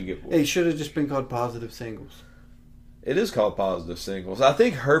 you get. It should have just been called Positive Singles. It is called Positive Singles. I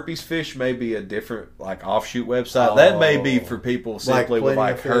think Herpes Fish may be a different offshoot website. That may be for people simply with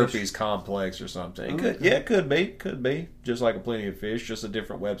herpes complex or something. It could be just like a Plenty of Fish, just a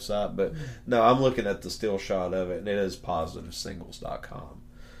different website. But no, I'm looking at the still shot of it, and it is positivesingles.com,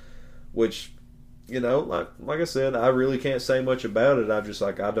 which like I said, I really can't say much about it. I'm just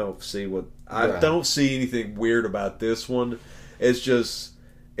I don't see anything weird about this one. It's just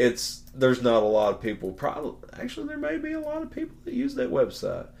there's not a lot of people. Actually, there may be a lot of people that use that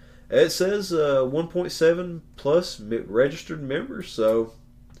website. It says 1.7 plus registered members, so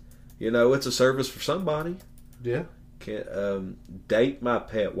it's a service for somebody. Yeah. Can't date my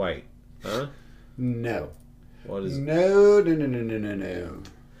pet. Wait, huh? No. What is? No.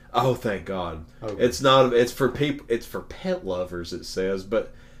 Oh, thank God! Okay. It's not. It's for people. It's for pet lovers. It says,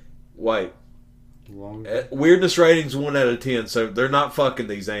 but wait. Weirdness ratings 1 out of 10, so they're not fucking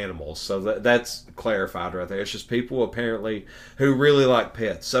these animals. So that's clarified right there. It's just people apparently who really like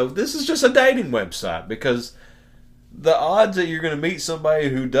pets. So this is just a dating website because the odds that you're going to meet somebody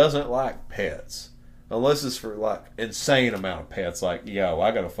who doesn't like pets Unless it's for like insane amount of pets, like yo, I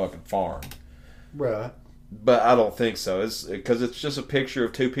got a fucking farm. Right. But I don't think so. It's because it's just a picture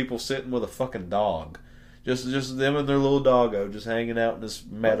of two people sitting with a fucking dog, just them and their little doggo just hanging out in this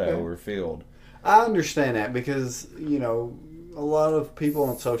meadow or field. I understand that because a lot of people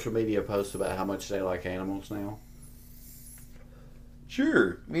on social media post about how much they like animals now.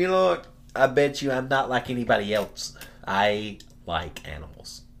 Sure, I bet you I'm not like anybody else. I like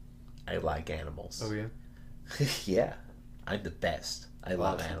animals. I like animals. Oh yeah. Yeah, I'm the best. I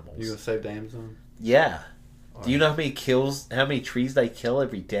love animals. You gonna save the Amazon? Yeah. Do you know how many trees they kill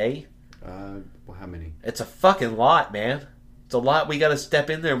every day? Well, how many? It's a fucking lot, man. It's a lot. We got to step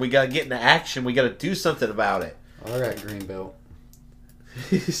in there and we got to get into action. We got to do something about it. All right, Greenbelt.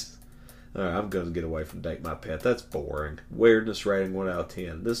 All right, I'm going to get away from Date My Pet. That's boring. Weirdness rating 1 out of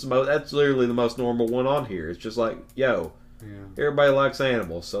 10. That's literally the most normal one on here. It's just like, yo, everybody likes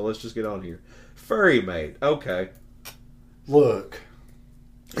animals, so let's just get on here. Furry mate. Okay. Look.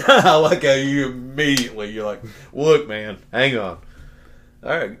 I like how you're like, look, man, hang on. All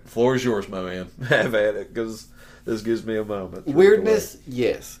right, floor is yours, my man. Have at it, because this gives me a moment. Weirdness,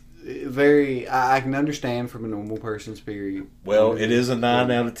 yes. Very, I can understand from a normal person's period. Well, it is a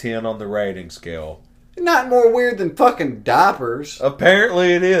 9 out of 10 on the rating scale. Not more weird than fucking diapers.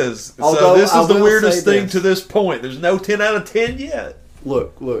 Apparently it is. Although, so this is the weirdest thing this. to this point. There's no 10 out of 10 yet.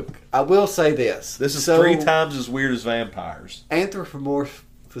 Look. I will say this. This is 3 times as weird as vampires.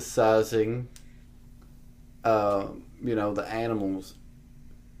 Anthropomorphizing, the animals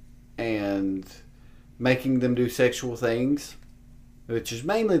and making them do sexual things, which is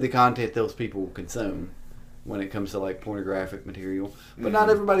mainly the content those people consume when it comes to like pornographic material. But not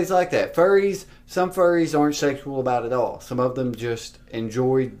everybody's like that. Some furries aren't sexual about it all. Some of them just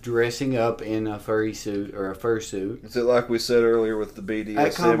enjoy dressing up in a furry suit or a fursuit. Is it like we said earlier with the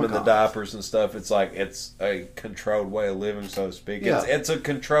BDSM and the diapers and stuff? It's like it's a controlled way of living, so to speak. Yeah. It's a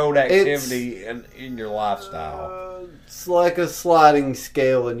controlled activity in your lifestyle. It's like a sliding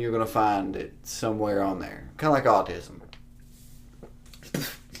scale, and you're going to find it somewhere on there. Kind of like autism.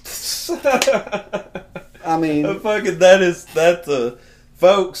 I mean,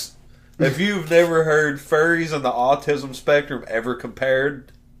 folks. If you've never heard furries and the autism spectrum ever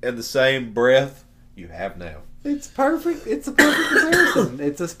compared in the same breath, you have now. It's perfect. It's a perfect comparison.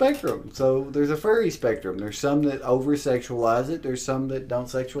 It's a spectrum. So there's a furry spectrum. There's some that over sexualize it. There's some that don't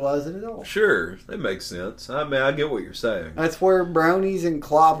sexualize it at all. Sure, that makes sense. I mean, I get what you're saying. That's where brownies and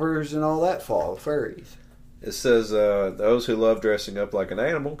cloppers and all that fall. Furries. It says, those who love dressing up like an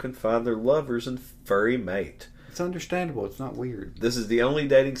animal can find their lovers and furry mate. It's understandable. It's not weird. This is the only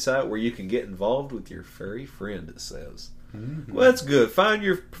dating site where you can get involved with your furry friend, it says. Mm-hmm. Well, that's good. Find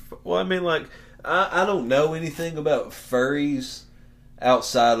your... Well, I mean, like, I don't know anything about furries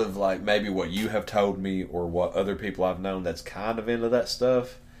outside of, like, maybe what you have told me or what other people I've known that's kind of into that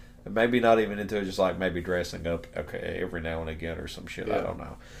stuff. And maybe not even into it, just, like, maybe dressing up, every now and again or some shit. Yeah. I don't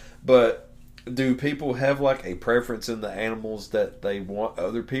know. But... do people have like a preference in the animals that they want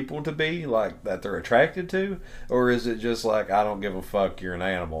other people to be, like that they're attracted to, or is it just like I don't give a fuck, you're an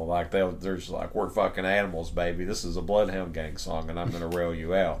animal? Like there's like we're fucking animals, baby. This is a Bloodhound Gang song, and I'm gonna rail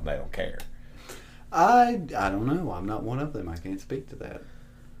you out, and they don't care. I don't know. I'm not one of them. I can't speak to that.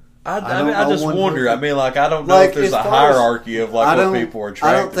 I just wonder. I mean, like I don't know if there's a hierarchy of like what people are attracted to.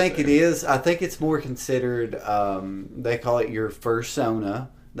 I don't think it is. I think it's more considered. They call it your fursona.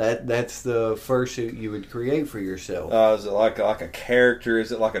 That's the fursuit you would create for yourself. Is it like a character?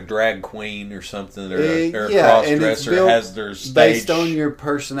 Is it like a drag queen or something? Or a cross-dresser has their stage... based on your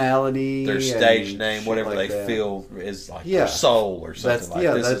personality. Their stage name, whatever like they feel is like their soul or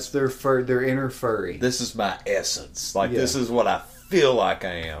something that's their inner furry. This is my essence. Like this is what I feel like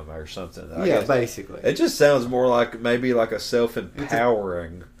I am or something. I guess. Basically. It just sounds more like maybe like a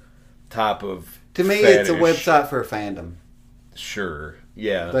self-empowering type of To me, fetish. it's a website for a fandom. Sure.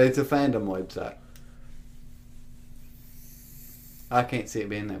 Yeah. But it's a fandom website. I can't see it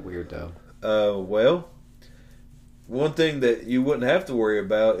being that weird, though. Well, one thing that you wouldn't have to worry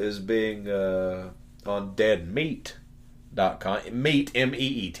about is being on deadmeat.com. Meat,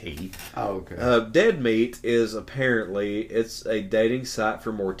 M-E-E-T. Oh, okay. Dead Meat is apparently, it's a dating site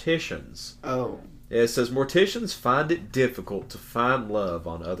for morticians. Oh. It says morticians find it difficult to find love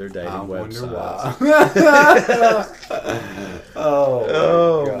on other dating websites. Wonder why.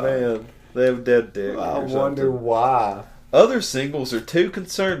 Oh man, they have dead dick. I wonder why. Other singles are too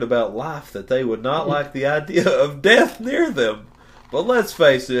concerned about life that they would not like the idea of death near them. But let's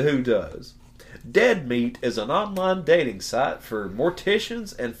face it, who does? Dead Meat is an online dating site for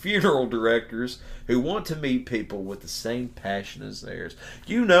morticians and funeral directors who want to meet people with the same passion as theirs.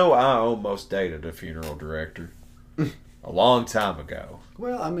 You know, I almost dated a funeral director a long time ago.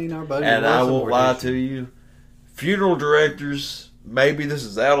 Well, I mean, our buddy. And I won't lie mortician. to you, funeral directors, maybe this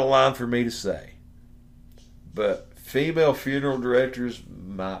is out of line for me to say, but female funeral directors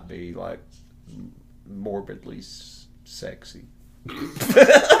might be like morbidly sexy.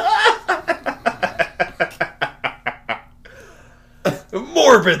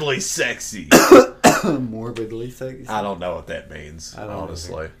 Morbidly sexy. Morbidly sexy. I don't know what that means, I don't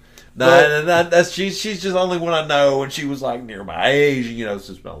honestly. Well- No, that's she's just the only one I know, and she was like near my age. You know, it's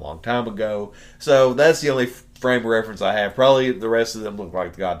just been a long time ago. So that's the only frame of reference I have. Probably the rest of them look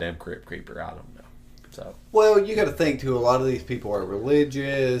like the goddamn Crypt Keeper. I don't know. So Well, you got to think too. A lot of these people are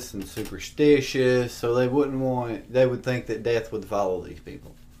religious and superstitious, so they would think that death would follow these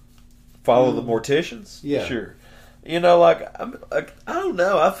people. follow the morticians. Yeah. Sure. You know, like I don't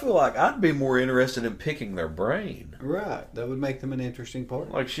know. I feel like I'd be more interested in picking their brain. Right, that would make them an interesting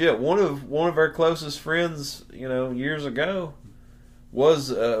partner. Like shit, one of our closest friends, you know, years ago,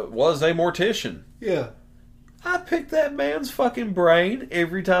 was a mortician. Yeah, I picked that man's fucking brain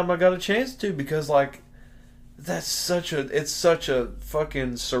every time I got a chance to, because like it's such a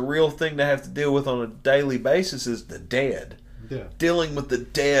fucking surreal thing to have to deal with on a daily basis, is the dead. yeah. Dealing with the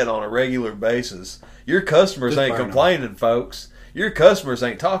dead on a regular basis. Your customers Just ain't burn 'em. complaining, folks. Your customers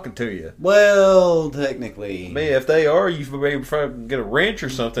ain't talking to you. Well, technically, I mean, if they are, you maybe fucking get a wrench or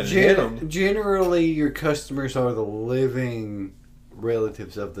something and hit them. generally, your customers are the living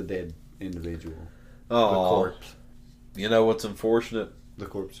relatives of the dead individual. The Oh, corpse. you know what's unfortunate? The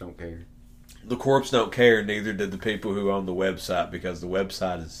corpse don't care. The corpse don't care, neither did the people who own the website, because the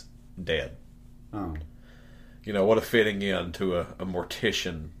website is dead. Oh, You know, what a fitting end to a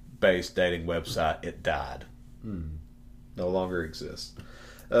mortician-based dating website. It died. No longer exists.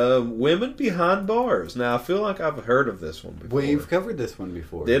 Women behind bars. Now, I feel like I've heard of this one before. we've covered this one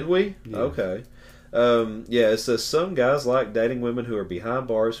before. Did we? Yeah. Okay. Yeah, it says some guys like dating women who are behind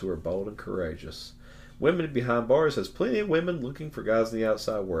bars who are bold and courageous. Women behind bars has plenty of women looking for guys in the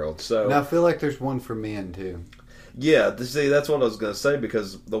outside world. So And I feel like there's one for men too. yeah, see, that's what I was going to say,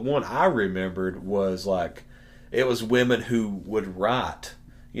 because the one I remembered was like, it was women who would write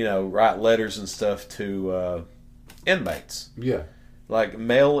letters and stuff to inmates, Yeah. like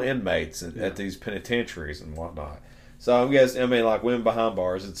male inmates at these penitentiaries and whatnot. So I'm guessing, I mean, like women behind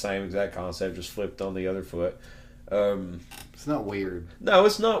bars, it's the same exact concept, just flipped on the other foot. It's not weird. No,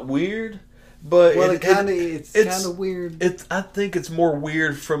 it's not weird, but Well, it's kind of weird. I think it's more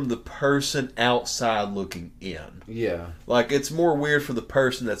weird from the person outside looking in. Yeah. Like, it's more weird for the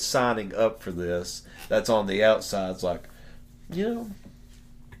person that's signing up for this, that's on the outside. It's like, you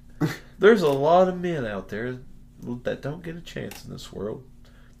know, there's a lot of men out there that don't get a chance in this world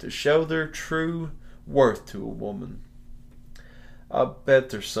to show their true worth to a woman. I bet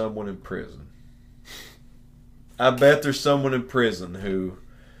there's someone in prison. I bet there's someone in prison who...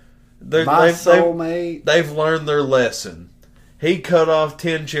 My soulmate. They've learned their lesson. He cut off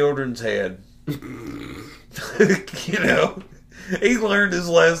 10 children's head. You know, he learned his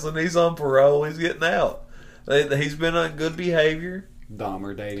lesson. He's on parole. He's getting out. He's been on good behavior.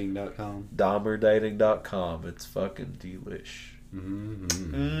 DahmerDating.com. DahmerDating.com. It's fucking delish.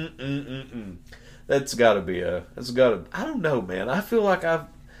 That's got to be I don't know, man. I feel like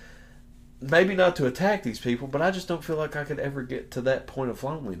maybe not to attack these people, but I just don't feel like I could ever get to that point of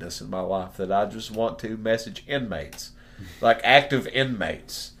loneliness in my life that I just want to message inmates, like active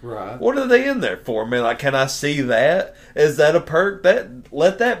inmates. Right. What are they in there for? I mean, like, can I see that? Is that a perk?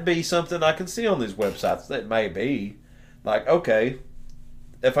 Let that be something I can see on these websites. That may be. Like, okay,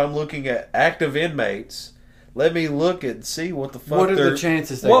 if I'm looking at active inmates, let me look and see what the fuck What are the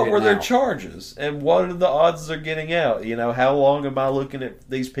chances they're what were getting their out? charges, and what are the odds they're getting out? You know, how long am I looking at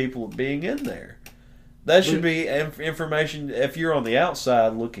these people being in there? That should be information. If you're on the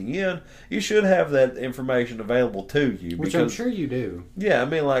outside looking in, you should have that information available to you. Which I'm sure you do. Yeah, I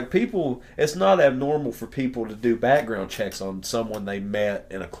mean, like, people, it's not abnormal for people to do background checks on someone they met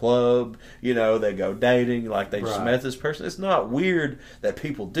in a club. You know, they go dating, like they just Right. met this person. It's not weird that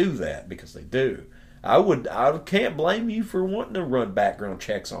people do that, because they do. I can't blame you for wanting to run background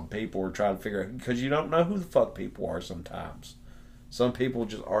checks on people or try to figure out, because you don't know who the fuck people are sometimes. Some people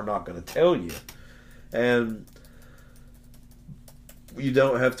just are not going to tell you. And you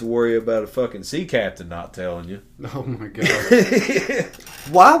don't have to worry about a fucking sea captain not telling you. Oh my god.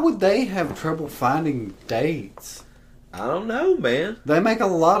 Why would they have trouble finding dates? I don't know, man. They make a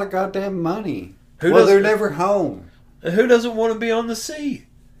lot of goddamn money. Who Well, they're doesn't- never home. Who doesn't want to be on the sea?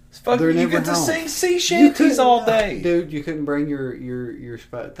 Fucking, you get to sing sea shanties all day. Dude, you couldn't bring your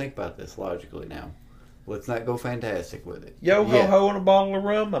spot. Think about this logically now. Let's not go fantastic with it. Yo ho ho and a bottle of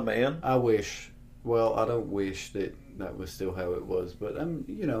rum, my man. I wish. Well, I don't wish that was still how it was, but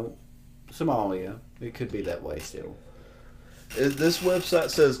Somalia, it could be that way still. This website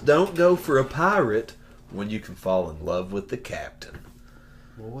says, "Don't go for a pirate when you can fall in love with the captain."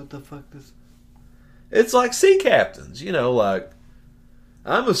 Well, what the fuck does? It's like sea captains, like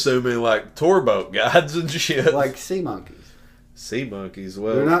I'm assuming like tour boat guides and shit. Like sea monkeys. Sea monkeys.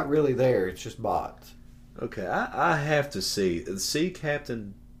 Well, they're not really there. It's just bots. Okay, I have to see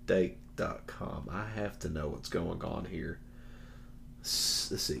SeaCaptainDate.com. I have to know what's going on here.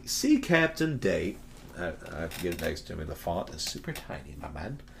 Let's see. Sea Captain Date. I have to get it next to me. The font is super tiny, my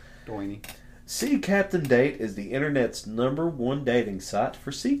man. Doiny. Sea Captain Date is the internet's #1 dating site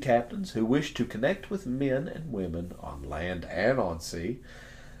for sea captains who wish to connect with men and women on land and on sea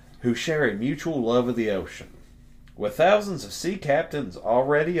who share a mutual love of the ocean. With thousands of sea captains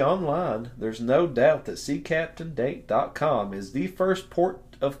already online, there's no doubt that SeaCaptainDate.com is the first port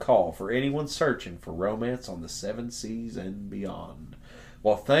of call for anyone searching for romance on the 7 seas and beyond.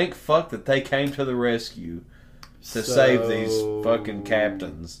 Well, thank fuck that they came to the rescue to save these fucking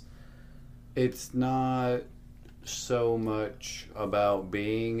captains. It's not so much about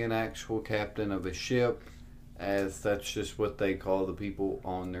being an actual captain of a ship as that's just what they call the people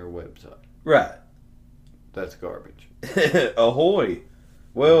on their website. Right. That's garbage. Ahoy.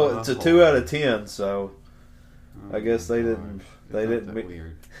 Well, it's a 2 out of 10, so I guess they didn't. They didn't.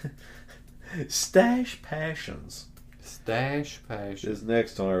 Weird. Stash Passions. Stash Passions is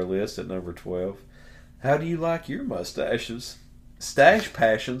next on our list at number 12. How do you like your mustaches? Stash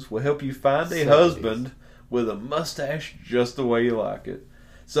Passions will help you find a husband with a mustache just the way you like it.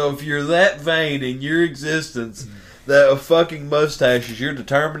 So if you're that vain in your existence that a fucking mustache is your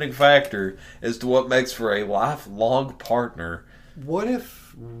determining factor as to what makes for a lifelong partner. What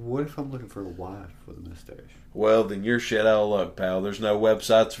if I'm looking for a wife with a mustache? Well, then you're shit out of luck, pal. There's no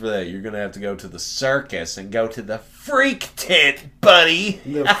websites for that. You're going to have to go to the circus and go to the freak tent, buddy.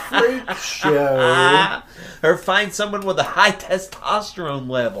 The freak show. Or find someone with a high testosterone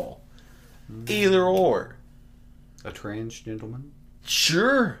level. Either or. A trans gentleman?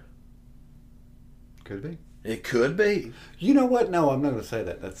 Sure. Could be. It could be. You know what? No, I'm not going to say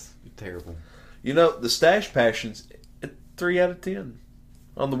that. That's terrible. The Stash Passions, 3 out of 10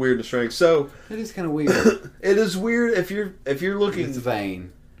 on the weirdness rank. So it is kind of weird. It is weird if you're looking. It's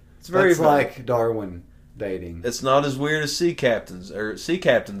vain. It's very vain. Like Darwin dating. It's not as weird as sea captains, or sea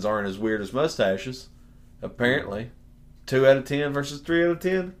captains aren't as weird as mustaches. Apparently, 2 out of 10 versus 3 out of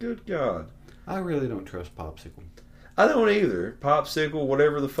 10. Good God. I really don't trust Popsicle. I don't either. Popsicle,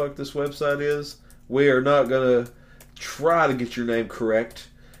 whatever the fuck this website is, we are not going to try to get your name correct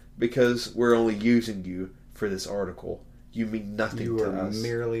because we're only using you for this article. You mean nothing to us. You are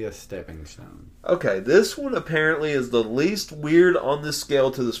merely a stepping stone. Okay, this one apparently is the least weird on this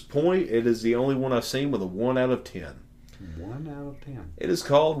scale to this point. It is the only one I've seen with a 1 out of 10. 1 out of 10. It is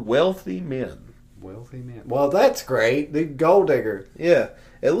called Wealthy Men. Wealthy Men. Well, that's great. The gold digger. Yeah.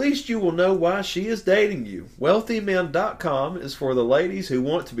 At least you will know why she is dating you. WealthyMen.com is for the ladies who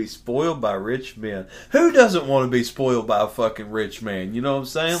want to be spoiled by rich men. Who doesn't want to be spoiled by a fucking rich man? You know what I'm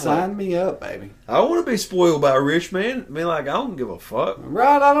saying? Sign me up, baby. I want to be spoiled by a rich man. I mean, I don't give a fuck.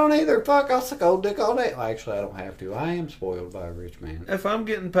 Right, I don't either. Fuck, I'll suck old dick all day. Well, actually, I don't have to. I am spoiled by a rich man. If I'm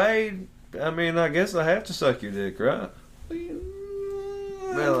getting paid, I guess I have to suck your dick, right?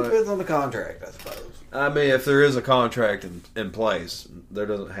 Well, it depends on the contract, I suppose. If there is a contract in place, there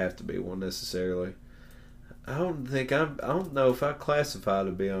doesn't have to be one necessarily. I don't know if I classify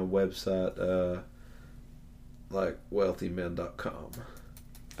to be on a website like wealthymen.com.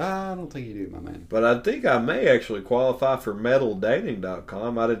 I don't think you do, my man. But I think I may actually qualify for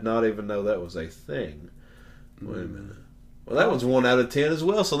metaldating.com. I did not even know that was a thing. Wait a minute. Well, that one's 1 out of 10 as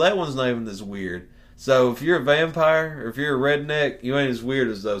well, so that one's not even as weird. So if you're a vampire or if you're a redneck, you ain't as weird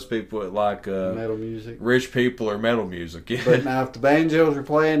as those people that like metal music. Rich people or metal music. Yeah. But now if the banjos are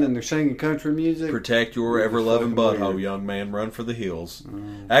playing and they're singing country music, protect your ever-loving butthole, young man. Run for the hills.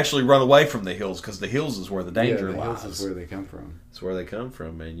 Actually, run away from the hills because the hills is where the danger lies. Hills is where they come from. It's where they come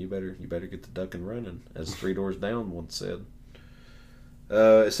from, man. You better get the duck and running, as Three Doors Down once said.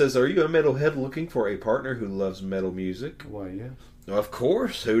 It says, "Are you a metalhead looking for a partner who loves metal music?" Why, yes. Of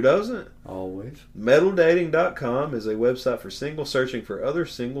course, who doesn't? Always. MetalDating.com is a website for singles searching for other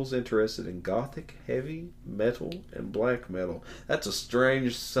singles interested in gothic, heavy metal, and black metal. That's a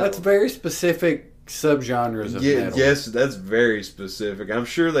strange... That's very specific subgenres of metal. Yes, that's very specific. I'm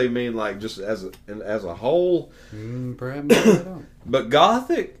sure they mean like just as a whole. Perhaps I don't. But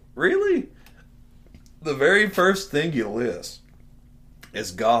gothic Really? The very first thing you list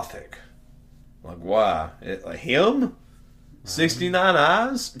is gothic. Like, why? Him? 69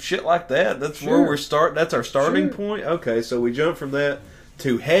 Eyes? Shit like that. That's where we're start. That's our starting point? Okay, so we jump from that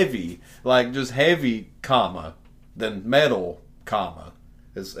to heavy. Like, just heavy, comma. Then metal, comma.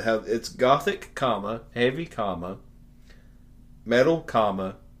 It's gothic, comma, heavy, comma, metal,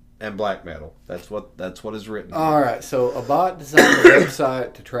 comma, and black metal. That's what is written. All right, so a bot designed a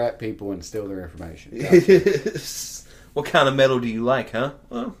website to trap people and steal their information. Yes. What kind of metal do you like, huh?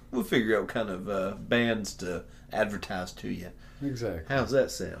 Well, we'll figure out what kind of bands to advertise to you. Exactly. How's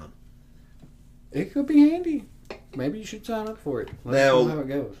that sound? It could be handy. Maybe you should sign up for it. Let us know how it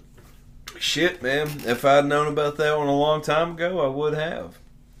goes. Shit, man. If I'd known about that one a long time ago, I would have.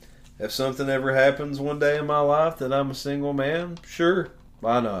 If something ever happens one day in my life that I'm a single man, sure.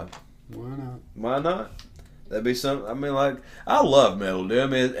 Why not? Why not? Why not? That'd be something. I mean, like, I love metal, dude. I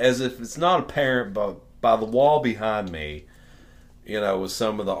mean, as if it's not apparent, but by the wall behind me, you know, with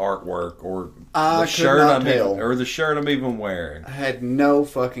some of the artwork or the shirt I'm even wearing. I had no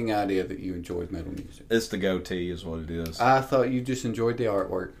fucking idea that you enjoyed metal music. It's the goatee, is what it is. I thought you just enjoyed the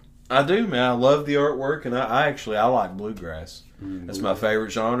artwork. I do, man. I love the artwork, and I like bluegrass. That's my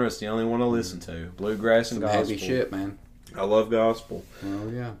favorite genre. It's the only one I listen to. Bluegrass and Some gospel. heavy shit, man. I love gospel. Oh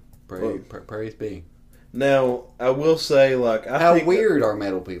yeah, praise be. Now, I will say, like, how weird are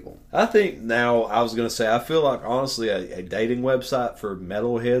metal people? I think now, I was going to say, I feel like, honestly, a dating website for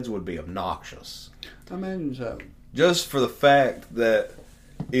metalheads would be obnoxious. I imagine so. Just for the fact that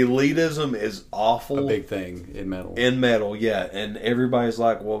elitism is awful. A big thing in metal. In metal, yeah. And everybody's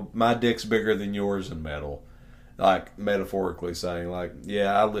like, well, my dick's bigger than yours in metal. Like, metaphorically saying, like,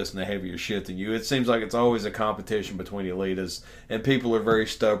 yeah, I listen to heavier shit than you. It seems like it's always a competition between elitists, and people are very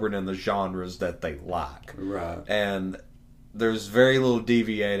stubborn in the genres that they like. Right. And there's very little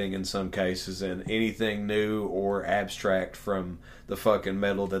deviating in some cases, and anything new or abstract from the fucking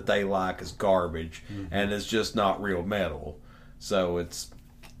metal that they like is garbage, and it's just not real metal. So it's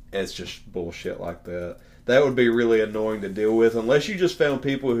just bullshit like that. That would be really annoying to deal with, unless you just found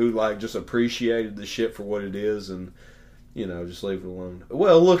people who, like, just appreciated the shit for what it is and, you know, just leave it alone.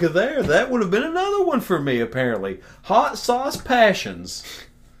 Well, look at there. That would have been another one for me, apparently. Hot Sauce Passions.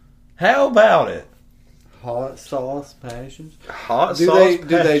 How about it? Hot Sauce Passions? Hot Sauce Passions.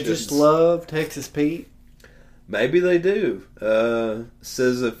 Do they just love Texas Pete? Maybe they do.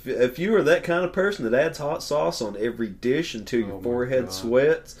 Says if you are that kind of person that adds hot sauce on every dish until your forehead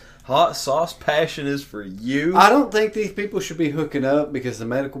sweats, Hot Sauce Passion is for you. I don't think these people should be hooking up because the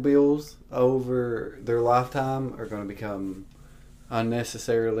medical bills over their lifetime are going to become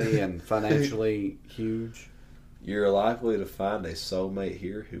unnecessarily and financially huge. You're likely to find a soulmate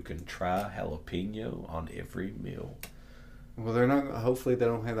here who can try jalapeno on every meal. Well, they're not. Hopefully, they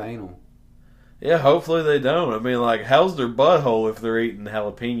don't have anal. Yeah, hopefully they don't. I mean, like, how's their butthole if they're eating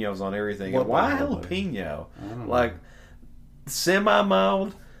jalapenos on everything? And why jalapeno? Like,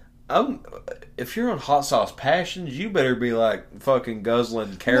 semi-mild? If you're on Hot Sauce Passions, you better be like fucking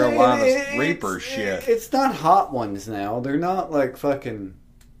guzzling Carolina's Reaper shit. It's not hot ones now. They're not like fucking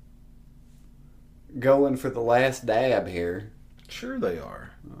going for the last dab here. Sure they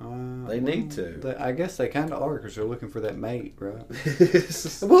are. They need to. I guess they kind of are because they're looking for that mate, right?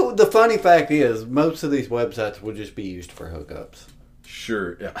 Well, the funny fact is, most of these websites will just be used for hookups.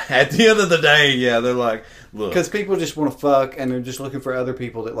 Sure. At the end of the day, yeah, they're like, look. Because people just want to fuck, and they're just looking for other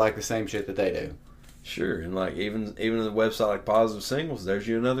people that like the same shit that they do. Sure, and like even a website like Positive Singles, there's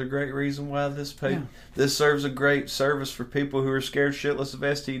you another great reason why this serves a great service for people who are scared shitless of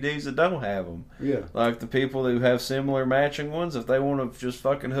STDs that don't have them. Yeah, like the people who have similar matching ones, if they want to just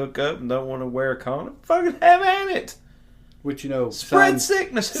fucking hook up and don't want to wear a condom, fucking have at it. Which, you know, spread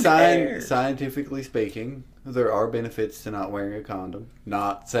sickness. Who cares? Scientifically speaking, there are benefits to not wearing a condom.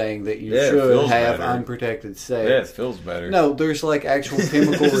 Not saying that you should have unprotected sex. Yeah, it feels better. No, there's like actual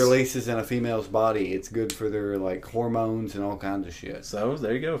chemical releases in a female's body. It's good for their like hormones and all kinds of shit. So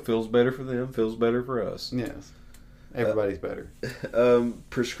there you go. Feels better for them. Feels better for us. Yes, everybody's better.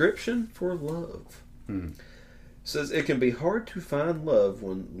 Prescription for love. Says it can be hard to find love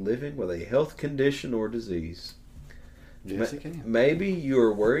when living with a health condition or disease. Yes, it can. Maybe you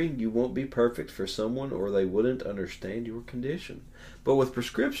are worrying you won't be perfect for someone or they wouldn't understand your condition. But with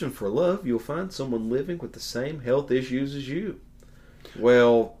Prescription for Love, you'll find someone living with the same health issues as you.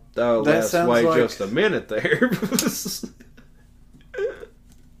 Well, let's wait just a minute there.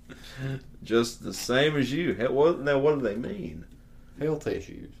 Just the same as you. Now, what do they mean? Health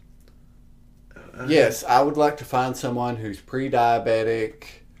issues. Yes, I would like to find someone who's pre-diabetic,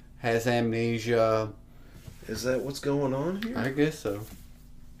 has amnesia. Is that what's going on here? I guess so.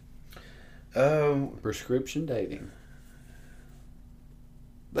 Prescription dating.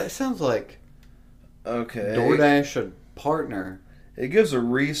 That sounds like Okay. DoorDash a partner. It gives a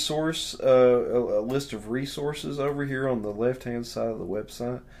resource, a list of resources over here on the left-hand side of the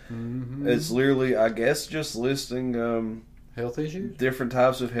website. Mm-hmm. It's literally, I guess, just listing Health issues? different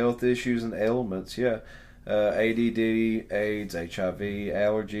types of health issues and ailments. Yeah. ADD, AIDS, HIV,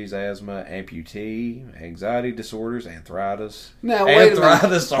 allergies, asthma, amputee, anxiety disorders, arthritis. Now, wait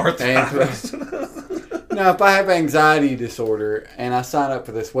arthritis, a minute. arthritis. Now, if I have anxiety disorder and I sign up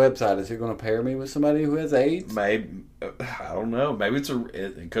for this website, is it going to pair me with somebody who has AIDS? Maybe, I don't know. Maybe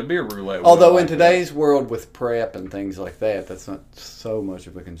it could be a roulette. Although in today's world with PrEP and things like that, that's not so much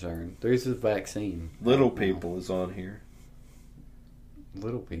of a concern. There's a vaccine. Little people is on here.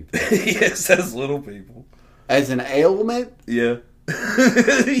 Little people. It says little people. As an ailment? Yeah.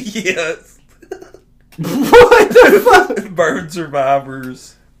 Yes. What the fuck? Burn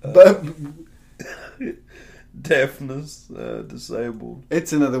survivors. But Deafness. Disabled.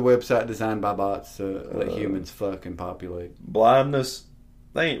 it's another website designed by bots to let humans fucking populate. Blindness.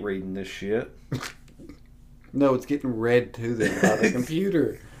 They ain't reading this shit. No, it's getting read to them by the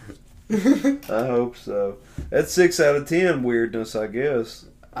computer. I hope so. That's 6 out of 10 weirdness, I guess.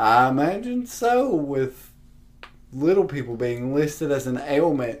 I imagine so, with little people being listed as an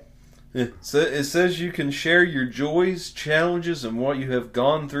ailment. So it says you can share your joys, challenges, and what you have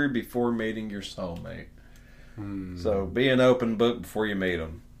gone through before meeting your soulmate. So be an open book before you meet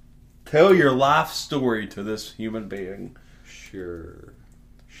them. Tell your life story to this human being. Sure.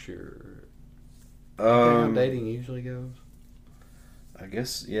 How Um, dating usually goes. I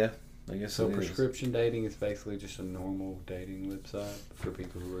guess, yeah. I guess So it is. prescription dating is basically just a normal dating website for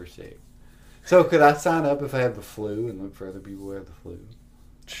people who are sick. So could I sign up if I have the flu and look for other people who have the flu?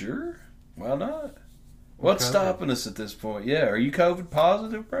 Sure. Why not? What's Okay. stopping us at this point? Yeah. Are you COVID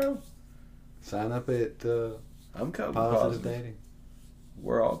positive, bro? Sign up at I'm COVID positive positive. dating.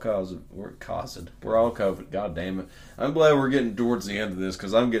 We're all COVID. We're all COVID. God damn it! I'm glad we're getting towards the end of this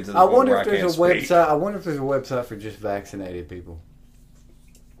because I'm getting to the I point wonder where if I can't there's a speak. website. I wonder if there's a website for just vaccinated people.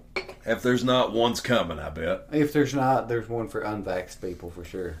 If there's not, one's coming. I bet. If there's not, there's one for unvaxxed people for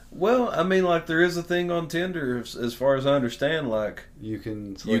sure. Well, I mean, like there is a thing on Tinder, as far as I understand. Like You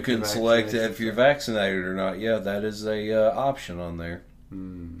can select you can the select vaccination if you're site. vaccinated or not. Yeah, that is a option on there.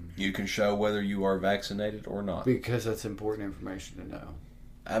 Hmm. You can show whether you are vaccinated or not. Because that's important information to know.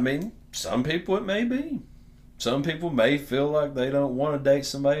 I mean, some people it may be. Some people may feel like they don't want to date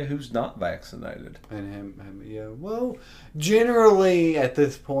somebody who's not vaccinated. And yeah, well, generally at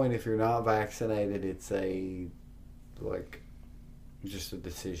this point, if you're not vaccinated, it's just a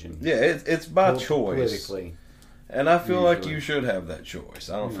decision. Yeah, it's by choice. Politically. And I feel like Usually. you should have that choice.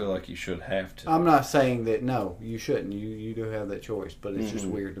 I don't Yeah. feel like you should have to. I'm not saying that, no, you shouldn't. You do have that choice, but it's just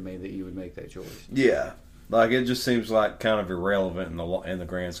Mhm. weird to me that you would make that choice. Yeah. Like, it just seems like kind of irrelevant in the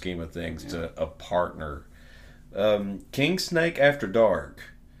grand scheme of things Yeah. to a partner. King Snake After Dark.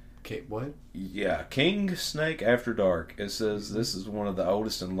 Okay, what? Yeah, King Snake After Dark. It says this is one of the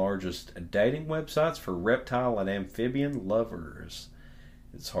oldest and largest dating websites for reptile and amphibian lovers.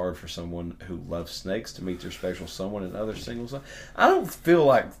 It's hard for someone who loves snakes to meet their special someone and other singles. I don't feel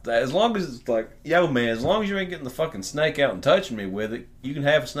like that. As long as it's like, yo man, as long as you ain't getting the fucking snake out and touching me with it, you can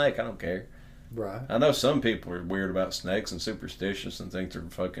have a snake. I don't care. Right. I know some people are weird about snakes and superstitious and think they're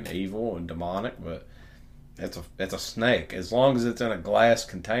fucking evil and demonic, but it's a snake. As long as it's in a glass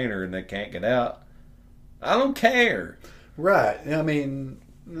container and they can't get out, I don't care. Right. I mean,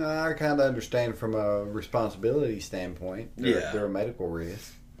 I kind of understand from a responsibility standpoint. Yeah. They're a medical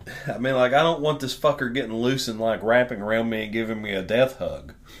risk. I mean, like, I don't want this fucker getting loose and, like, wrapping around me and giving me a death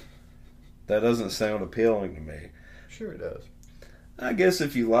hug. That doesn't sound appealing to me. Sure it does. I guess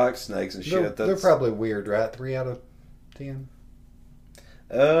if you like snakes and shit, They're that's... probably weird, right? 3 out of 10?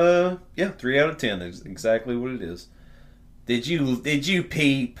 Yeah, 3 out of 10 is exactly what it is. Did you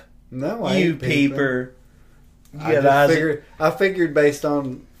peep? No, I You ain't peeping. peeper. I figured based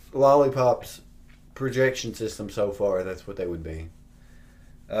on Lollipop's projection system so far, that's what they would be.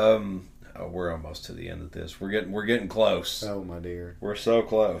 We're almost to the end of this. We're getting close. Oh, my dear. We're so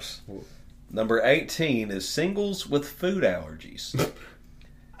close. Number 18 is singles with food allergies.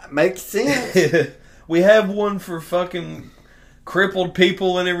 Makes sense. We have one for fucking crippled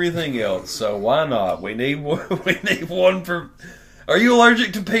people and everything else, so why not? We need one. We need one for. Are you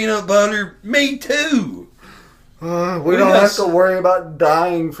allergic to peanut butter? Me too. We We don't got have to worry about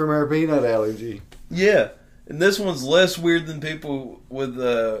dying from our peanut allergy. Yeah, and this one's less weird than people with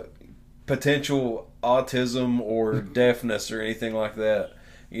potential autism or deafness or anything like that.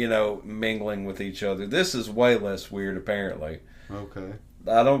 You know, mingling with each other. This is way less weird, apparently. Okay.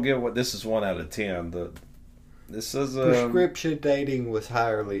 I don't get what this is. 1 out of 10. This is prescription dating was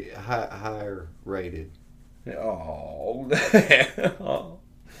higher rated. Oh,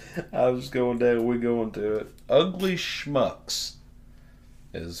 I was going down. We're going to it. Ugly schmucks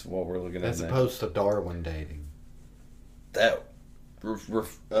is what we're looking at. As now. opposed to Darwin dating. That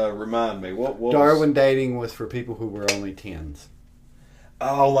remind me. What was Darwin dating was for people who were only 10s.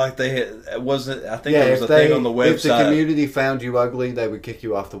 Oh, like they had, wasn't. I think there was a thing on the website. If the community found you ugly, they would kick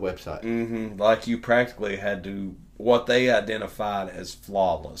you off the website. Mm-hmm. Like you practically had to what they identified as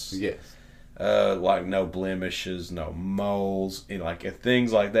flawless. Yes. Like no blemishes, no moles, like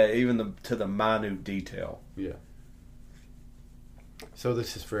things like that, even to the minute detail. Yeah. So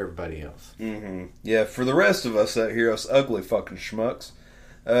this is for everybody else. Mm-hmm. Yeah, for the rest of us out here, us ugly fucking schmucks.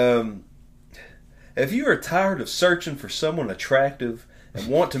 If you are tired of searching for someone attractive and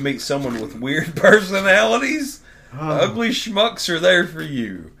want to meet someone with weird personalities, ugly schmucks are there for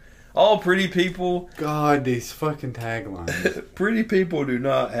you. All pretty people. God, these fucking taglines. Pretty people do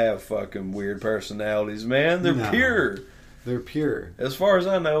not have fucking weird personalities, man. They're pure. They're pure. As far as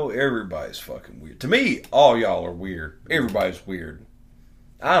I know, everybody's fucking weird. To me, all y'all are weird. Everybody's weird.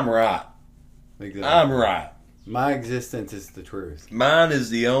 I'm right. Exactly. I'm right. My existence is the truth. Mine is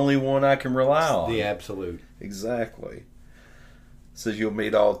the only one I can rely on. The absolute. Exactly. Says you'll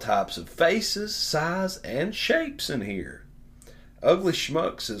meet all types of faces, size, and shapes in here. Ugly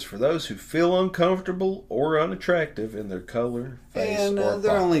schmucks is for those who feel uncomfortable or unattractive in their color, face, and or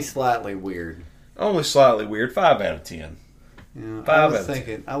they're body. only slightly weird. Only slightly weird. 5 out of 10. Yeah, 5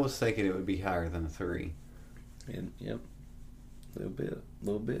 I was thinking it would be higher than a 3. And, yep. A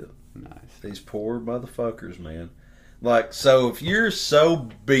little bit. Nice. These poor motherfuckers, man. Like, so if you're so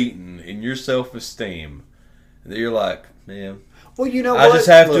beaten in your self-esteem that you're like, man, well, you know I what? just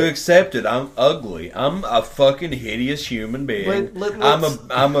have to accept it. I'm ugly. I'm a fucking hideous human being.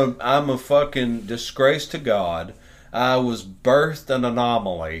 I'm a fucking disgrace to God. I was birthed an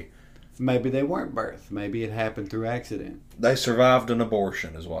anomaly. Maybe they weren't birthed. Maybe it happened through accident. They survived an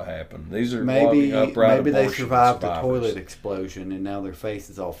abortion, is what happened. These are maybe walking upright. Maybe they survived survivors. a toilet explosion and now their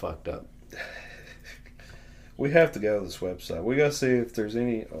face is all fucked up. We have to go to this website. We got to see if there's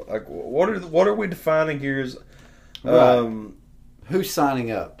any like what are we defining here as right. Who's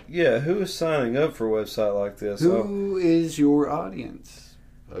signing up? Yeah, who is signing up for a website like this? Who is your audience?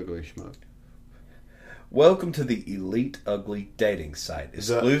 Ugly schmuck. Welcome to the Elite Ugly Dating Site,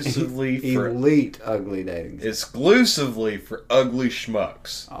 exclusively for Elite Ugly Dating Site. Exclusively for ugly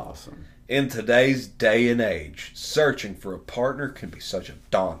schmucks. Awesome. In today's day and age, searching for a partner can be such a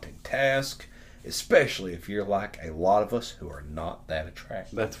daunting task, especially if you're like a lot of us who are not that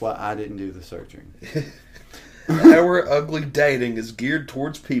attractive. That's why I didn't do the searching. Our ugly dating is geared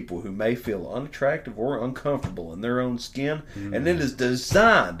towards people who may feel unattractive or uncomfortable in their own skin, and it is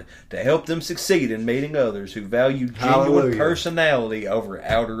designed to help them succeed in meeting others who value genuine personality over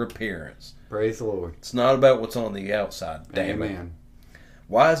outer appearance. Praise the Lord. It's not about what's on the outside, damn Amen. it.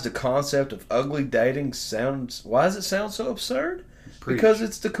 Why is the concept of ugly dating sound so absurd? Preach. Because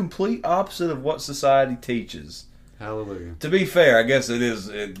it's the complete opposite of what society teaches. Hallelujah. To be fair, I guess it is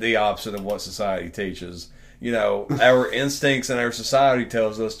the opposite of what society teaches. You know, our instincts and our society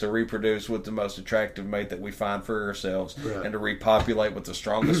tells us to reproduce with the most attractive mate that we find for ourselves, right, and to repopulate with the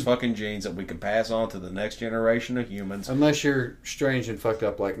strongest fucking genes that we can pass on to the next generation of humans. Unless you're strange and fucked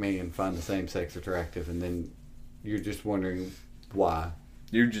up like me and find the same sex attractive, and then you're just wondering why.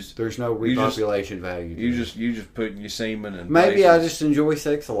 There's no repopulation value. You just putting your semen in. Maybe I just enjoy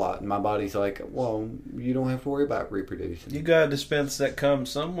sex a lot, and my body's like, well, you don't have to worry about reproducing. You gotta dispense that cum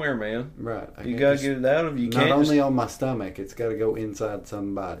somewhere, man. Right. You gotta get it out of you. Not only on my stomach, it's got to go inside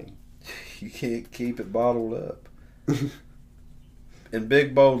somebody. You can't keep it bottled up. In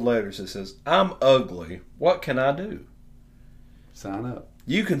big bold letters, it says, "I'm ugly. What can I do?" Sign up.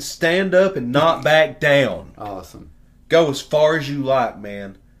 You can stand up and not back down. Awesome. Go as far as you like,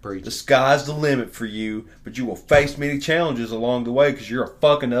 man. Preach. The sky's the limit for you, but you will face many challenges along the way because you're a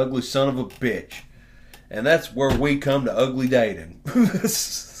fucking ugly son of a bitch. And that's where we come to ugly dating.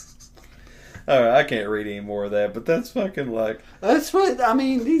 Alright, I can't read any more of that, but that's fucking like... That's what, I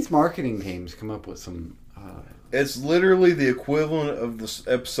mean, these marketing teams come up with some... It's literally the equivalent of this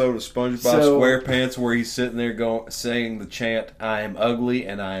episode of SpongeBob SquarePants where he's sitting there saying the chant, "I am ugly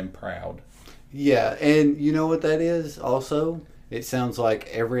and I am proud." Yeah, and you know what that is also? It sounds like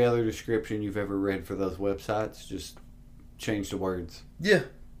every other description you've ever read for those websites, just change the words. Yeah,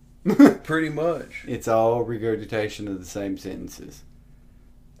 pretty much. It's all regurgitation of the same sentences.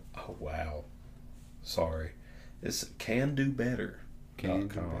 Oh, wow. Sorry. It's can do better. Can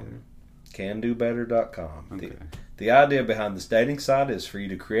do better. CanDoBetter.com. Okay. The idea behind this dating site is for you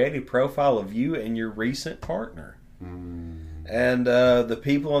to create a profile of you and your recent partner. And the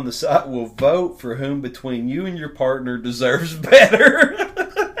people on the site will vote for whom between you and your partner deserves better.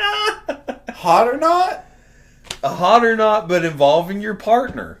 Hot or not? Hot or not, but involving your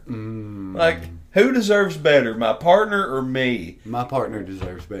partner. Like, who deserves better, my partner or me? My partner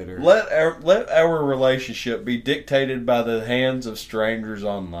deserves better. Let our relationship be dictated by the hands of strangers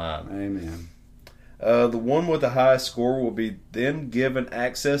online. Amen. The one with the highest score will be then given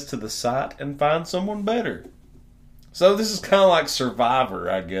access to the site and find someone better. So this is kind of like Survivor,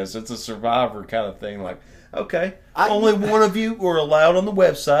 I guess. It's a Survivor kind of thing. Like, okay, only one of you are allowed on the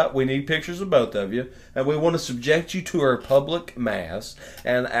website. We need pictures of both of you. And we want to subject you to our public mass.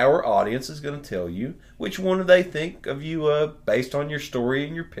 And our audience is going to tell you which one do they think of you based on your story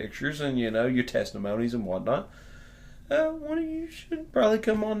and your pictures and, your testimonies and whatnot. One of you should probably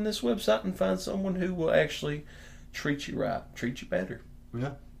come on this website and find someone who will actually treat you right, treat you better.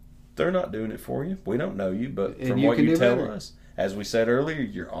 Yeah. They're not doing it for you. We don't know you, but And from you what can you do tell better. us, as we said earlier,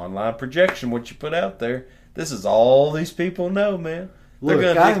 your online projection, what you put out there, this is all these people know, man. They're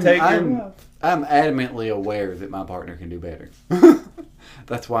Look, going to dictate your life. I'm adamantly aware that my partner can do better.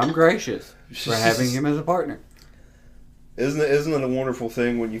 That's why I'm gracious for having him as a partner. Isn't it a wonderful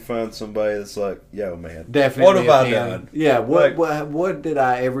thing when you find somebody that's like, yo, man, Definitely. what have I a 10. done? Yeah. Like- What did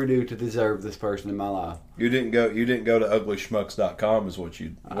I ever do to deserve this person in my life? You didn't go to uglyschmucks.com is what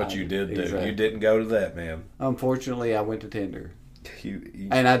you did do. Exactly. You didn't go to that, man. Unfortunately, I went to Tinder, You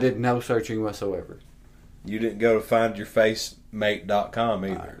and I did no searching whatsoever. didn't go to findyourfacemate.com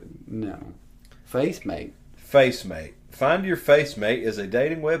either. No. FaceMate. FaceMate. Find Your FaceMate is a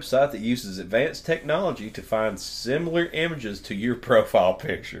dating website that uses advanced technology to find similar images to your profile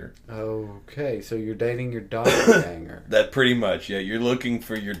picture. Okay, so you're dating your doppelganger. That pretty much, yeah. You're looking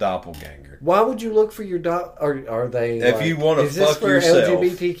for your doppelganger. Why would you look for your Are they? If you wanna is this fuck for yourself.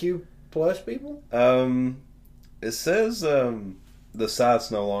 LGBTQ plus people? It says the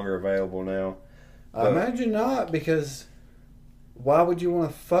site's no longer available now. I imagine not, because why would you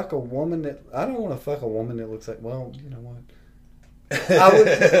want to fuck a woman that... I don't want to fuck a woman that looks like... Well, you know what?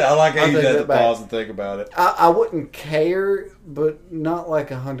 I like how I'll you take had to that back. pause and think about it. I wouldn't care, but not like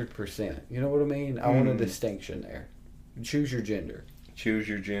 100%. You know what I mean? I want a distinction there. Choose your gender. Choose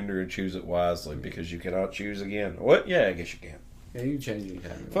your gender and choose it wisely, because you cannot choose again. What? Yeah, I guess you can. Yeah, you can change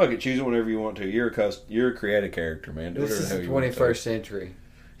anytime. Fuck it, choose it whenever you want to. You're a creative character, man. Do This whatever is the the hell you want to. 21st century.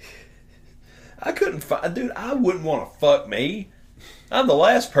 I couldn't find, dude. I wouldn't want to fuck me. I'm the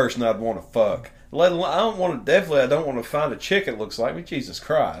last person I'd want to fuck. Let alone, I don't want to find a chick that looks like me. Jesus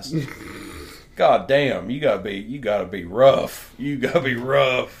Christ. God damn, you gotta be rough. You gotta be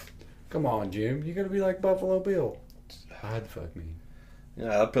rough. Come on, Jim. You gotta be like Buffalo Bill. I'd fuck me.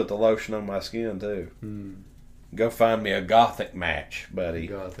 Yeah, I'd put the lotion on my skin too. Go find me a gothic match, buddy.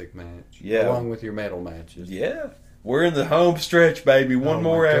 Gothic match. Yeah. Along with your metal matches. Yeah. We're in the home stretch, baby. One Oh,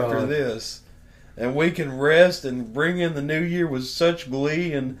 more my after God. this. And we can rest and bring in the new year with such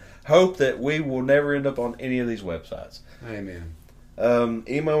glee and hope that we will never end up on any of these websites. Amen.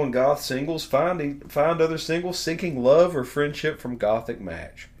 Emo and goth singles. Find other singles seeking love or friendship from gothic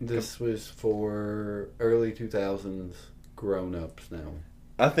match. This was for early 2000s grown-ups now.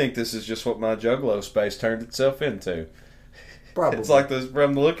 I think this is just what my Juggalo space turned itself into. Probably. It's like this,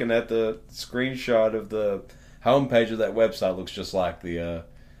 from looking at the screenshot of the homepage of that website, looks just like the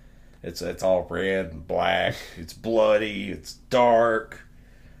it's all red and black, it's bloody, it's dark.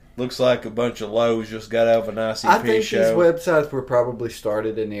 Looks like a bunch of lows just got out of an ICP I think show. these websites were probably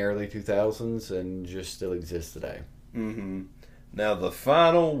started in the early 2000s and just still exist today. Mm-hmm. Now the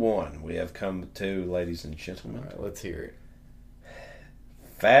final one we have come to, ladies and gentlemen. All right, let's hear it.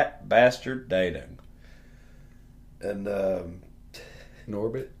 Fat bastard dating. And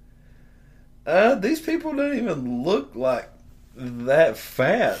Norbit? these people don't even look like that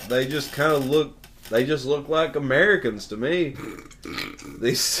fat. They just kind of look. They just look like Americans to me.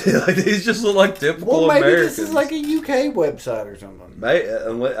 These just look like typical Well, maybe Americans. this is like a UK website or something.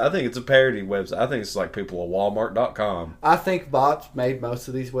 I think it's a parody website. I think it's like people at Walmart.com. I think bots made most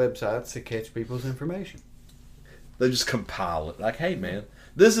of these websites to catch people's information. They just compile it. Like, hey man,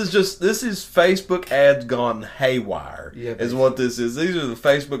 this is Facebook ads gone haywire. Yeah, is what this is. These are the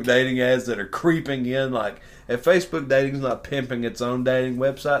Facebook dating ads that are creeping in. Like, if Facebook dating's not pimping its own dating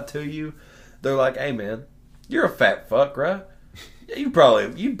website to you, they're like, hey man, you're a fat fuck, right? You'd probably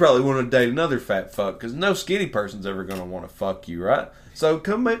want to date another fat fuck, because no skinny person's ever going to want to fuck you, right? So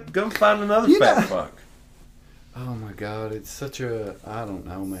come find another fat fuck. Oh my god, it's such a... I don't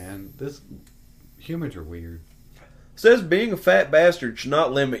know, man. Humans are weird. Says being a fat bastard should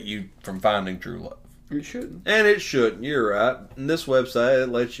not limit you from finding true love. You shouldn't. And it shouldn't. You're right. And this website, it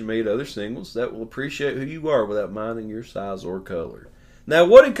lets you meet other singles that will appreciate who you are without minding your size or color. Now,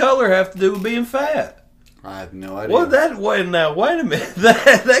 what did color have to do with being fat? I have no idea. Well, wait a minute.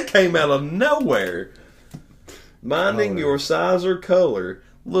 That came out of nowhere. Minding your size or color.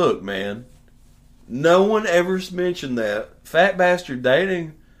 Look, man. No one ever mentioned that. Fat bastard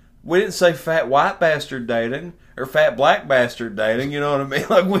dating. We didn't say fat white bastard dating. Or fat black bastard dating. You know what I mean?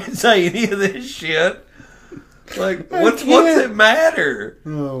 Like, we didn't say any of this shit. Like, what's it matter?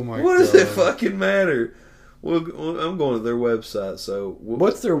 Oh, my God. What does it fucking matter? Well, I'm going to their website, so...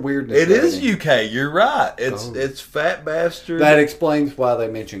 What's their weirdness? It is UK, you're right. It's fat bastard... That explains why they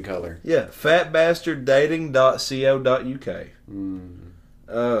mention color. Yeah, fatbastarddating.co.uk.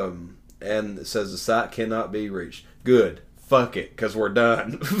 And it says the site cannot be reached. Good. Fuck it, because we're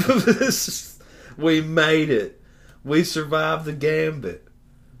done. We made it. We survived the gambit.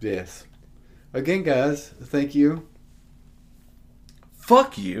 Yes. Again, guys, thank you.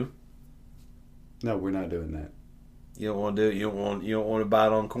 Fuck you. No, we're not doing that. You don't want to do it. You don't want to bite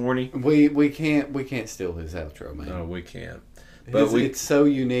on corny. We can't steal his outro, man. No, we can't. But it's so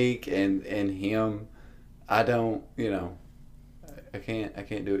unique, and him. I don't. I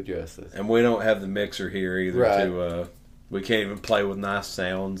can't do it justice. And we don't have the mixer here either. Right. We can't even play with nice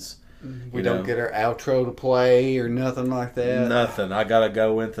sounds. We don't get our outro to play or nothing like that. Nothing. I gotta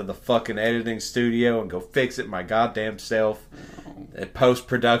go into the fucking editing studio and go fix it my goddamn self. At post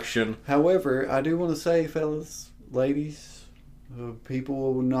production. However, I do want to say, fellas, ladies,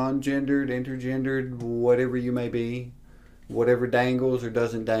 people non-gendered, intergendered, whatever you may be, whatever dangles or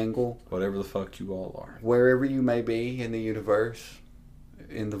doesn't dangle, Whatever the fuck you all are. wherever you may be in the universe,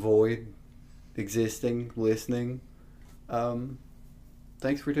 in the void, existing, listening.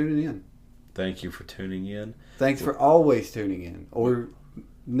 Thanks for tuning in. Thank you for tuning in. Thanks for always tuning in, or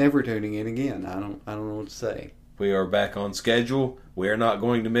never tuning in again. I don't know what to say. We are back on schedule. We are not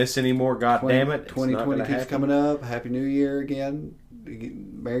going to miss anymore. God damn it! 2020 keeps coming up. Happy New Year again.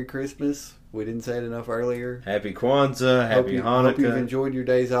 Merry Christmas. We didn't say it enough earlier. Happy Kwanzaa. Happy Hanukkah. Hope you've enjoyed your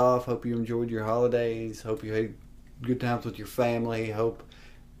days off. Hope you enjoyed your holidays. Hope you had good times with your family. Hope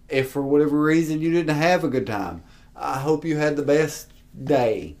if for whatever reason you didn't have a good time, I hope you had the best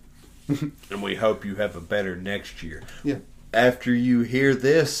day. And we hope you have a better next year. Yeah. After you hear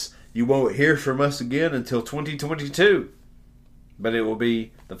this, you won't hear from us again until 2022. But it will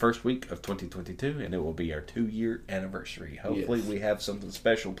be the first week of 2022, and it will be our 2-year anniversary. Hopefully we have something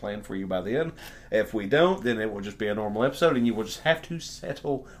special planned for you by then. If we don't, then it will just be a normal episode, and you will just have to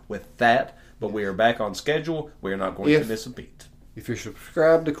settle with that. But we are back on schedule. We are not going to miss a beat. If you're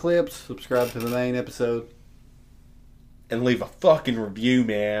subscribed to Clips, subscribe to the main episode. And leave a fucking review,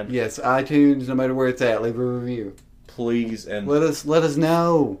 man. Yes, iTunes, no matter where it's at, leave a review. Please, and let us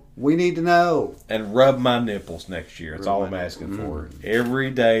know. We need to know. And rub my nipples next year. That's all I'm asking for.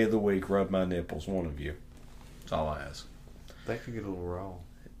 Every day of the week, rub my nipples. One of you. That's all I ask. That could get a little raw.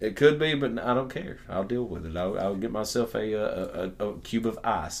 It could be, but I don't care. I'll deal with it. I'll get myself a cube of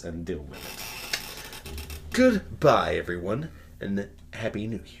ice and deal with it. Goodbye, everyone, and Happy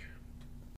New Year.